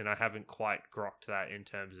tastes, and I haven't quite grokked that in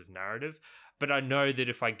terms of narrative. But I know that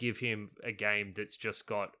if I give him a game that's just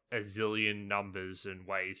got a zillion numbers and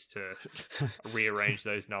ways to rearrange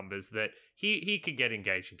those numbers, that he could get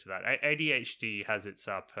engaged into that. ADHD has its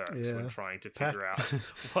perks when trying to figure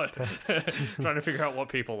out what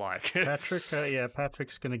people like. Patrick's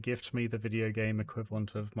going to gift me the video game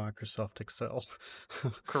equivalent of Microsoft Excel.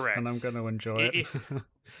 Correct. And I'm going to enjoy it.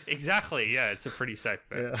 Exactly, yeah, it's a pretty safe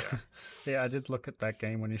bet. Yeah, I did look at that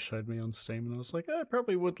game when you showed me on Steam, and I was like, I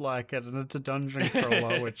probably would like it, and it's a dungeon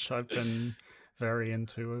crawler, which I've been very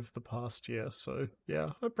into over the past year, so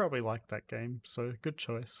yeah, I'd probably like that game, so good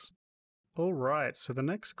choice. Alright, so the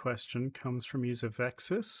next question comes from user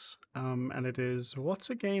Vexus, and it is,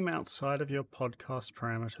 what's a game outside of your podcast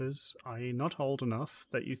parameters, i.e. not old enough,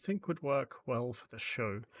 that you think would work well for the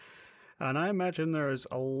show? And I imagine there is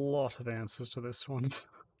a lot of answers to this one.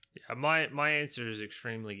 Yeah, my answer is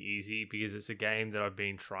extremely easy because it's a game that I've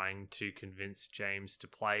been trying to convince James to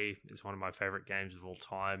play. It's one of my favorite games of all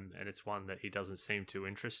time, and it's one that he doesn't seem too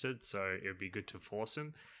interested, so it would be good to force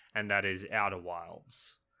him, and that is Outer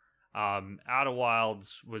Wilds. Outer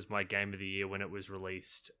Wilds was my game of the year when it was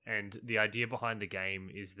released, and the idea behind the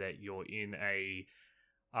game is that you're in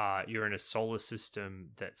a solar system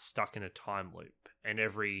that's stuck in a time loop, and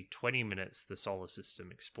every 20 minutes the solar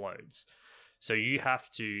system explodes. So you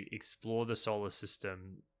have to explore the solar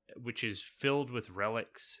system which is filled with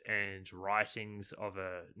relics and writings of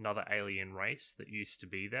another alien race that used to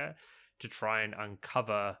be there, to try and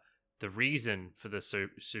uncover the reason for the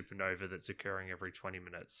supernova that's occurring every 20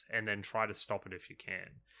 minutes, and then try to stop it if you can.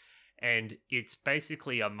 And it's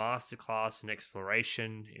basically a masterclass in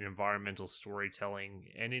exploration, in environmental storytelling,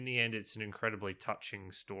 and in the end, it's an incredibly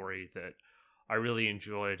touching story that I really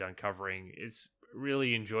enjoyed uncovering. It's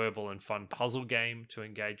really enjoyable and fun puzzle game to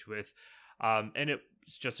engage with, and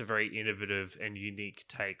it's just a very innovative and unique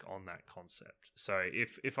take on that concept. So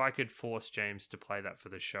if I could force James to play that for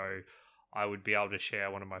the show, I would be able to share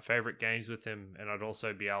one of my favorite games with him, and I'd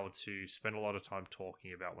also be able to spend a lot of time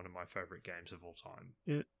talking about one of my favorite games of all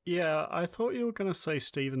time. Yeah, I thought you were going to say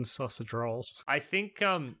Steven Sausage Roll. I think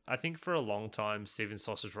for a long time, Steven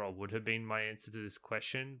Sausage Roll would have been my answer to this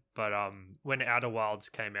question, but when Outer Wilds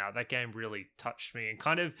came out, that game really touched me and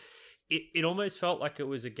kind of it almost felt like it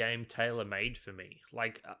was a game tailor-made for me.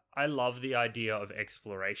 Like, I love the idea of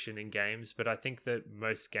exploration in games, but I think that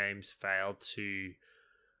most games fail to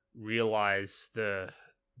realize the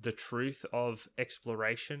truth of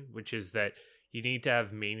exploration, which is that you need to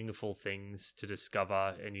have meaningful things to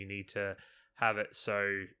discover, and you need to have it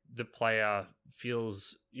so the player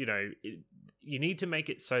feels, you need to make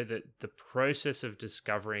it so that the process of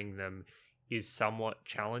discovering them is somewhat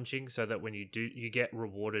challenging, so that when you do, you get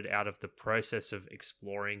rewarded out of the process of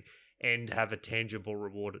exploring and have a tangible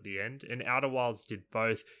reward at the end. And Outer Wilds did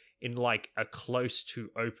both in like a close to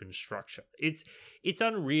open structure. It's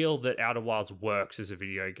unreal that Outer Wilds works as a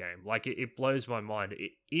video game. Like, it blows my mind.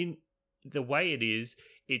 In the way it is,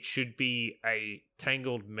 it should be a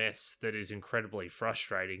tangled mess that is incredibly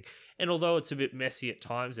frustrating. And although it's a bit messy at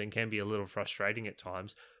times and can be a little frustrating at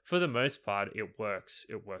times, for the most part, it works.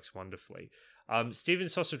 It works wonderfully. Steven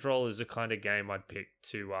Sausage Roll is the kind of game I'd pick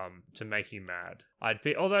to make you mad. I'd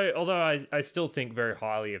pick, although I still think very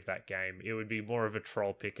highly of that game. It would be more of a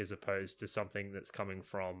troll pick as opposed to something that's coming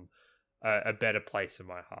from a better place in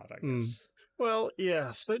my heart, I guess. Well,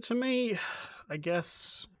 yeah. So to me, I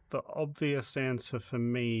guess the obvious answer for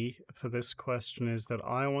me for this question is that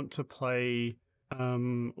I want to play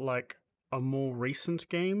like a more recent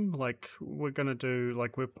game. Like, we're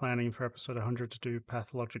planning for episode 100 to do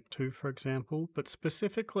Pathologic 2, for example, but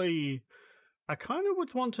specifically I kind of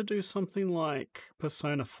would want to do something like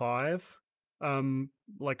Persona 5,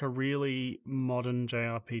 like a really modern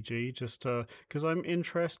JRPG, just because I'm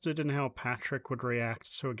interested in how Patrick would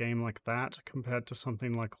react to a game like that compared to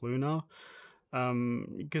something like Luna.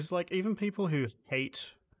 Because like even people who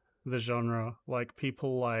hate the genre, like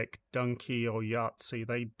people like Donkey or Yahtzee,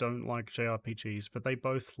 they don't like JRPGs, but they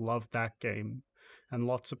both love that game. And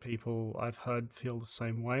lots of people I've heard feel the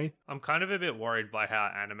same way. I'm kind of a bit worried by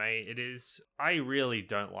how anime it is. I really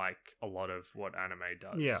don't like a lot of what anime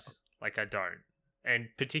does. Yeah. Like, I don't. And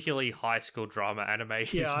particularly high school drama anime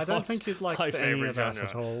is yeah, I don't think you'd like my any favorite of that genre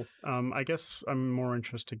at all. I guess I'm more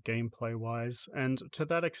interested gameplay-wise. And to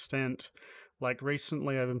that extent, like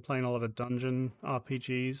recently I've been playing a lot of dungeon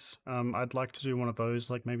RPGs. I'd like to do one of those,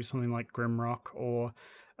 like maybe something like Grimrock, or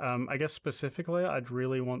I guess specifically I'd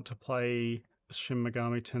really want to play Shin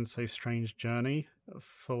Megami Tensei Strange Journey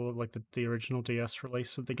for like the original DS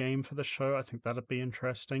release of the game for the show. I think that'd be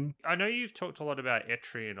interesting. I know you've talked a lot about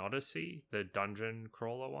Etrian Odyssey, the dungeon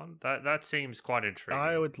crawler one. That seems quite intriguing.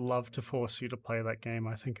 I would love to force you to play that game.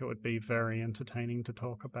 I think it would be very entertaining to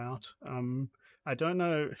talk about. I don't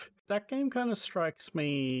know. That game kind of strikes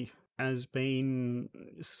me as being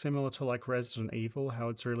similar to like Resident Evil, how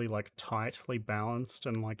it's really like tightly balanced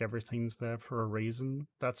and like everything's there for a reason.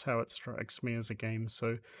 That's how it strikes me as a game.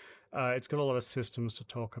 So it's got a lot of systems to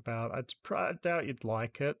talk about. I doubt you'd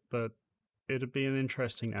like it, but it'd be an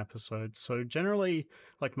interesting episode. So generally,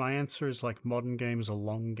 like my answer is like modern games or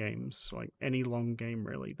long games, like any long game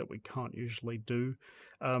really that we can't usually do.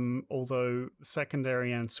 Although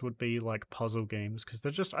secondary answer would be like puzzle games,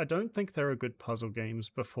 because I don't think there are good puzzle games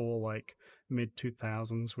before like mid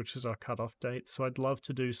 2000s, which is our cutoff date. So I'd love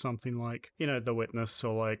to do something like, The Witness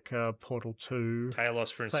or like Portal 2.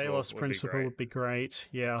 Talos Principle would be great.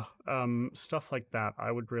 Yeah. Stuff like that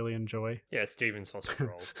I would really enjoy. Yeah, Steven Sausage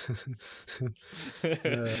Roll.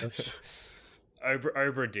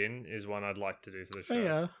 Obra Dinn is one I'd like to do for the show.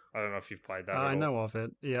 Yeah. I don't know if you've played that I know of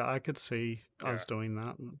it. Yeah, I could see us doing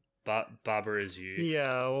that. But Barbara Is You.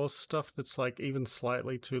 Yeah, or stuff that's like even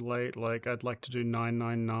slightly too late. Like I'd like to do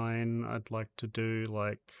 999. I'd like to do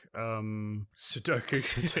like Sudoku.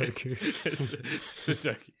 Sudoku.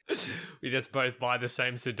 Sudoku. We just both buy the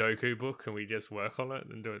same Sudoku book and we just work on it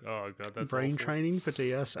and do it. Oh god, that's Brain awful. Training for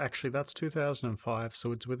DS. Actually, that's 2005,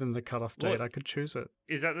 so it's within the cutoff date. What? I could choose it.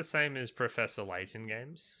 Is that the same as Professor Layton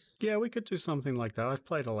games? Yeah, we could do something like that. I've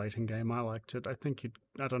played a Layton game. I liked it. I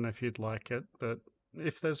don't know if you'd like it, but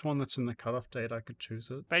if there's one that's in the cutoff date, I could choose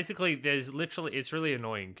it. Basically, it's really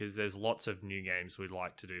annoying because there's lots of new games we'd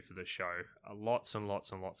like to do for the show. Lots and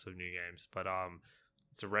lots and lots of new games, but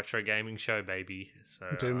it's a retro gaming show, baby. So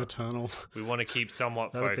Doom Eternal. we want to keep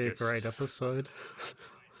somewhat That would focused. be a great episode.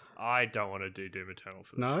 I don't want to do Doom Eternal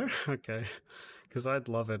for the No? show. Okay. Because I'd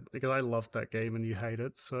love it. Because I loved that game and you hate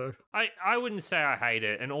it, so... I wouldn't say I hate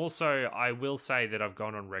it. And also, I will say that I've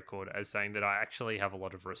gone on record as saying that I actually have a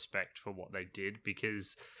lot of respect for what they did.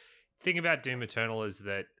 Because the thing about Doom Eternal is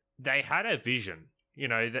that they had a vision. You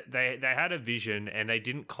know, they had a vision and they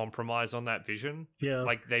didn't compromise on that vision. Yeah.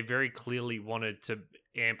 Like, they very clearly wanted to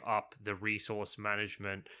amp up the resource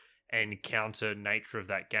management and counter nature of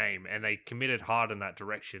that game. And they committed hard in that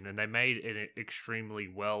direction. And they made an extremely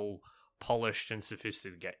well polished and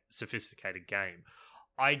sophisticated game.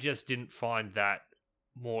 I just didn't find that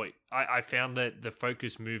more. I found that the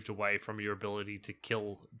focus moved away from your ability to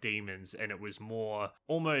kill demons, and it was more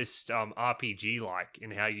almost RPG like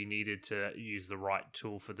in how you needed to use the right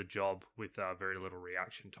tool for the job with very little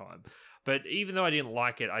reaction time. But even though I didn't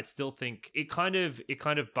like it, I still think it kind of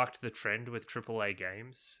bucked the trend with AAA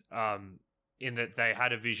games, in that they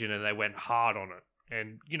had a vision and they went hard on it.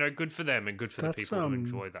 And, you know, good for them and good for the people who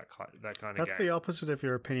enjoy that kind of game. That's the opposite of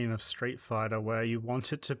your opinion of Street Fighter, where you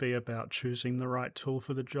want it to be about choosing the right tool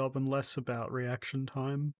for the job and less about reaction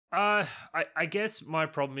time. I guess my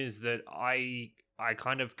problem is that I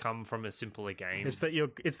kind of come from a simpler game. It's that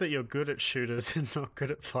you're good at shooters and not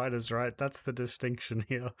good at fighters, right? That's the distinction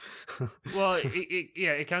here. Well,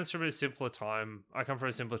 it comes from a simpler time. I come from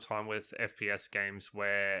a simpler time with FPS games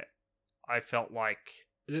where I felt like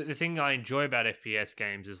the thing I enjoy about FPS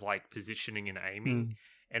games is like positioning and aiming.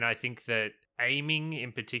 And I think that aiming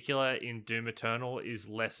in particular in Doom Eternal is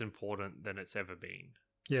less important than it's ever been.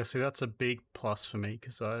 Yeah, see, that's a big plus for me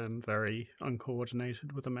because I am very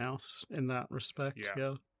uncoordinated with a mouse in that respect.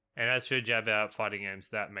 Yeah. And as for jab out fighting games,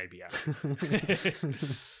 that may be out.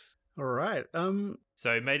 All right.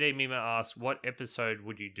 So Mayday Mima asks, what episode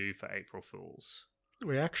would you do for April Fools?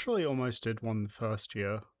 We actually almost did one the first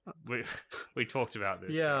year. We talked about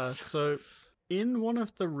this. Yeah, yes. so in one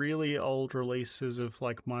of the really old releases of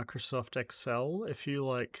like Microsoft Excel, if you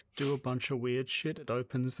like do a bunch of weird shit, it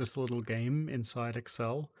opens this little game inside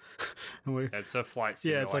Excel. And it's a flight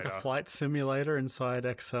simulator. Yeah, it's like a flight simulator inside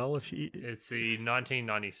Excel. It's the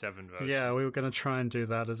 1997 version. Yeah, we were going to try and do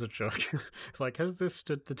that as a joke. Like, has this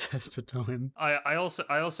stood the test of time? I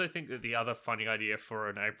also think that the other funny idea for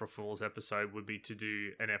an April Fool's episode would be to do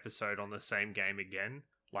an episode on the same game again.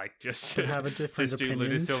 Like just to have a different just opinion. do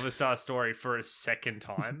Lunar Silver Star Story for a second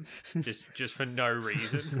time, just for no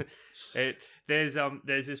reason. There's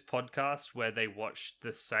this podcast where they watched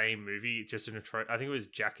the same movie just in I think it was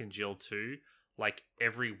Jack and Jill 2, like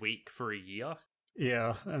every week for a year.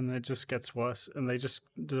 Yeah, and it just gets worse, and they just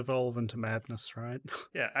devolve into madness, right?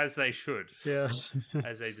 Yeah, as they should. Yeah,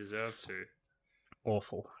 as they deserve to.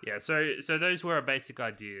 Awful. Yeah, so those were our basic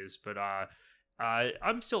ideas, but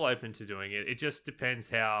I'm still open to doing it. It just depends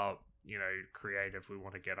how, you know, creative we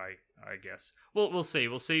want to get, I guess. Well, we'll see.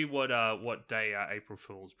 We'll see what day April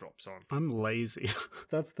Fool's drops on. I'm lazy.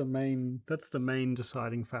 That's the main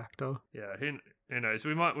deciding factor. Yeah, who knows?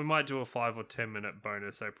 We might do a 5 or 10 minute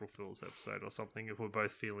bonus April Fool's episode or something if we're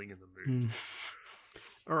both feeling in the mood.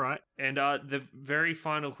 All right. And the very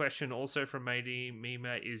final question, also from Mayday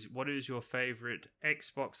Mima, is what is your favorite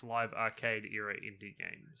Xbox Live Arcade era indie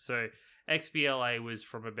game? So XBLA was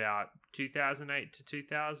from about 2008 to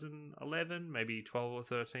 2011, maybe 12 or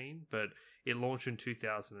 13, but it launched in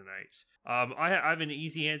 2008. I have an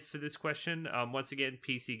easy answer for this question. Once again,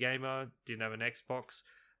 PC gamer, didn't have an Xbox,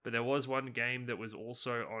 but there was one game that was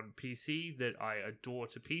also on PC that I adore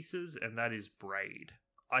to pieces, and that is Braid.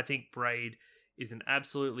 I think Braid is an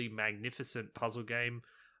absolutely magnificent puzzle game.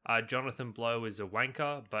 Jonathan Blow is a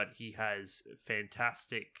wanker, but he has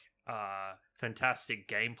fantastic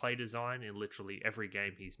gameplay design in literally every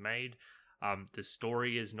game he's made. The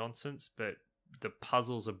story is nonsense, but the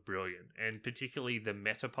puzzles are brilliant, and particularly the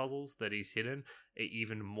meta puzzles that he's hidden are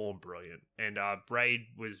even more brilliant. And Braid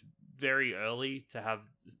was very early to have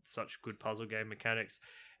such good puzzle game mechanics,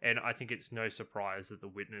 and I think it's no surprise that The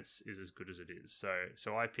Witness is as good as it is.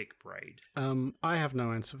 So I pick Braid. I have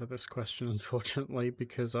no answer for this question, unfortunately,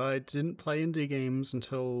 because I didn't play indie games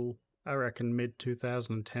until I reckon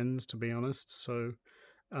mid-2010s, to be honest. So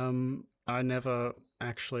I never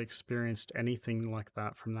actually experienced anything like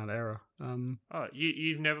that from that era. Oh,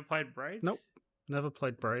 you've never played Braid? Nope, never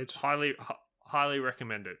played Braid. Highly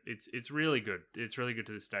recommend it. It's really good. It's really good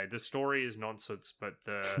to this day. The story is nonsense, but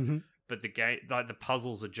the game, like the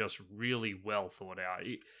puzzles, are just really well thought out.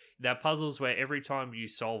 They're puzzles where every time you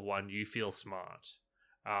solve one, you feel smart.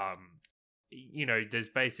 There's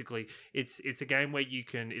basically it's a game where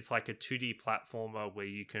it's like a 2D platformer where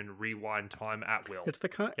you can rewind time at will. It's the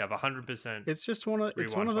kind you have 100%. It's just one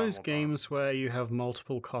of those games where you have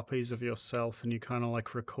multiple copies of yourself and you kind of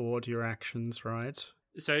like record your actions, right?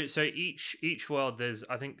 So each world, there's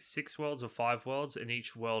I think 6 worlds or 5 worlds, and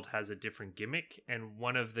each world has a different gimmick. And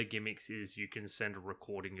one of the gimmicks is you can send a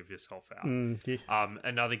recording of yourself out. Yeah.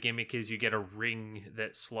 Another gimmick is you get a ring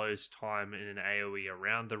that slows time in an AOE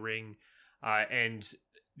around the ring. And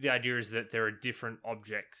the idea is that there are different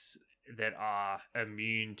objects that are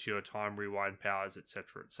immune to your time rewind powers,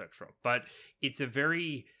 etc., etc. But it's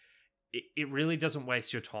it really doesn't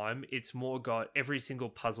waste your time. It's more every single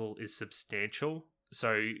puzzle is substantial.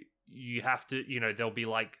 So you have to, there'll be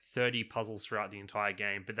like 30 puzzles throughout the entire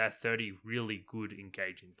game, but they're 30 really good,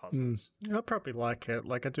 engaging puzzles. I'll probably like it.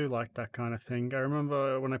 Like, I do like that kind of thing. I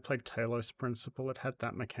remember when I played Talos Principle, it had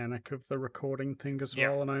that mechanic of the recording thing as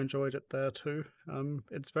well, and I enjoyed it there too.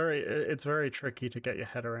 It's very tricky to get your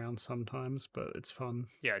head around sometimes, but it's fun.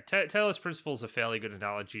 Yeah, Talos Principle is a fairly good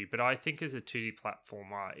analogy, but I think as a 2D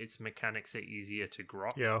platformer, its mechanics are easier to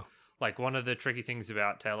grok. Yeah. Like, one of the tricky things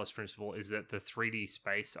about Talos Principle is that the 3D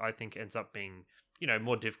space, I think, ends up being,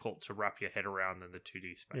 more difficult to wrap your head around than the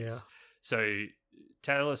 2D space. Yeah. So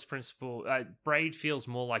Talos Principle, Braid feels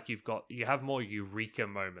more like you have more eureka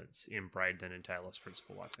moments in Braid than in Talos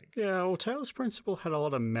Principle, I think. Yeah, well, Talos Principle had a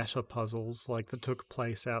lot of meta puzzles, like, that took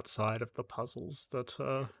place outside of the puzzles that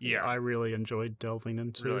I really enjoyed delving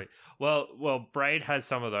into. Really? Well, Braid has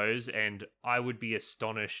some of those, and I would be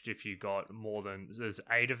astonished if you got there's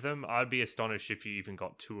 8 of them. I'd be astonished if you even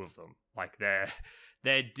got 2 of them. Like, they're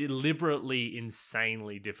deliberately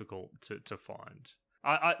insanely difficult to find.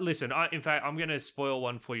 Listen, in fact, I'm going to spoil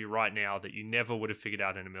one for you right now that you never would have figured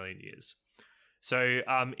out in a million years. So,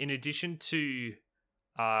 in addition to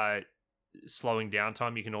slowing down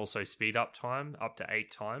time, you can also speed up time up to 8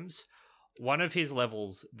 times. One of his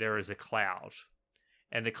levels, there is a cloud.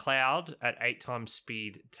 And the cloud at 8 times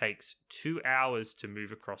speed takes 2 hours to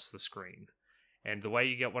move across the screen. And the way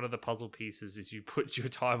you get one of the puzzle pieces is you put your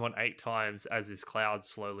time on 8 times as this cloud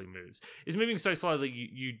slowly moves. It's moving so slowly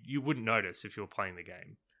you wouldn't notice if you were playing the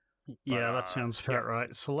game. Yeah, that sounds about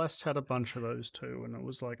right. Celeste had a bunch of those too, and it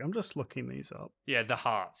was like, I'm just looking these up. Yeah, the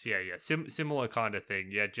hearts. Yeah. Similar kind of thing.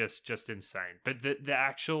 Yeah, just insane. But the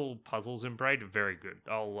actual puzzles in Braid are very good.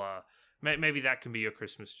 Maybe that can be your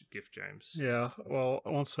Christmas gift, James. Yeah, well,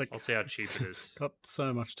 I'll see how cheap it is. Got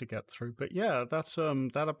so much to get through. But yeah, that's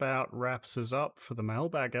that about wraps us up for the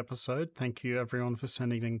mailbag episode. Thank you everyone for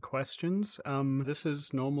sending in questions. This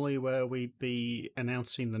is normally where we'd be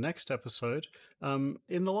announcing the next episode. In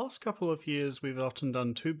the last couple of years, we've often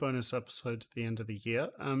done 2 bonus episodes at the end of the year.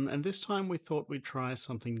 And this time we thought we'd try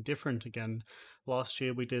something different again. Last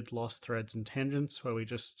year we did Lost Threads and Tangents, where we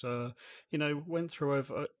just,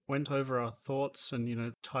 went over our thoughts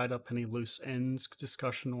and, tied up any loose ends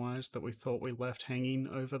discussion-wise that we thought we left hanging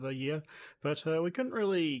over the year. But we couldn't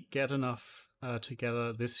really get enough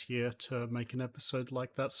together this year to make an episode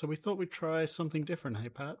like that, so we thought we'd try something different. Hey,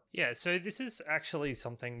 Pat? Yeah, so this is actually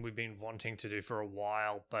something we've been wanting to do for a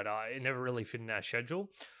while, but it never really fit in our schedule.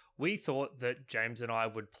 We thought that James and I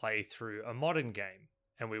would play through a modern game,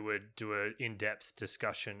 and we would do an in-depth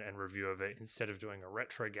discussion and review of it instead of doing a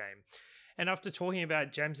retro game. And after talking about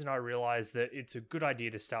it, James and I realized that it's a good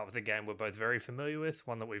idea to start with a game we're both very familiar with,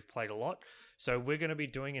 one that we've played a lot. So we're going to be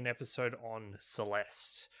doing an episode on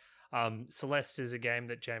Celeste. Celeste is a game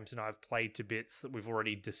that James and I have played to bits, that we've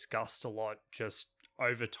already discussed a lot just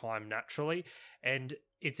over time naturally. And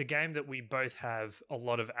it's a game that we both have a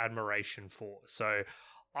lot of admiration for. So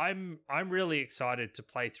I'm really excited to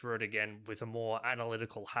play through it again with a more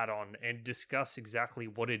analytical hat on and discuss exactly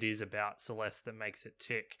what it is about Celeste that makes it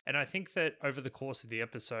tick. And I think that over the course of the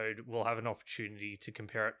episode, we'll have an opportunity to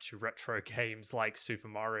compare it to retro games like Super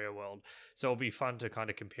Mario World. So it'll be fun to kind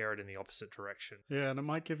of compare it in the opposite direction. Yeah, and it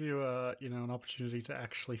might give you an opportunity to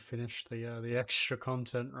actually finish the extra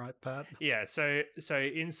content, right, Pat? Yeah, so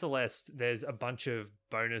in Celeste, there's a bunch of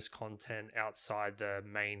bonus content outside the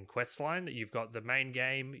main quest line. You've got the main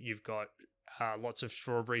game, you've got lots of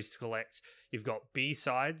strawberries to collect, you've got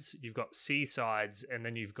B-sides, you've got C-sides, and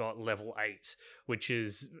then you've got level 8, which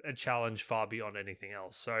is a challenge far beyond anything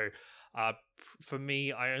else. So for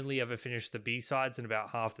me, I only ever finished the B-sides and about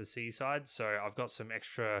half the C-sides, so I've got some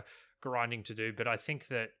extra grinding to do. But I think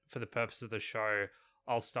that for the purpose of the show,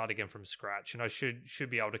 I'll start again from scratch, and I should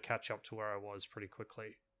be able to catch up to where I was pretty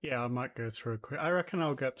quickly. Yeah, I might go through quick. I reckon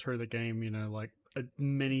I'll get through the game, like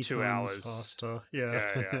many 2 times hours faster.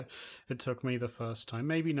 Yeah. It took me the first time.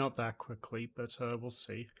 Maybe not that quickly, but we'll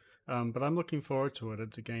see. But I'm looking forward to it.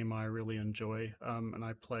 It's a game I really enjoy, and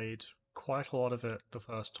I played quite a lot of it the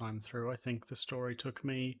first time through. I think the story took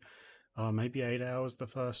me maybe 8 hours the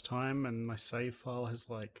first time, and my save file has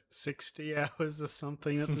like 60 hours or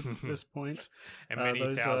something at this point. And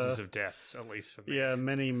many thousands of deaths, at least for me. Yeah,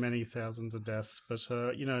 many thousands of deaths, but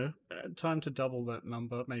time to double that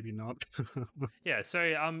number, maybe not. Yeah, so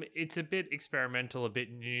it's a bit experimental, a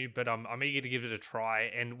bit new, but I'm eager to give it a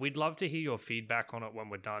try, and we'd love to hear your feedback on it when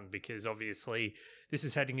we're done, because obviously this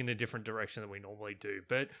is heading in a different direction than we normally do.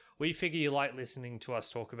 But we figure you like listening to us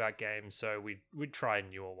talk about games, so we'd try a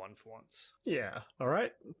newer one for once. Yeah. All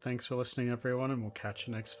right. Thanks for listening, everyone, and we'll catch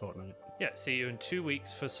you next fortnight. Yeah, see you in 2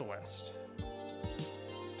 weeks for Celeste.